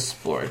gonna leave the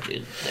spore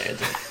dude there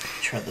to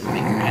try to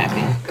make her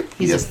happy.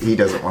 He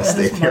doesn't want to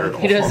stay there at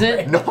all. He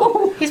doesn't?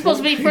 No. He's supposed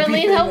to be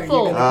friendly and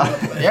helpful.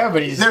 Yeah,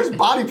 but he's... There's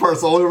body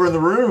parts all over in the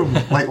room,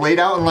 like laid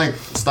out in like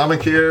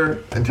stomach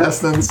here,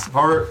 intestines,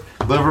 heart,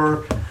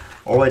 liver,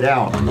 all the way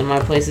down. And my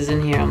place is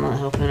in here. I'm not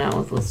helping out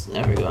with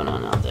whatever going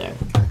on out there.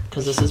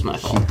 Because this is my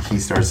fault. He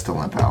starts to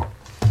limp out.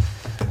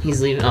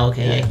 He's leaving. Oh,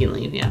 okay, yeah, he can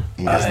leave, yeah.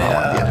 He does not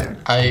want to be in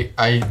there.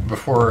 I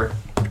before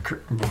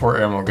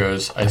Ermo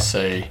goes, I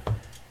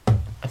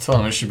tell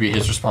him it should be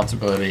his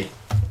responsibility.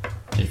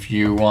 If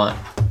you want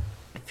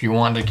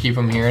to keep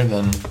him here,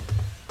 then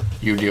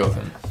you deal with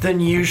him. Then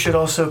you should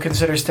also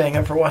consider staying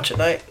up for watch at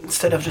night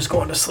instead of just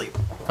going to sleep.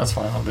 That's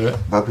fine. I'll do it.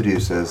 Buffadoo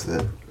says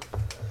that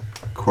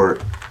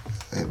Court,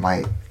 it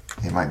might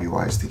be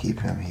wise to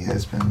keep him. He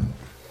has been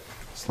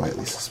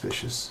slightly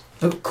suspicious.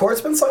 The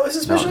Court's been slightly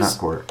suspicious? No, not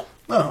Court.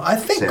 No, I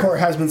think Sarah. Court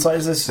has been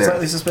slightly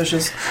Sarah.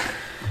 suspicious.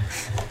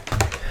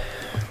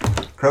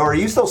 Crow, are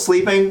you still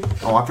sleeping?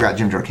 Oh, I forgot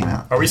Jim Jar came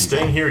out. Are we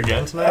staying here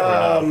again tonight?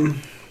 Or not?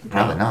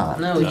 Probably not.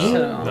 No, we just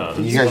No,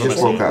 You guys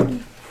just woke up.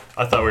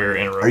 I thought we were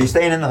in a row. Are you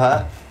staying in the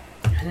hut?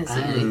 I didn't see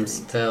I'm anything.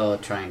 still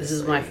trying to This is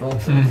sleep. my fault.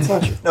 It's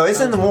not true. No,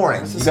 it's in the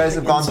morning. You guys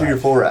have gone through your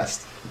full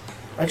rest.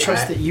 I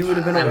trust that you would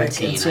have been I'm a awake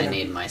teen. and I seen it.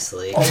 need my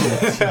sleep. All of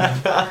it. You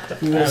I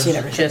would have was seen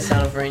everything. just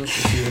out of range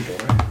to see the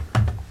door.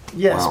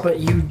 Yes, Wow. but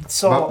you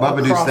saw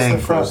Babadoo's across staying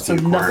the front, close so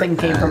to your nothing court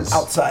came from as-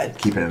 outside.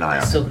 Keeping an eye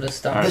on Still it. could have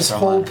stopped. Alright. This so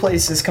whole am I.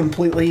 place is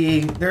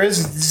completely. There is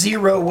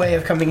zero way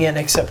of coming in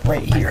except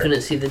right I here.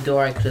 couldn't see the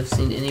door. I could have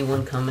seen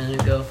anyone come in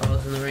and go if I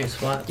was in the right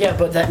spot. Yeah,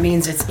 but that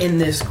means it's in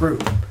this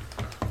group.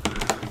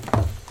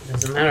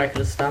 Doesn't matter. I could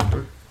have stopped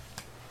him.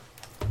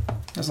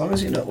 As long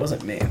as you know it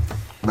wasn't me.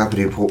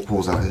 Babadoo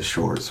pulls out his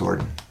short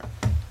sword.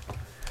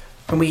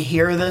 Can we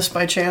hear this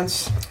by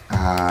chance?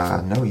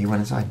 No, you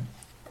went inside.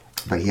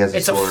 But he has a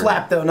It's a sword.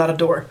 flap though, not a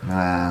door.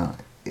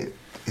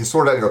 His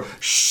sword doesn't go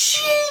shh.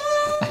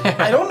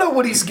 I don't know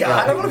what he's got.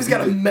 I don't know if he's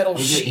got a metal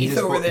sheath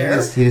over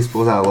there. He just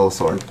pulls out a little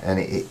sword, and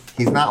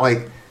he's not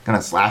like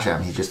gonna slash at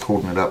him. He's just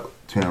holding it up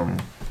to him,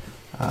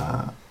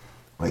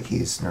 like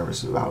he's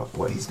nervous about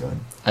what he's doing.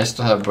 I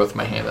still have both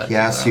my hands. He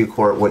asks you,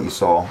 Court, what you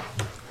saw,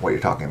 what you're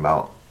talking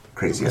about.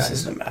 Crazy This eyes.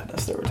 is the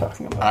madness that we're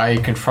talking about. I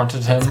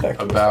confronted him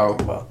Spectre was about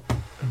talking about.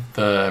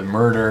 the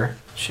murder,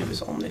 She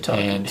was only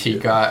talking. and he to-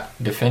 got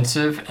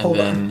defensive, and Hold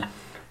then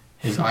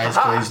his eyes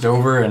glazed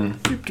over, and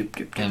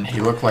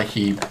he looked like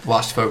he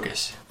lost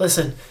focus.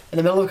 Listen, in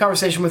the middle of a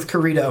conversation with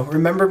Corrito,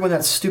 remember when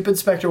that stupid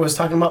Spectre was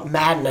talking about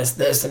madness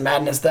this and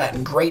madness that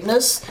and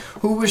greatness?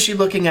 Who was she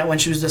looking at when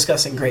she was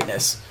discussing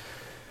greatness?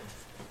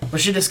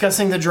 Was she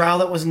discussing the drow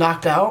that was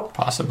knocked out?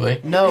 Possibly.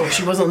 No,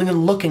 she wasn't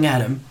even looking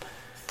at him.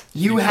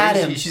 You had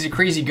him. She's a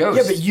crazy ghost.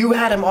 Yeah, but you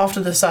had him off to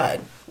the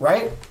side,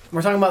 right?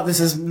 We're talking about this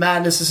is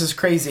madness, this is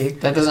crazy.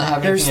 that doesn't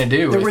have anything to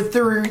do There with.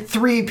 were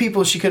three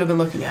people she could have been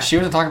looking at. She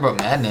wasn't talking about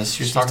madness.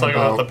 She was Talking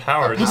about the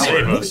power to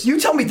save us. You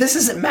tell me this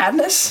isn't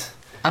madness?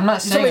 I'm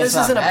not You tell saying me it's this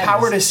not isn't a madness.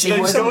 power to The save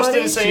ghost somebody?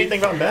 didn't say anything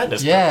about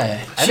madness. Yeah,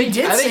 She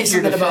did say you're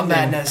something about defending-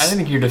 madness. I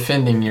think you're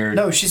defending your.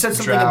 No, she said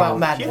something drow. about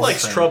madness. He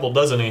likes trouble,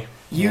 doesn't he?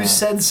 You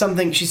said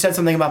something. She said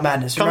something about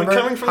madness. Remember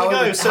Coming from the how it guy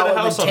who would- set how a it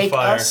would house on take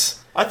fire.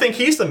 us? I think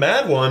he's the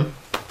mad one.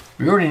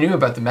 We already knew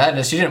about the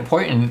madness. She didn't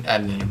point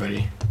at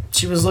anybody.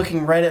 She was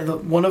looking right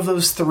at one of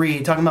those three,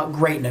 talking about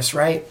greatness,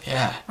 right?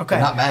 Yeah. Okay.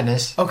 Not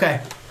madness.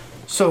 Okay,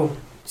 so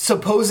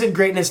supposed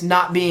greatness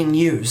not being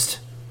used.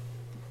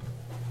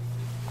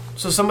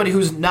 So somebody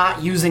who's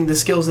not using the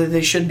skills that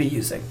they should be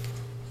using.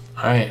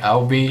 All right,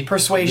 I'll be.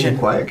 Persuasion.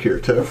 Quiet,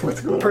 Kirito.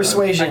 What's going on? I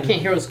Persuasion.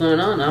 can't hear what's going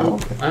on.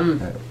 I'm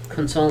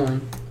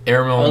consoling.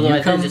 Airmill, Although you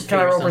I come. could just Can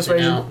I figure roll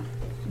something persuasion? out.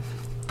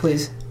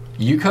 Please.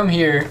 You come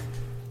here.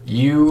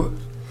 You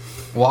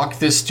walk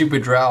this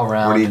stupid drow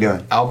around. What are you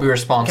doing? I'll be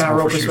responsible Can I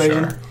roll for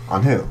persuasion? Shushar.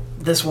 On who?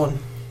 This one.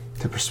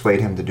 To persuade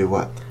him to do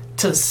what?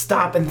 To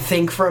stop and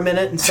think for a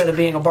minute instead of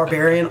being a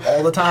barbarian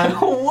all the time.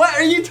 What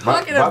are you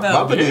talking about,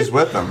 Babadoo's dude?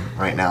 with them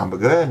right now, but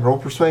go ahead, roll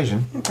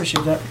persuasion. I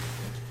appreciate that.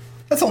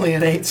 That's only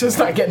an 8, so it's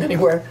not getting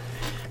anywhere.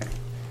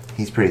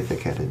 He's pretty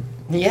thick-headed.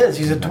 He is.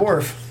 He's a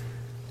dwarf.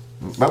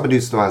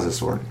 Babadoo still has a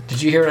sword.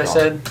 Did you hear what I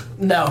said?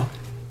 No.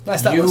 I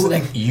stopped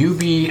listening. You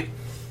be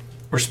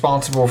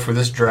responsible for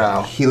this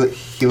drow.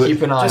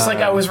 Keep an eye Just on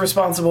like I him. was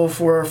responsible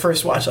for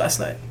first watch last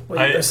night. When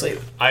you were asleep.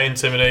 I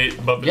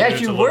intimidate, but Yeah,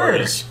 you were.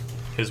 his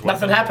weapon.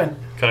 Nothing happened.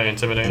 Can I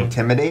intimidate him?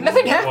 Intimidate?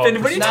 Nothing happened.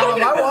 Well, what are you Not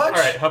talking on my about? watch.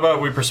 All right, how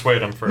about we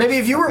persuade him first? Maybe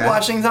if you were Okay.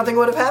 watching, nothing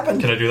would have happened.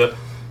 Can I do that?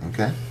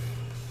 Okay.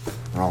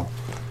 Roll.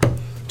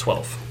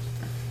 12.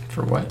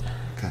 For what?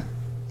 Okay.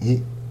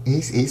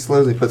 He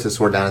slowly puts his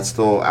sword down. It's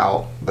still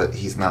out, but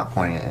he's not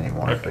pointing it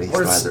anymore. Okay. But he Or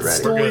still has it ready.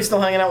 Stool, good. he's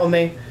still hanging out with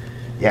me.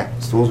 Yeah,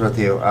 Stool's with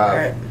you.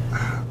 Alright.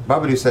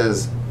 Babadoo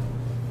says,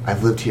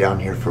 I've lived down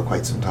here for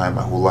quite some time,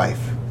 my whole life.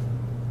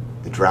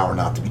 The drow are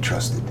not to be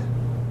trusted.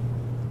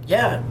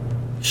 Yeah.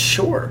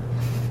 Sure.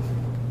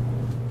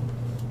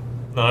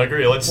 No, I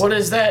agree. Let's What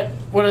does that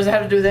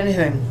have to do with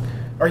anything?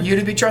 Are you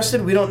to be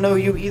trusted? We don't know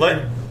you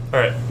either. All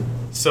right.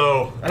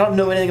 So I don't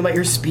know anything about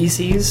your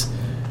species.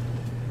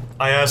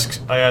 I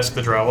ask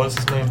the drow. What's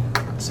his name?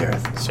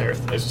 Seraph.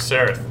 Sareth. I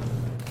said,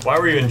 Sareth, why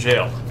were you in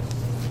jail?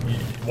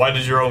 Why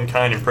did your own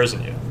kind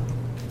imprison you?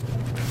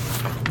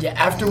 Yeah,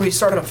 after we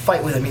started a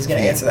fight with him, he's gonna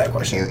answer that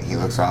question. He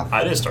looks off.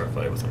 I didn't start a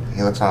fight with him.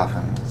 He looks off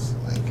and is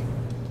like,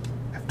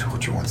 I've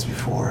told you once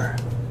before.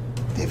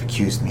 They've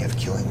accused me of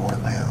killing one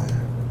of my own.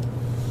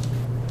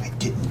 I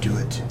didn't do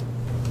it.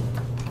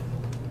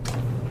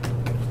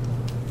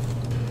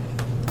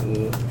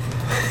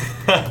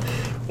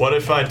 What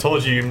if I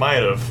told you you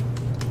might have,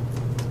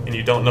 and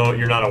you don't know,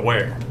 you're not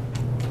aware?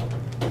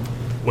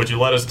 Would you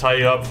let us tie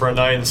you up for a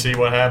night and see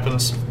what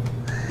happens?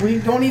 We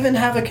don't even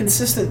have a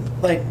consistent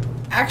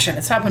action.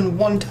 It's happened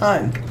one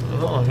time.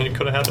 Oh, I mean, it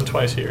could have happened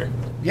twice here.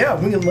 Yeah,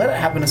 we can let it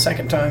happen a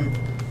second time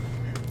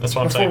That's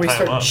what I'm before saying. we Tie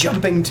him start up.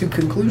 jumping to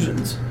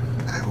conclusions.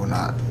 I will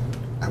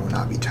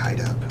not be tied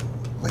up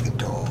like a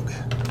dog.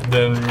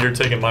 Then you're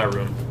taking my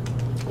room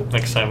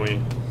next time we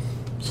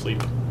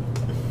sleep.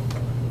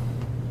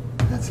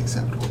 That's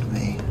acceptable to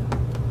me.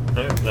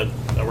 Yeah,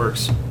 that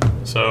works.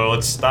 So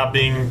let's stop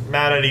being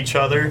mad at each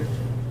other.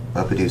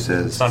 Babadoo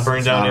says, Let's not burn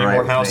 "It's down not any right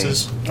more with me."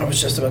 houses. I was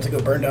just about to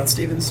go burn down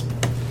Stevens.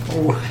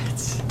 What?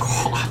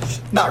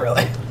 Not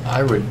really.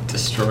 I would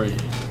destroy you.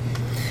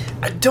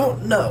 I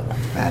don't know.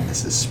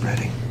 Madness is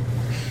spreading.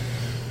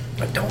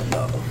 I don't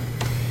know.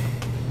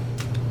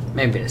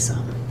 Maybe to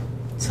some.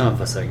 Some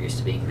of us are used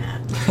to being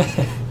mad.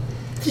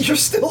 You're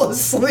still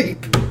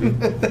asleep. I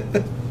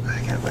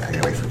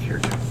gotta wait for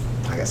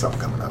Kirito. I got something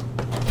coming up.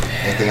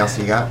 Anything else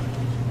you got?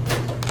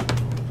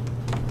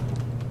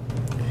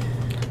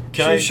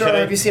 Sure,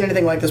 have you seen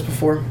anything like this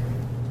before?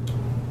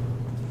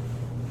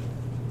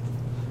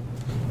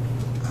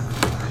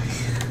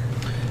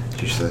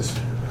 She says,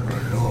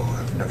 "No,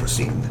 I've never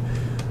seen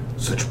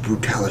such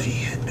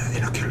brutality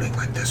in a killing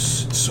like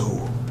this. It's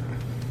so."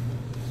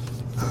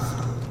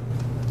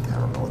 I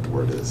don't know what the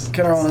word is.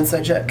 Can I roll an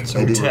insight check?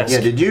 Hey,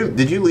 did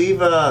you leave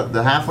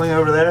the halfling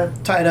over there?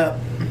 Tied up.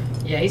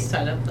 Yeah, he's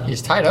tied up though.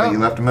 He's tied Oh, up. you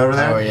left him over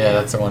there? Oh yeah,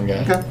 that's the one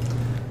guy. Okay.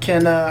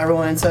 Can I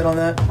roll an insight on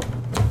that?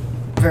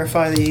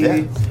 Verify the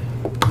Yeah.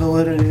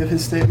 validity of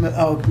his statement.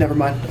 Oh, never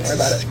mind. Don't worry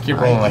about it. Keep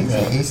rolling like he,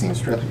 that. he seems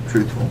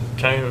truthful.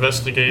 Can I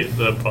investigate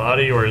the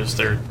body, or is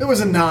there? It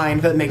was a 9.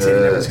 That makes any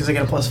difference because I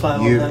get a +5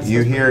 on You that. so you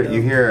that's hear pretty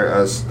you dope. hear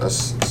a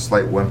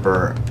slight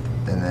whimper,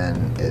 and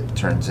then it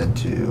turns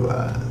into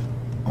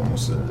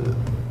almost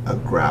a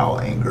growl,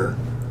 anger.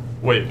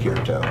 Wait,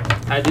 Kirito.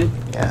 I do.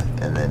 Yeah,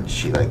 and then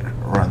she like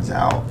runs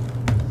out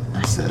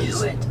and says,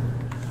 Do it.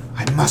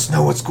 "I must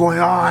know what's going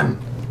on."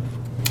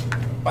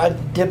 I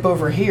dip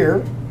over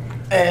here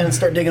and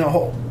start digging a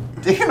hole.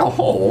 Digging a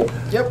hole.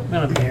 Yep. I'm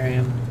gonna bury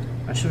him.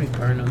 Or should we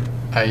burn him?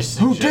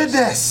 Who did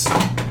this?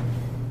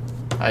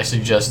 I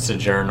suggest to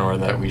Jernor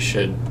that we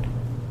should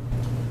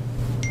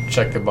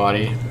check the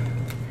body.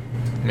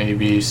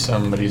 Maybe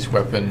somebody's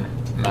weapon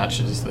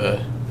matches the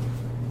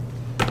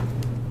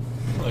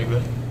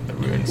the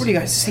wounds. What are you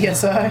guys,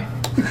 CSI?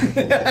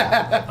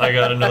 I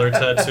got another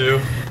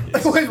tattoo.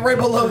 Right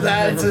below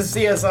that, it says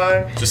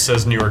CSI. Just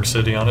says New York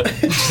City on it.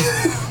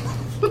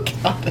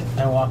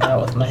 I walk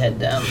out with my head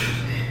down.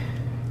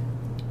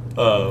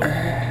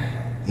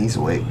 He's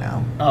awake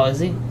now. Oh, is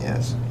he?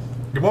 Yes.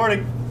 Good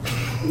morning.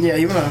 Yeah,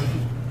 you wanna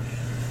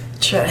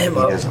chat him He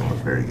up? doesn't look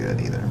very good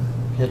either.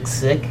 He looks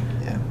sick.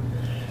 Yeah.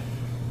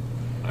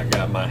 I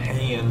got my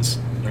hands.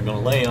 They're gonna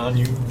lay on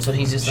you. So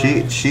he's just.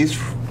 She's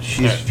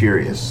Yeah.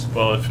 furious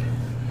Well, if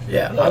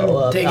Yeah,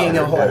 Oh, I'm digging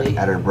a hole.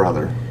 at her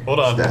brother. hold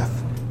on. Death.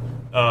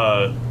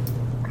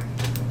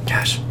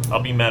 Gosh,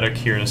 I'll be medic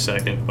here in a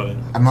second, but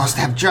I must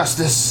have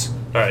justice.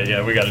 all right,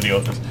 yeah, we got to deal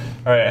with this.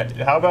 All right,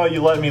 how about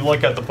you let me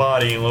look at the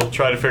body and we'll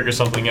try to figure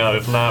something out.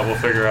 If not, we'll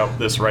figure out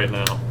this right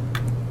now.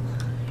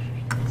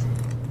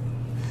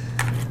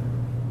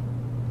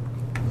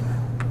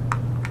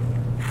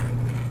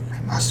 I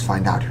must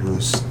find out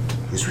who's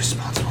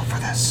responsible for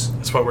this.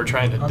 That's what we're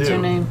trying to What's do. your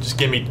name? Just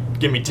give me 10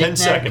 Knick-knack.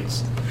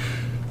 seconds.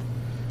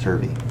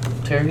 Turvy.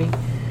 Turvy?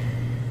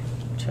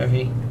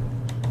 Turvy.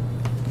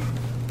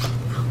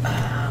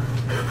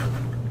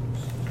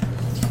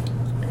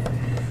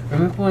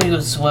 Remember when you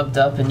got swept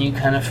up and you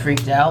kind of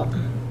freaked out?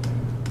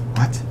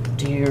 What?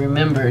 Do you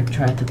remember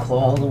trying to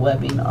claw the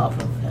webbing off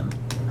of him?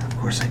 Of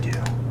course I do.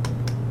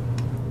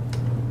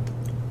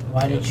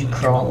 Why did you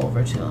crawl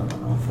over to him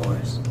on all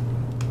fours?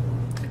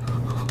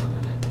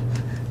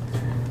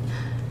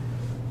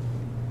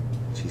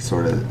 She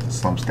sort of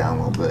slumps down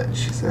a little bit and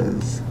she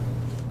says,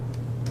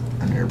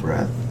 under her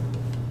breath,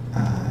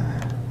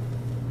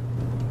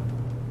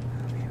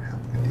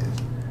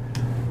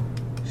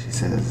 she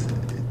says,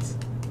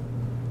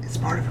 it's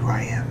part of who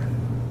I am.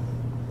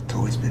 It's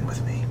always been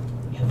with me.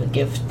 You have a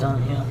gift,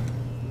 don't you?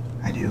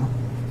 I do.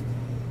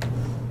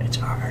 It's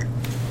hard.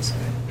 It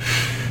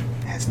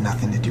has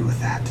nothing to do with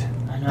that.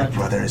 I know. My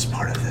brother is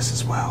part of this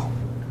as well.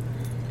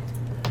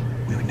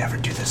 We would never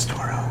do this to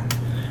our own.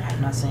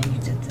 I'm not saying you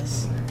did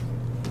this.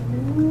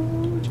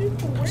 I'm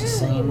just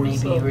saying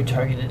maybe you were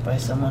targeted by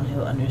someone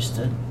who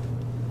understood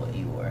what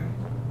you were.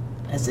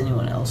 Has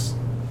anyone else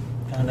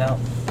found out?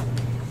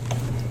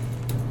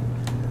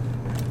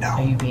 Are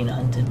No, you being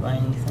hunted by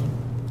anything?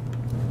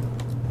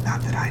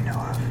 not that I know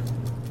of.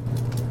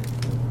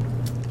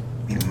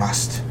 We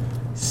must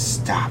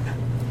stop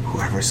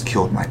whoever's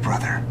killed my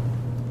brother.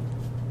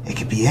 It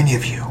could be any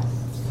of you.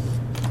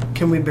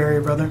 Can we bury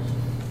your brother?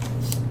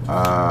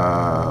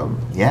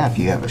 Yeah, if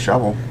you have a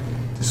shovel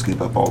to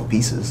scoop up all the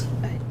pieces.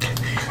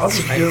 I'll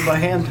just do it by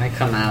hand. I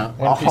come out.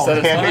 One piece at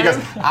a man, he time?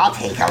 goes, I'll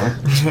take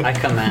them. I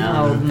come Oh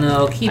out.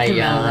 no, keep I him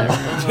yell out at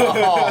of there.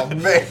 Oh,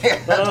 man.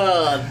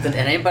 Ugh, did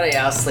anybody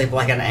else sleep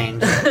like an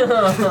angel?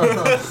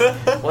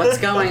 What's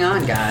going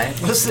on,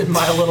 guys? Listen,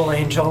 my little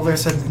angel,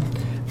 there's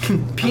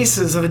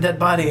pieces of a dead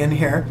body in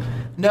here.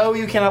 No,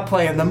 you cannot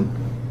play in them.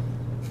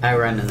 I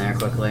run in there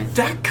quickly.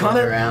 That Look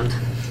cunt. around.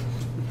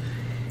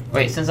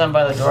 Wait, since I'm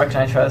by the door,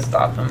 can I try to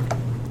stop him?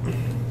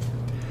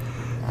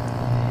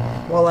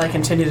 While I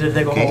continue to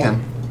dig a hole.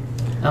 Can.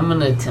 I'm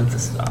gonna attempt to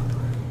stop.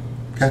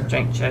 Okay.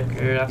 Strength check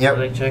or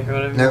athletic check or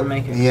whatever you Nope.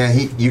 make it. Yeah,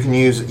 you can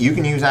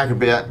use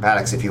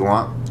acrobatics if you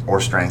want, or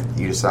strength.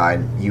 You decide.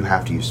 You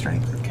have to use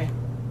strength. Okay.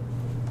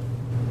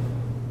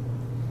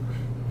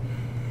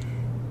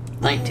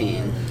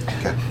 19.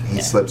 Okay.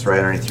 He slips right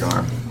underneath your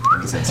arm,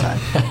 and he's inside.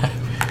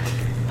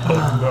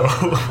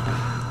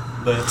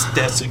 Let's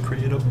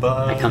desecrate a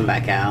body. I come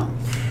back out,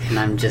 and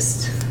I'm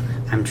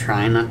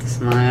trying not to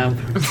smile.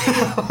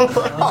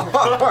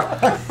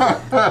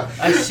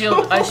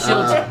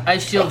 I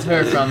shield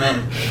her from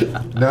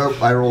it.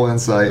 Nope, I roll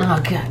insight.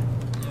 Oh god.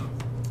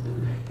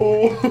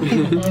 You're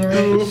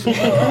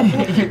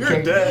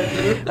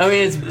dead. I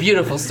mean, it's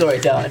beautiful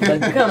storytelling,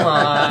 but come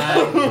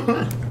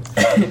on.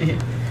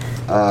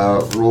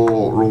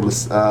 Roll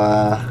this.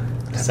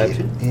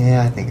 Perception?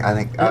 Yeah, I think.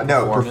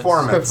 No,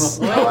 performance.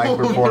 I like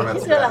performance.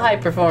 He's got a high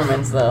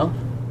performance though.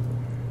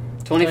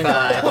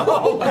 25.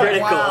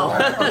 Critical.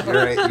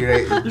 You're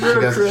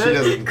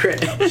right.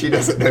 Crit. She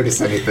doesn't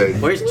notice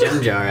anything. Where's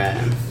Jim Jar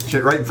at?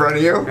 Shit, right in front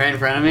of you. Right in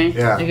front of me?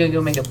 Yeah. You're gonna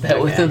go make a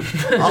bet with him.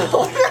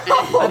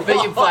 I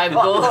bet you 5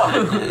 gold.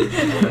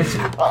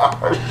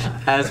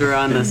 As we're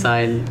on the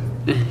side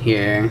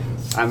here,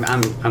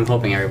 I'm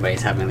hoping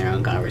everybody's having their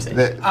own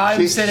conversation.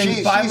 I'm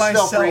sitting by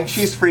myself.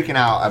 She's freaking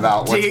out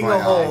about what's Digging going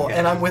a hole, on.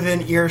 and I'm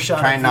within earshot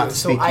Trying of not you, to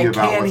so speak to I you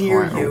about can what's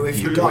hear going you if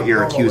you what talk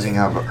you're normally. accusing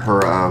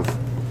her of,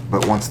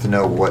 but wants to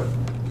know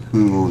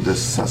who the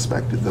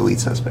lead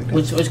suspect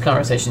is. Which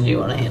conversation do you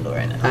want to handle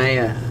right now?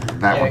 That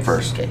one Eric's-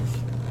 first. Okay.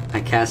 I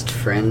cast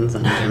Friends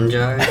on Jim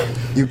Jar.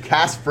 You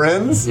cast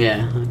friends?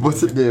 Yeah.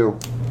 What's it do?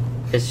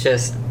 It's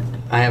just,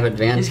 I have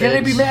advantage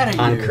gonna be mad at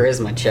on you.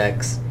 charisma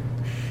checks.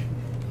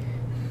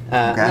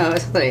 Okay. No,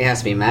 it's not that he has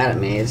to be mad at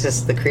me. It's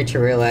just the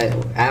creature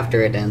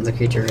after it ends, the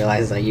creature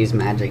realizes I use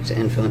magic to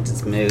influence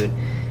its mood,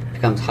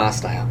 becomes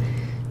hostile.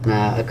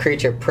 A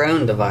creature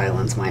prone to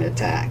violence might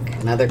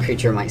attack. Another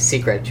creature might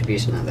seek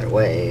retribution other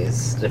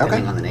ways,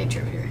 depending Okay. on the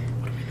nature of your.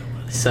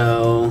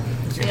 So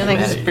I think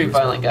he's a pretty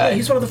violent Yeah, guy.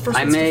 he's one of the first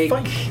I ones to make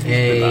fight.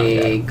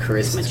 a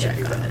charisma check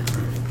on it.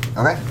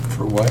 Okay.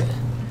 For what?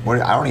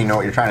 I don't even know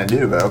what you're trying to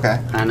do, but okay.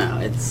 I know,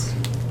 it's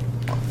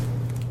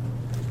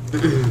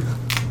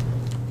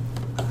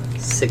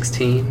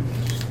 16.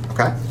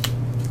 Okay.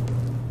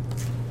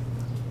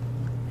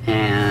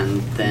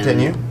 And then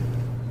Continue.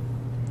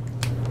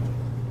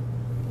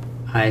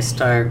 I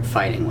start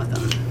fighting with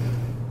them.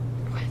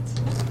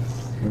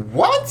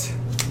 What?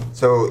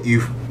 So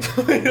you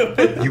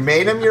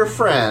made him your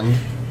friend,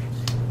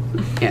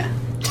 Yeah.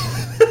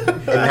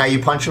 and now you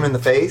punch him in the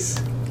face?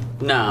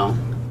 No.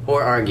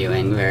 Or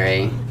arguing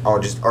very. Oh,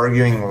 just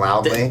arguing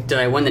loudly? Did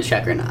I win the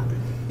check or not?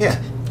 Yeah.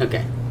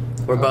 Okay.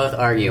 We're both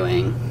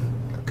arguing,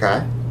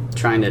 Okay.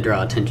 trying to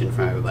draw attention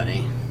from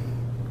everybody.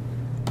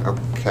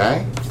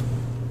 Okay.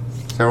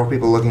 Several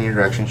people look in your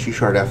direction.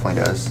 Shishar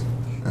definitely does.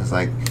 It's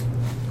like,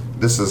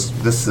 this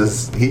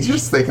is, he's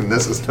just thinking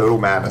this is total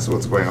madness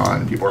what's going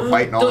on. People are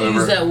fighting all Don't over.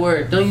 use that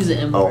word. Don't use the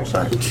M Oh, word.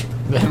 sorry.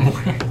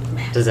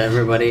 Does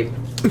everybody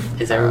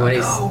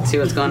see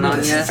what's going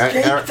on yet?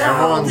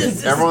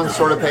 Everyone's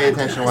sort of paying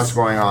attention to what's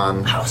going on,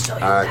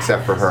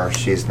 except for her.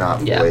 She's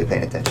not Yeah. really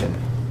paying attention.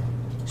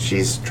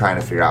 She's trying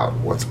to figure out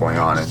what's going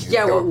on. And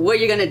Yeah, well, what are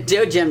you gonna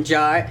do, Jim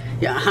Jar?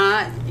 Yeah,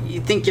 huh?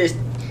 You think you're...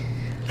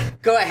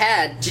 Go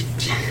ahead.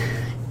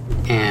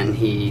 And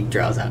he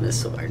draws out his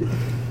sword.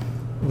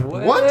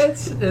 What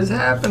is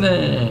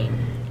happening?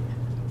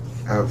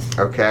 Oh,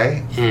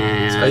 okay.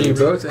 And Are you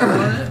both in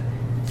on it?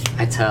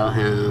 I tell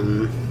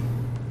him...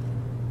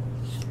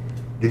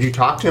 Did you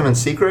talk to him in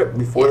secret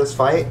before this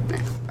fight?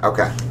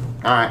 Okay.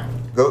 All right.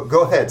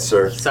 Go ahead,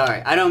 sir.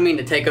 Sorry, I don't mean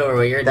to take over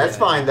what you're That's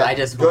doing. fine, I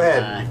just go want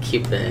ahead. to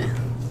keep the...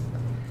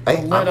 Hey,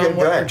 I'm Let good. on Go what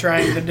you're ahead.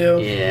 trying to do.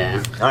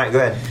 Yeah. All right, go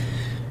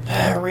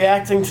ahead.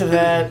 Reacting to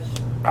that,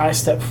 I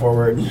step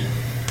forward.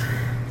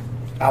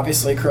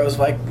 Obviously, Crow's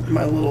like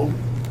my little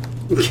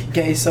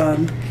gay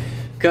son.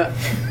 Go.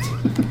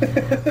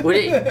 What do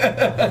you...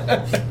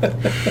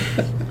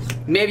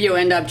 Maybe you'll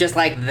end up just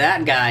like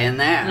that guy in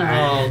there.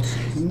 Oh,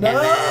 And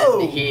No!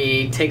 then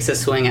he takes a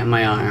swing at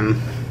my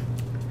arm.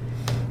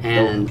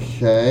 And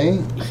Okay.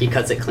 he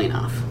cuts it clean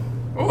off.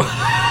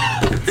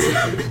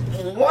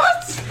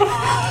 What?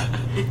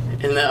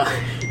 And the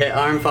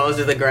arm falls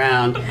to the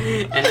ground.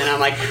 And then I'm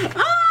like,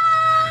 ah!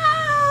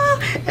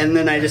 And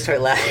then I just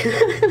start laughing.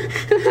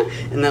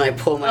 And then I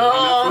pull my arm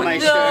out from my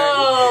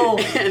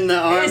shirt. And the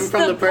arm It's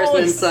from the the person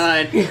voice.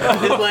 inside is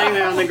laying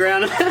there on the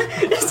ground.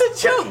 It's a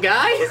joke,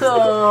 guys.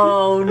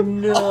 Oh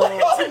no!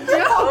 It's a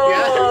joke,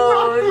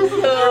 Oh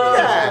no!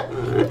 guys.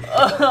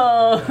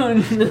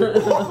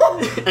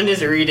 I'm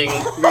just reading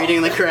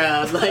the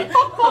crowd. Like,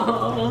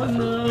 Oh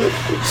no!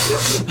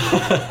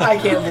 I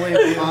can't believe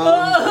it.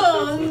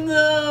 Oh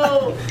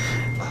no!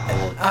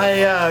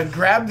 I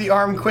grab the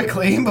arm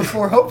quickly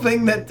before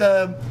hoping that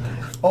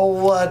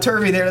old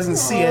Turvy there doesn't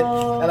see it,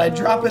 and I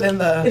drop it in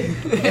the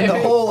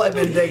hole I've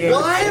been digging.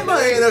 Why am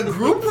I in a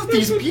group with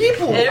these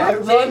people? I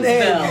run in.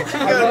 Bell. You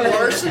got a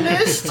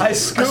arsonist? I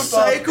scoop A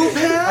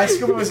psychopath? I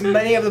scoop up as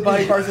many of the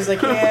body parts as I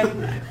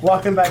can,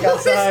 walk them back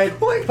outside,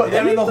 put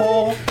them in the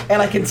hole,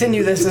 and I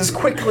continue this as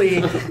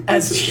quickly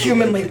as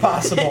humanly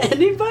possible.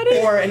 anybody?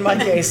 Or in my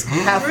case,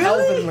 half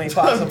elvenly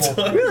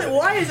possible. Really?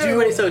 Why is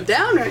everybody so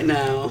down right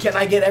now? Can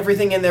I get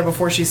everything in there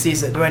before she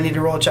sees it? Do I need to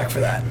roll a check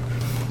for that?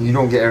 You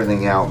don't get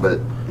everything out, but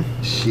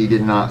she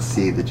did not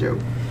see the joke.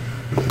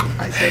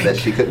 I said that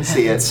she couldn't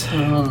see it.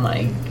 Oh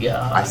my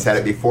god! I said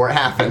it before it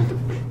happened.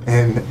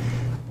 And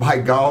by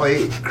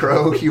golly,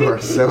 Crow, you are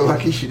so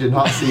lucky she did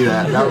not see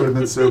that. That would have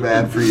been so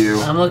bad for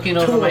you. I'm looking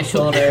over my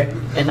shoulder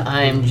and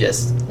I'm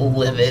just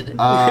livid.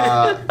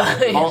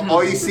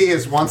 All you see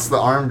is once the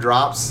arm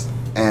drops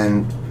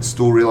and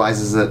Stool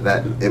realizes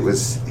that it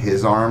was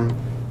his arm,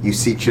 you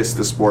see just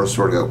the spore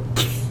sword go.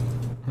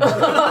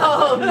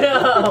 Oh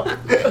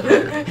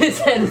no! His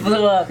head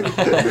flew up.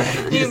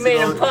 You made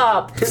him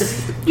pop.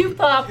 You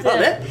popped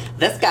Well, it.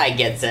 this guy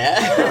gets it.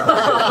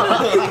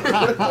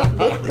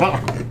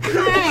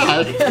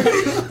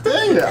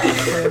 Dang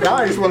it! Now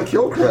I just want to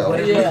kill Crow.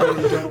 Yeah.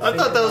 I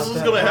thought that was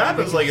what's gonna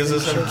happen. It's like, is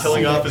this him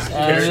killing off his I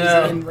character?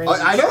 know.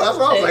 I know, that's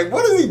what I was like,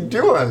 what is he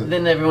doing?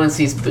 Then everyone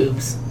sees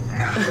boobs.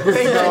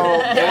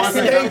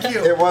 Thank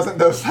you. It wasn't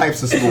those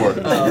types of sport.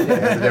 It was a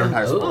different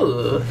type of sport.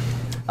 Ooh.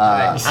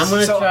 I'm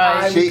gonna So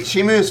try.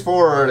 She moves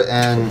forward,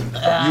 and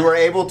you were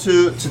able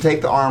to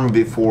take the arm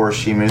before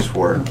she moves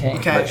forward. Okay.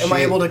 Okay, But am I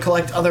she- able to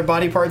collect other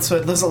body parts so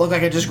it doesn't look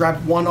like I just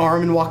grabbed one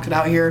arm and walked it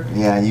out here?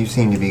 Yeah, you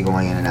seem to be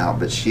going in and out,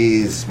 but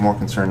she's more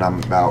concerned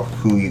about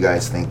who you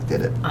guys think did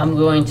it. I'm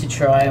going to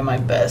try my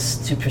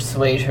best to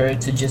persuade her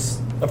to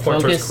just I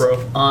point towards focus Crow.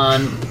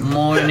 on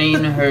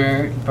mourning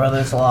her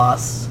brother's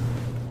loss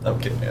I'm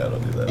kidding. Yeah,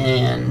 don't do that.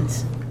 and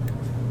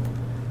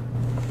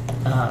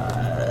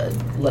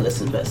let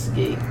us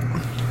investigate.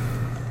 And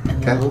then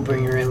Okay. we'll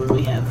bring her in when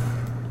we have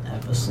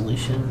a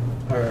solution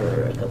or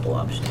a couple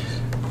options.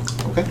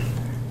 Okay.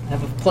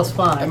 Have a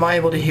 +5. Am I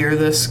able to hear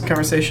this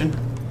conversation?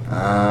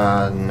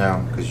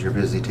 No, because you're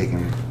busy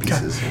taking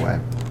pieces away.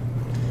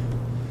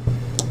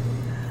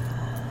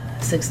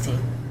 16.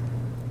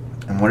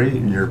 And what are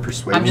you're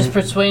persuading? I'm just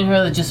persuading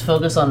her to just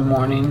focus on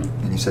mourning.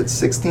 And you said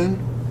 16?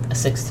 A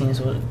 16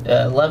 is what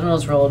 11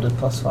 was rolled with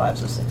 +5,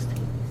 so 16.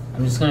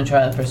 I'm just gonna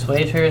try to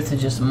persuade her to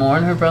just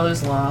mourn her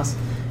brother's loss,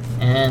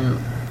 and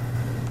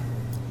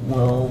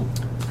we'll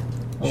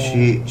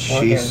She work she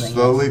everything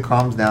slowly else.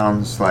 calms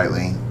down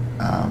slightly,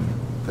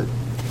 but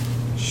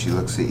she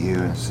looks at you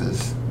and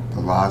says,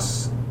 "The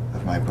loss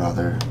of my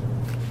brother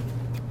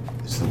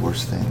is the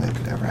worst thing that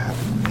could ever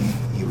happen to me.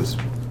 He was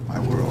my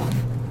world,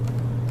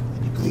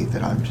 and you believe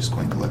that I'm just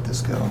going to let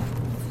this go."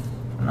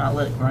 We're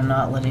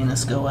not letting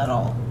this go at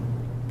all.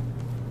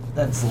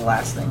 That's the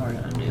last thing we're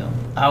gonna do.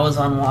 I was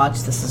on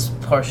watch. This is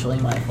partially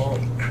my fault.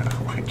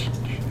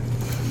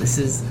 This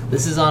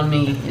is on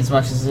me as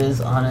much as it is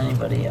on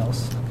anybody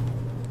else.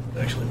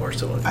 Actually, more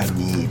so. I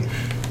need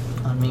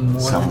On me more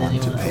than someone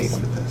anyone to pay else.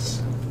 for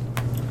this.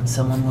 And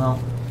someone will.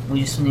 We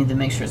just need to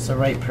make sure it's the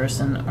right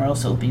person, or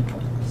else it'll be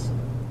pointless.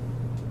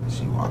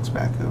 She walks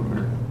back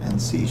over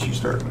and sees you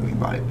start moving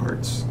body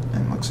parts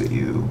and looks at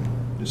you,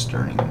 just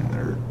turning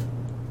or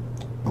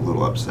a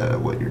little upset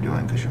at what you're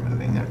doing because you're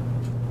moving it.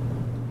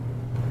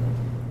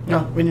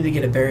 No, we need to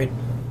get it buried.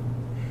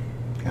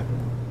 Okay.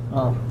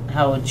 Well,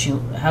 how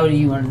do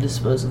you want to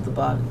dispose of the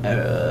body?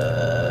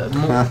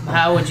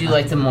 How would you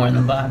like to mourn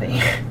the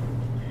body?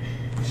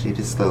 She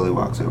just slowly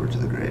walks over to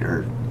the grate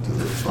or to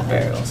the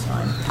Burial's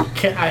fine.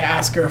 Can I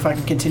ask her if I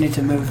can continue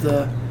to move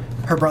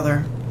her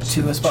brother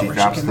to a spot She where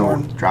drops she can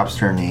mourn? drops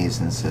to her knees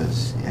and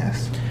says,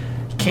 "Yes."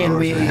 Can Lowers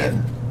we her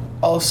head.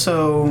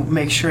 also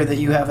make sure that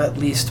you have at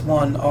least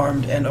one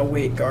armed and a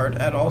weight guard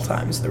at all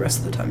times the rest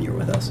of the time you're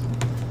with us?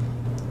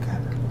 Okay.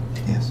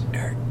 Yes.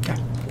 Eric, Okay.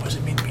 what does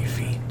it mean to be a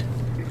fiend?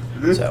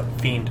 So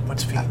Fiend.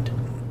 What's fiend?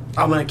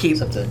 I'm gonna keep.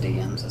 It's up to the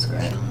DM's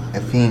discretion.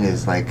 A fiend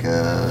is like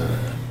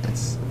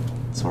it's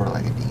sort of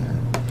like a demon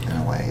in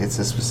a way. It's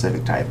a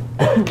specific type.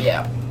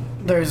 Yeah.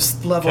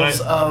 There's levels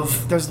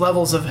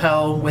of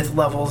hell with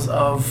levels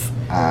of.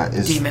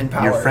 Is Demon your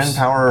powers. friend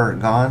power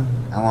gone?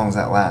 How long does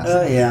that last?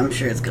 Oh yeah, I'm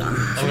sure it's gone.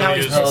 I'm now gonna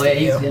he's use. pissed Oh yeah, at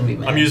he's you gonna be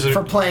mad. I'm using.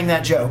 for playing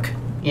that joke.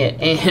 Yeah,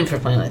 and for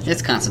playing that.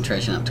 It's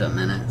concentration up to a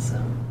minute,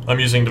 so. I'm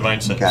using divine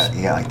sense.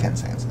 You got like 10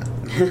 seconds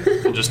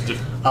now. Just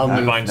I'll move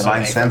divine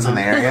Divine sense. sense in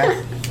the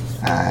area?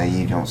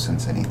 You don't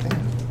sense anything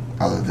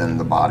other than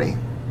the body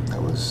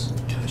that was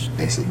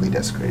basically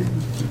desecrated.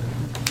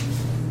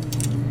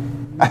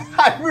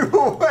 I move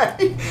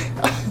away.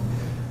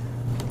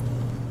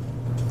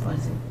 What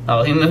is he?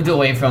 Oh, he moved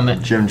away from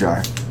it. Jim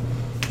Jar.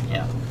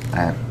 Yeah.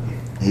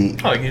 He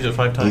Oh, I can use it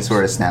 5 times. he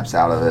sort of snaps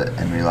out of it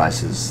and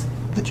realizes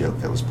the joke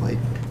that was played.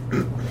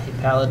 Hey,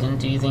 Paladin,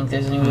 do you think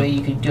there's any way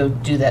you could go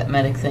do that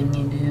medic thing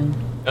you do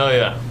Oh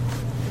yeah.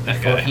 That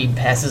before guy. he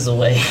passes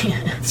away?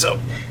 So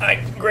I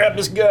grab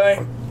this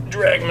guy,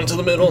 drag him into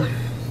the middle, and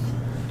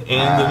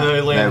then I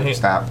land. No,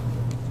 stop.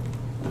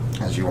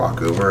 As you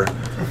walk over,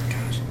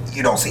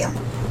 you don't see him.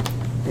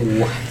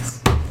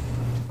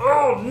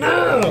 Oh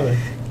no!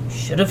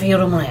 Should have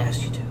healed him when I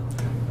asked you to.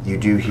 You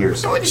do hear No,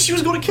 something. she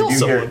was going to kill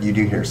someone. You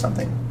do hear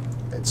something.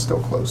 It's still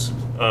close.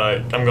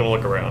 I'm gonna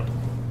look around.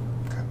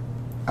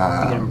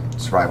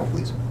 Survival,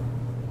 please.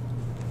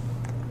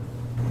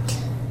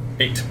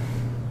 8.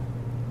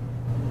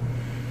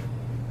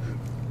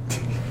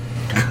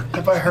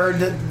 Have I heard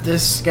that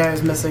this guy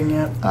is missing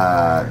yet?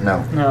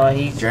 No. No,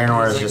 he.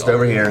 Janor is he's just like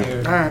over here.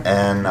 Alright.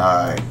 And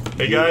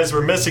Hey guys,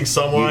 we're missing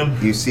someone.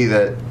 you see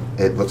that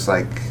it looks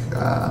like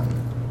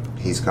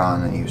he's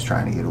gone and he was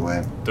trying to get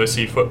away. Do I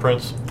see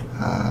footprints?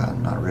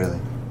 Not really.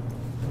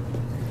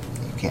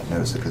 can't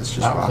notice it because it's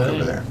just Oh, rock okay.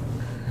 over there.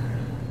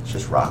 It's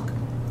just rock.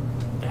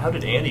 How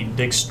did Andy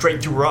dig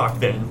straight through rock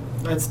then?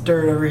 That's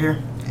dirt over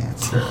here. Yeah,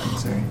 it's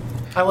unnecessary.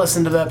 I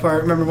listened to that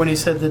part. Remember when he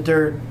said the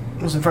dirt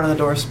was in front of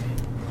the doors?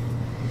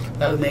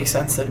 That would make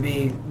sense. That'd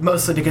be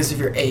mostly because of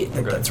your 8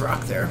 that that's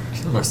rock there.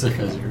 Mostly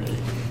because you're right.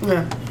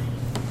 Yeah.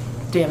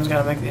 DM's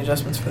gotta make the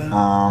adjustments for that.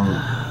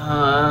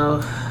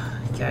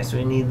 Guys,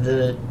 we need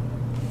to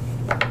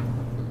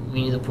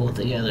pull it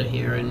together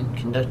here and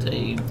conduct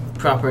a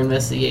proper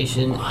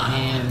investigation,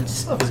 and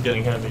Stuff is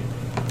getting heavy.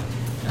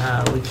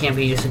 we can't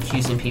be just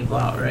accusing people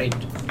outright.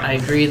 I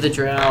agree the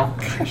drow.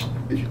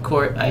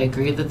 Court, I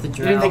agree that the You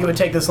drow didn't think it would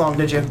take this long,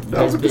 did you?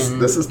 has been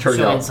this is turning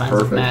showing out signs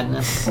perfect. of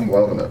madness. I'm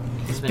loving it.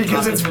 He's been Because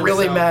talking it's to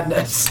really himself,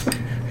 madness.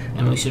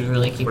 and we should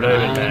really keep We're an not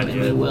eye even on him, mad and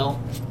we yet. will.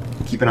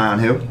 Keep an eye on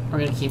who? We're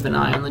gonna keep an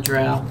eye on the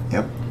drow.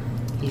 Yep.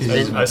 He's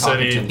He's been I said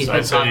talking to he. he's I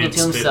been said talking he'd to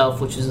sti-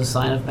 himself, which is a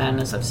sign of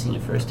madness. I've seen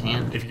it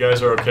firsthand. If you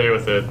guys are okay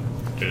with it,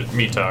 just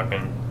me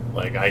talking,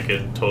 like I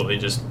could totally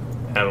just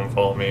have him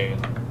follow me.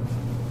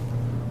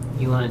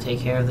 You want to take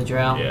care of the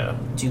drow? Yeah.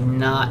 Do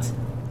not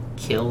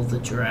kill the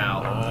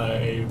drow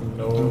I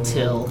know.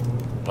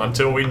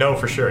 Until we know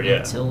for sure. Yeah.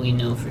 until we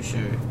know for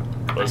sure.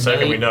 But I the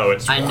second we know,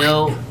 it's. I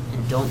know,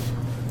 and don't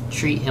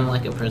treat him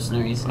like a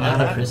prisoner. He's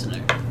not a Uh-huh.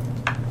 prisoner.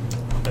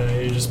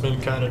 You've just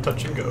been kind of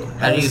touch and go.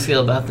 How do you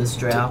feel about this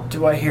drow?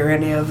 Do I hear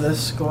any of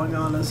this going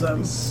on as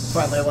I'm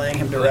finally laying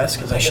him to rest?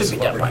 Because I should be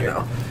dead by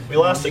now. We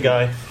lost a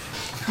guy.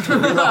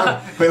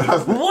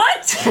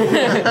 What?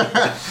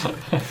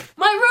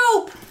 My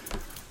rope.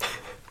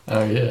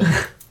 Oh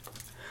yeah.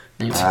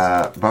 Anyways,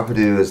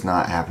 Buckadoo is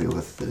not happy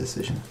with the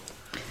decision.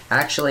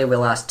 Actually, we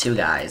lost 2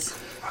 guys.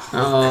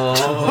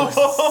 oh,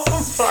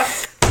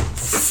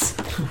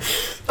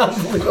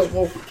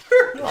 Unbelievable.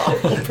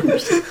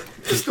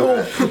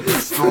 Still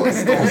sort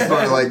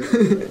of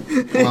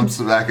like lumps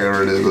back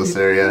over to this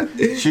area.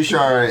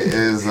 Shushar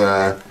is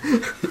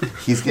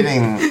he's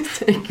getting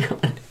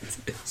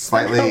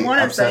slightly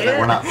wanna upset say that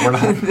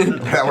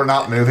it. we're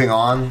not moving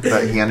on,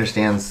 but he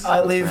understands.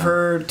 I leave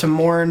her to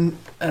mourn,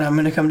 and I'm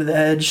gonna come to the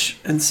edge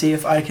and see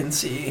if I can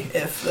see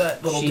if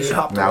that little She's- dude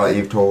hopped Now that away.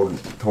 you've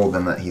told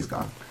them that he's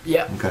gone.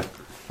 Yeah, Okay.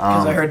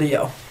 because I heard the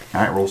yell.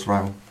 All right, roll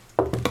survival.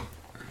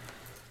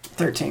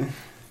 13.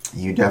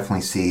 You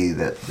definitely see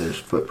that there's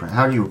footprint.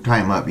 How do you tie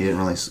him up? You didn't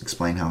really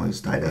explain how he was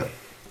tied up.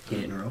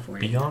 You didn't roll for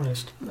it. Be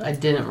honest. I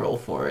didn't roll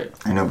for it.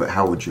 I know, but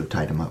how would you have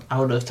tied him up? I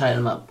would have tied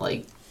him up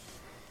like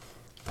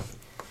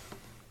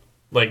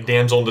Like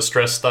damsel in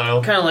distress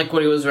style. kind of like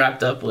what he was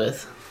wrapped up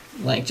with.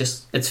 Like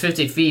just it's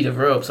 50 feet of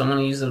rope, so I'm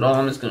gonna use it all.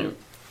 I'm just gonna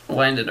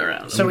wind it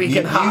around. So he You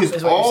can hop, used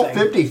is what all you're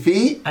saying. 50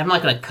 feet? I'm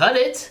not gonna cut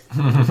it.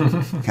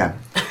 Okay.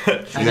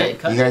 I get it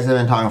cut. You guys have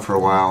been talking for a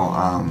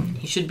while.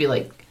 He should be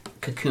like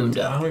cocooned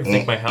I up. don't even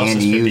think my house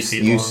Andy, is 50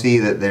 feet you long. see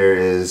that there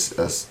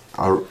is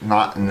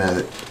not in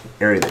the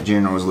area that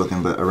Juno was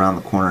looking, but around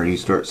the corner you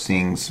start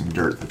seeing some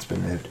dirt that's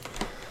been moved.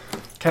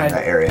 Can that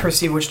I area.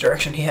 perceive which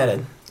direction he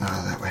headed?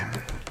 That way.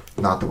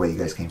 Not the way you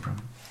guys came from.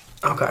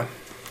 Okay.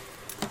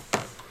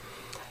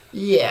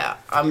 Yeah,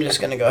 I'm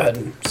just gonna go ahead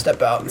and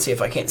step out and see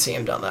if I can't see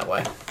him down that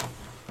way.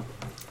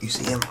 You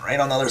see him right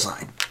on the other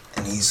side,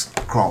 and he's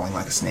crawling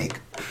like a snake.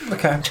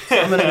 Okay.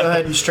 I'm gonna go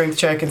ahead and strength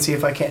check and see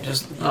if I can't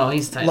just Oh,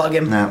 he's tied lug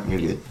up. him. No, you're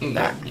good.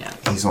 Yeah.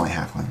 He's only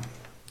halfling.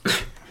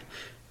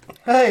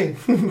 Hey,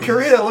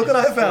 Karita, look what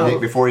I Nick,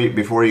 found. before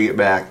you get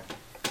back,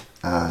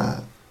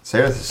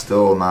 Sarah is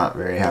still not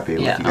very happy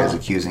with Yeah, you guys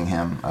accusing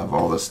him of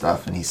all this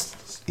stuff, and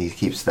he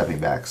keeps stepping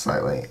back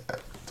slightly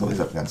until he's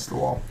up against the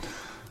wall.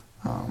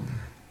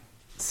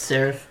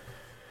 Seraph,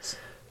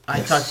 I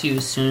Yes. talked to you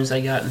as soon as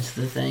I got into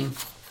the thing.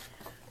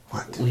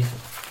 What?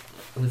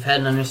 We've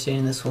had an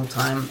understanding this whole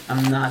time.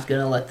 I'm not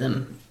gonna let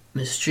them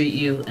mistreat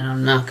you, and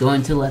I'm not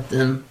going to let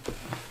them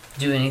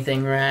do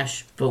anything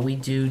rash. But we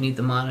do need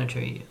to monitor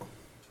you.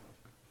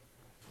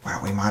 Why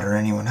don't we monitor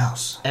anyone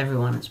else?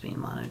 Everyone is being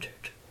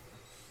monitored.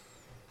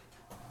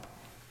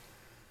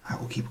 I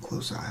will keep a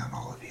close eye on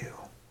all of you.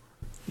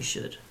 You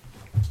should.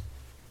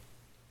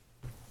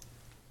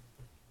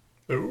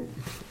 Ooh.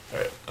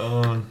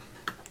 Alright,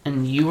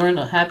 And you weren't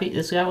happy.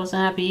 This guy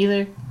wasn't happy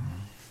either.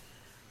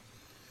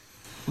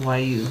 Why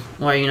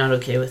are you not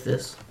okay with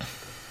this?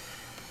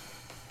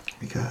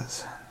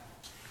 Because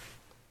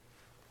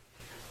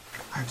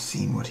I've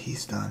seen what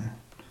he's done.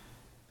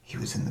 He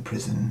was in the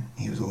prison.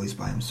 He was always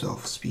by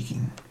himself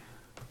speaking.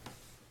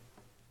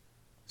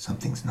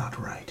 Something's not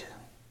right.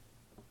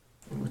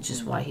 Which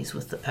is why he's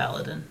with the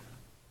paladin.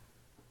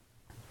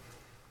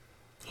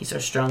 He's our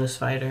strongest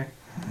fighter.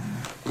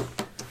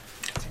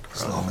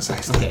 As long as I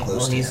stay Okay, close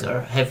well to he's him.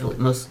 our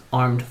most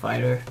armed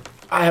fighter.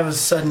 I have a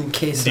sudden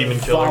case Demon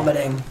of killer.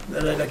 vomiting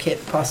that I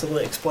can't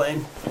possibly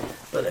explain.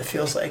 But it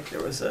feels like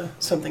there was a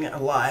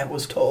lie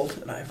was told,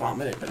 and I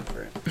vomited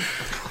over it.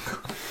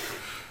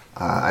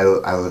 I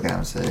look at him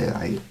and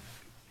say,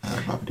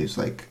 Babadoo's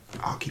like,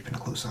 I'll keep a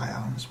close eye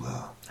on him as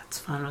well. That's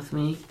fine with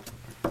me.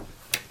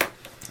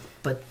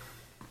 But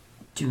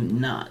do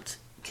not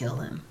kill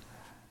him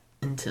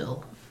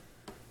until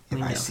If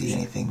Point I out. see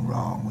anything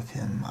wrong with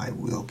him, I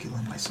will kill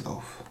him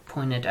myself.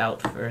 Point it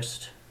out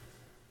first.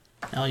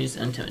 I'll use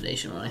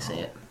intimidation when I say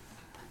it.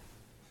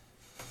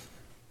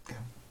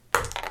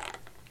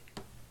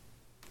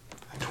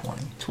 A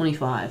 20.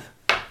 25.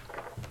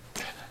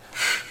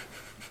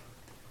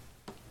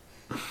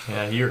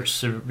 Yeah, you're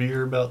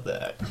severe about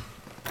that.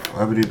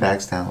 Abudu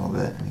backs down a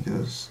little bit and he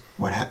goes,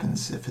 "What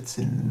happens if it's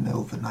in the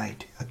middle of the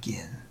night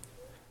again?"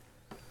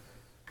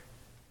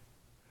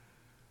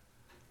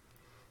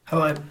 How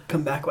do I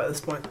come back by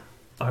this point?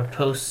 Our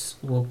posts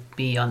will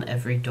be on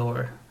every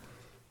door.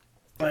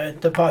 I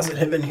deposit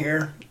him in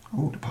here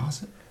Oh,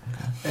 deposit.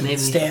 Okay. and Maybe-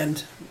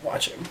 stand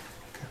watching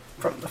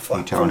from the You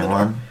flap. tell from the door.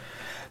 anyone?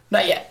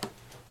 Not yet.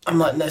 I'm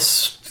letting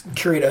this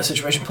Kirito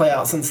situation play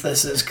out since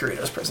this is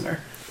Kirito's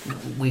prisoner.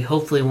 We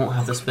hopefully won't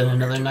have to spend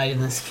another night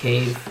in this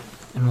cave,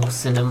 and we'll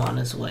send him on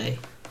his way.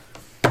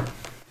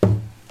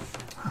 I'm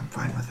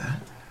fine with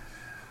that.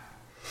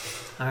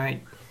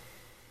 Alright,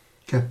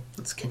 Okay.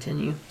 let's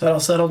continue. Is that all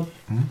settled?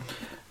 Mhm.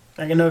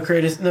 I can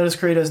notice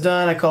Kirito's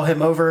done. I call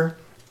him over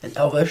in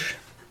Elvish.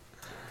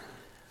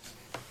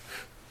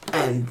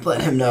 And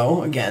let him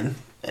know, again,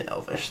 in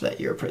Elvish, that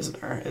your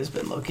prisoner has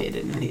been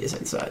located and he is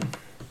inside.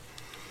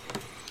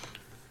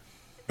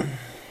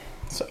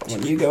 So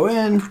when you go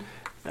in,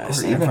 I We're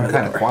stand in even front of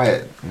kind the of door.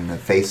 quiet in the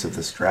face of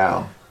this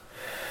drow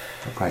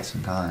for quite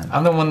some time.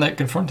 I'm the one that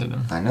confronted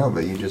him. I know,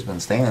 but you've just been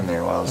standing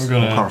there while I'm the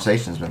gonna-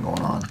 conversation's been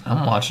going on.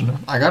 I'm watching him.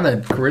 I got a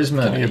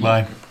charisma. Can I get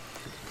by?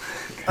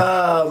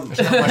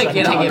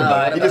 Get on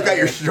up. You just got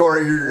your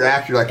story, your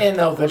act, you're like, In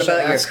Elvish, What about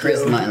I your ask you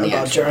charisma in the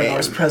about actual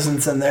Jaranor's game? presence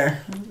presence in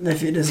there,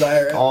 if you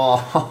desire it.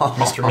 oh.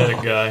 Mr.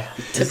 Medic guy.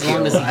 As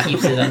long as he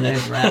keeps it under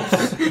his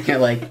wraps. You're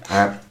like,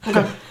 Alright.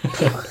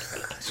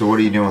 So what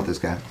are you doing with this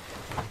guy?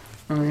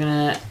 We're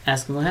gonna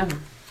ask him what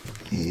happened.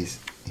 He's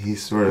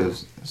sort of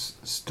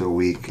still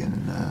weak,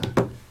 and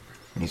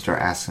when you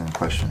start asking him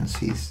questions,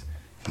 he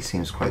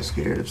seems quite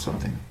scared of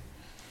something.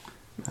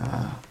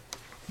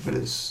 But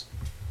is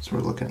sort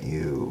of looking at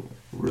you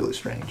really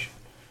strange.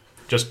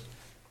 Just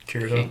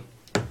Kirito.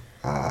 Okay.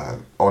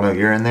 Oh no,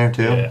 you're in there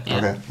too? Yeah. Yeah.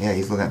 Okay. Yeah,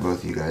 he's looking at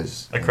both of you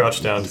guys. I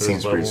crouched down He to his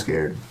seems pretty level.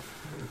 scared.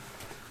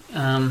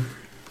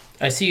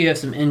 I see you have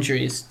some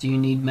injuries. Do you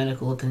need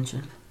medical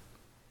attention?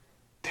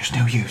 There's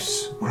no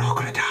use. We're all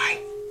gonna die.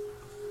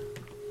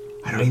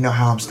 I don't even know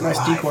how I'm still Nice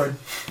alive. D-cord.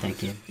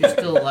 thank you. You're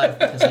still alive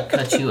because I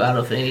cut you out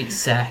of a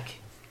sack.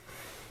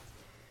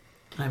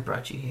 I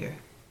brought you here.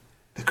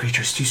 The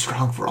creature's too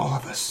strong for all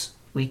of us.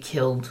 We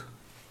killed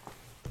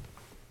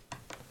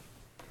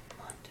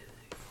 1, 2,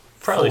 3,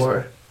 Probably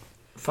 4,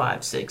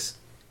 5, 6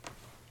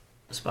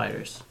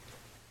 spiders.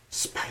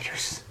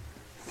 Spiders.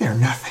 They're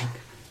nothing.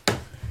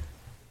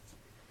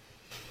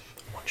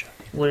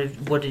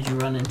 What did you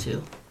run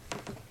into?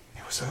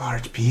 It was a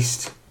large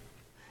beast.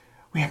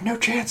 We have no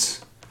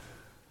chance.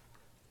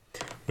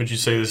 Would you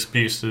say this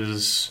beast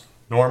is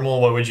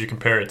normal? What would you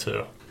compare it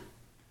to?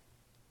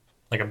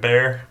 Like a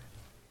bear?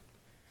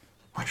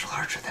 Much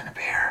larger than a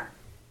bear.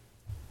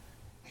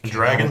 A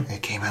dragon?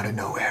 It came out of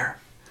nowhere.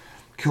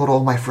 Killed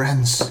all my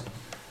friends.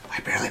 I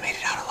barely made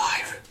it out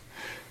alive.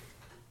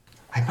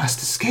 I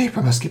must escape.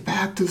 I must get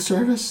back to the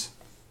service.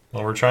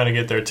 Well, we're trying to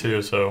get there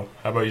too, so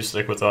how about you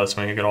stick with us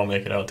and we can all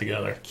make it out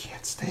together?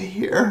 Can't stay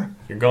here.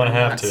 You're gonna We're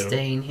have not to.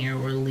 staying here.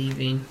 We're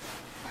leaving.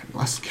 I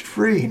must get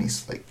free. And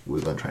he's like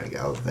wiggling, trying to get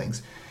out of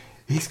things.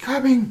 He's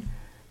coming.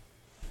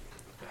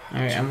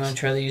 All right, I'm gonna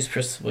try to use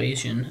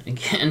persuasion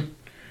again.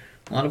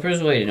 A lot of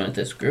persuading with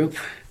this group.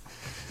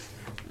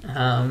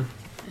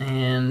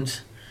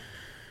 And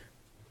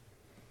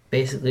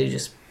basically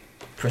just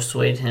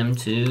persuade him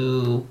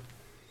to.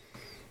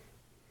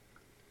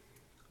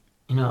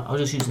 I'll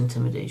just use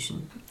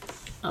intimidation.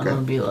 I'm Okay.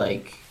 gonna be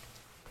like,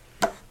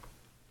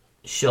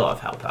 show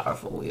off how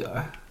powerful we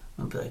are.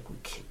 I'll be like,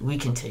 we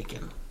can take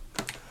him.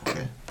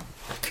 Okay.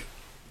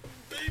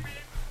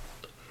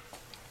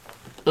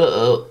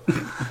 Uh-oh.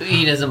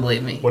 He doesn't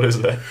believe me. What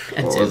is that?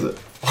 At What two. was it?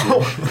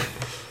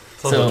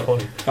 Sounds like So,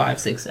 20. 5,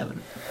 6,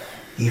 7.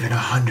 Even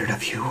 100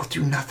 of you will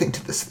do nothing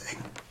to this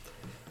thing.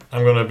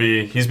 I'm gonna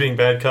be. He's being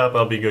bad cop.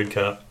 I'll be good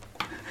cop.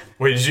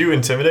 Wait, did you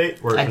intimidate?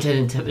 Or, I did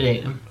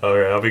intimidate him.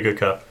 Okay, I'll be good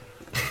cop.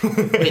 Wait,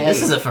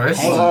 this is a first.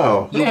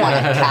 Oh. You want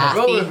a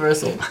Roll coffee?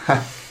 reversal.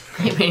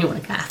 Maybe you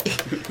want a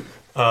coffee.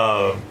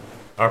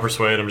 I'll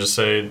persuade him.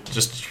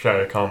 Just try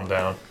to calm him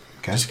down.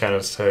 Okay. Just kind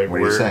of say What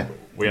do you say?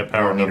 we have You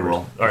power don't need to numbers.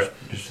 roll. All right.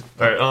 Just-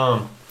 All right.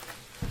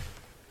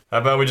 How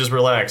about we just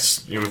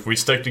relax? If we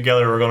stick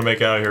together, we're gonna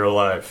make it out of here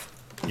alive.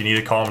 You need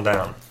to calm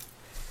down.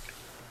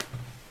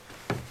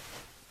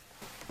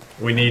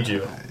 We need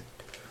you.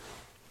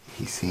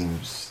 He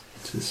seems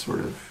to sort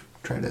of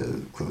try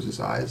to close his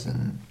eyes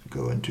and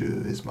go into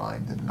his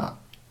mind and not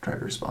try to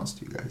respond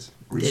to you guys.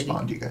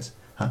 Respond to you guys.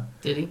 Huh?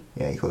 Did he?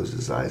 Yeah, he closes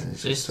his eyes and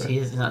he's just Just,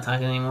 he's not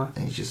talking anymore?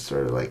 and he's just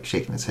sort of like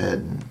shaking his head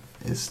and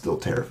is still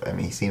terrified. I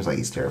mean, he seems like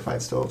he's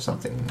terrified still of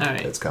something All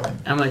right. that's coming.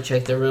 I'm gonna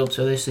check the ropes.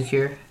 Are they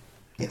secure?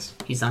 Yes.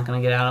 He's not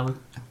gonna get out of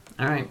them?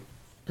 Alright.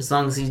 As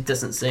long as he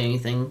doesn't say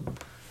anything,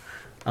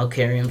 I'll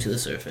carry him to the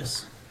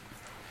surface.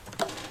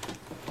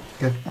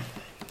 Good.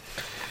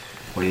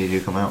 What do you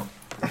do? Come out.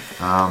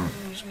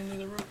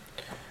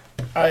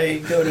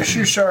 I go to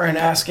Shushar and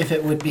ask if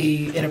it would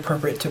be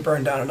inappropriate to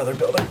burn down another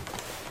building.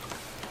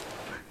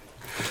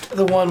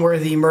 The one where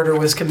the murder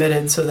was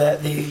committed so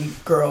that the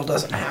girl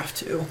doesn't have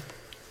to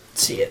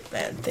see it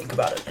and think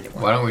about it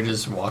anymore. Why don't we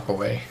just walk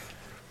away?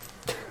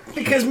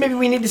 Because maybe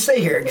we need to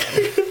stay here again.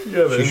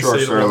 Sure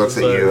sort of looks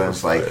at you and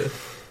it's like,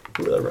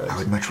 Whatever. I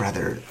would much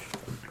rather.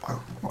 What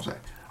was I?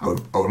 I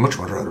would much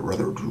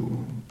rather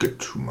to get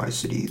to my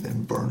city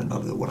than burn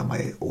another one of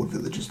my old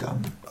villages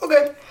down.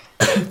 Okay.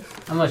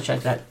 I'm gonna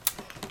check that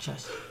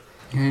chest.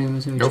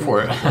 Go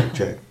for it.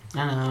 Check.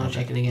 I know, I'll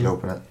check it again. You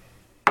open it.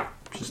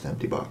 Just an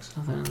empty box.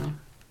 Nothing in there.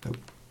 Nope.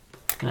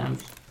 Can I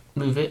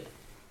move it?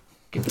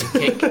 Give it a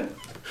kick?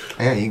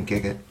 Yeah, you can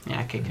kick it. Yeah,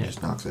 I kick It it.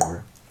 just knocks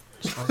over.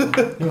 You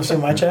want to see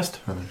my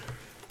chest?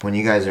 When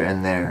you guys are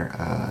in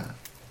there,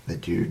 the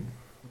dude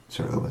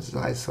sort of opens his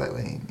eyes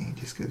slightly and he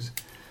just goes,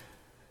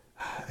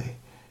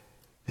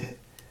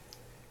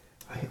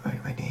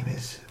 my name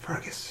is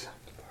Fargus.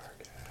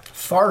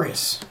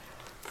 Fargus.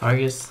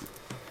 Fargus,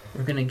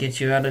 we're gonna get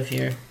you out of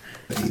here.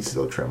 But he's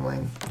still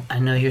trembling. I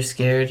know you're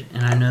scared,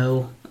 and I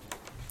know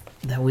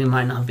that we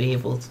might not be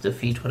able to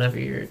defeat whatever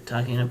you're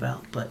talking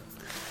about, but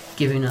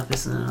giving up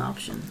isn't an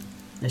option.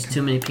 There's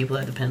too many people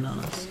that depend on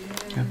us.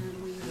 Okay.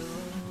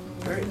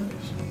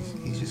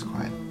 He's just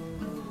quiet.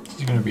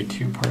 There's gonna be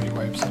 2 party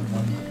wipes in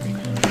one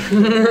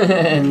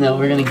weekend. No,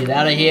 we're gonna get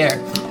out of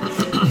here.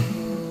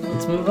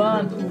 Let's move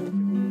on.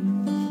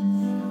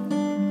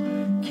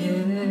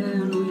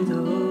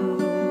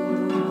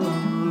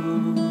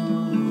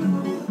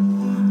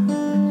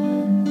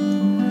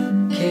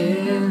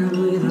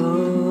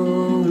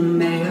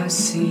 May I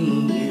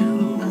see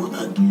you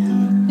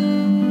again?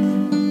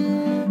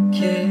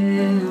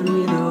 Can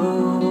we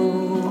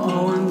know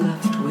all I'm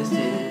left with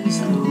is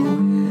the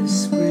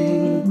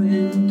whispering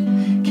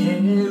wind?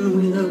 Can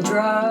we though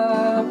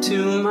drop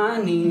to my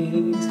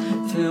knees,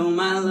 fill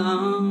my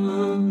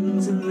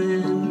lungs, and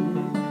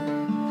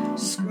then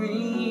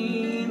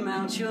scream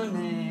out your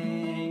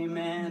name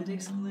and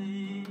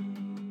exclaim?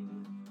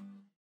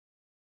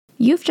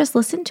 You've just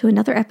listened to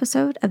another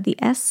episode of the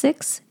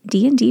S6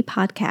 D&D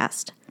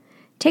podcast.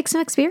 Take some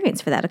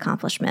experience for that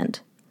accomplishment.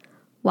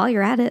 While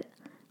you're at it,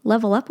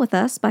 level up with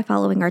us by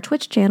following our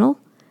Twitch channel,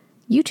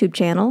 YouTube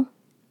channel,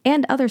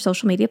 and other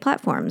social media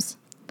platforms.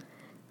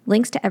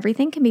 Links to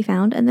everything can be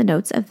found in the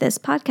notes of this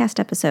podcast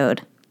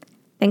episode.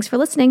 Thanks for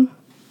listening.